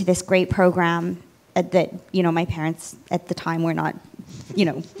got into this great program that, my parents at the time were not,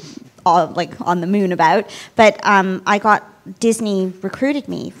 all like on the moon about. But Disney recruited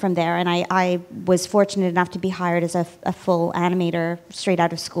me from there, and I was fortunate enough to be hired as a full animator straight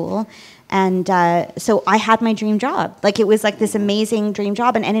out of school. And so I had my dream job. Like, it was like this amazing dream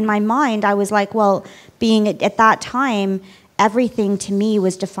job. And in my mind, I was like, well, being at that time, everything to me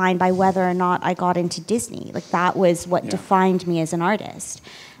was defined by whether or not I got into Disney. Like, that was what defined me as an artist.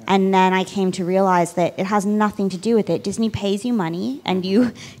 And then I came to realize that it has nothing to do with it. Disney pays you money, and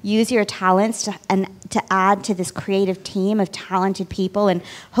you use your talents to add to this creative team of talented people and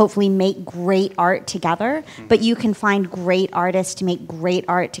hopefully make great art together. But you can find great artists to make great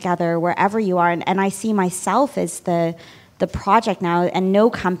art together wherever you are. And I see myself as the project now, and no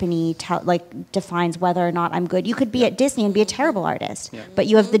company defines whether or not I'm good. You could be at Disney and be a terrible artist, but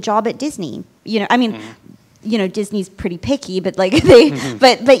you have the job at Disney. You know, I mean, you know, Disney's pretty picky, but like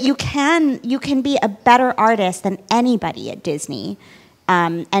but you can be a better artist than anybody at Disney,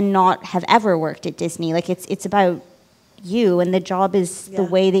 and not have ever worked at Disney. Like, it's about you, and the job is the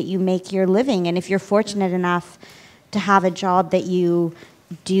way that you make your living. And if you're fortunate enough to have a job that you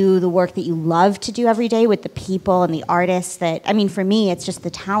do the work that you love to do every day with the people and the artists that, I mean, for me, it's just the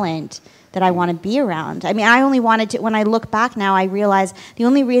talent that I want to be around. I mean, I only wanted to, when I look back now, I realize the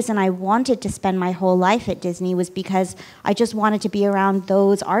only reason I wanted to spend my whole life at Disney was because I just wanted to be around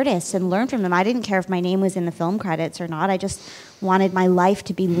those artists and learn from them. I didn't care if my name was in the film credits or not. I just wanted my life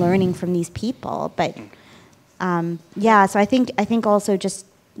to be learning from these people. But so I think also just,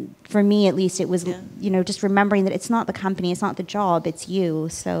 for me at least, it was you know, just remembering that it's not the company, it's not the job, it's you.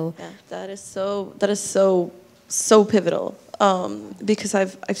 So that is so pivotal. Because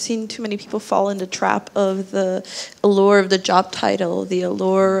I've seen too many people fall into the trap of the allure of the job title, the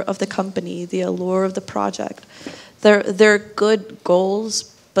allure of the company, the allure of the project. They're good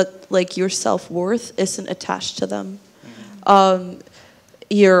goals, but like, your self-worth isn't attached to them.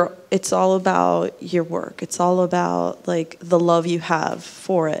 It's all about your work. It's all about like the love you have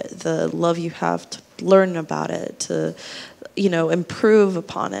for it, the love you have to learn about it, to, you know, improve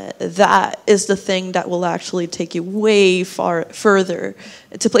upon it. That is the thing that will actually take you way further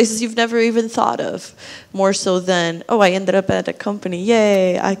to places you've never even thought of. More so than, oh, I ended up at a company,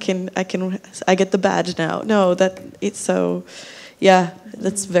 yay, I get the badge now. No, that's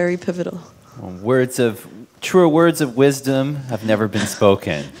very pivotal. Well, truer words of wisdom have never been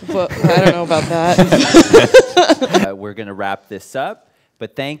spoken. Well, I don't know about that. We're going to wrap this up.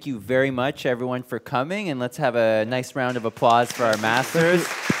 But thank you very much, everyone, for coming. And let's have a nice round of applause for our masters.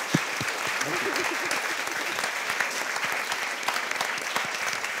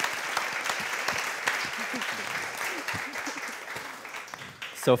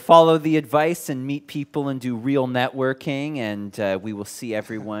 So follow the advice and meet people and do real networking. And we will see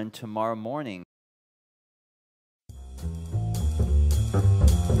everyone tomorrow morning.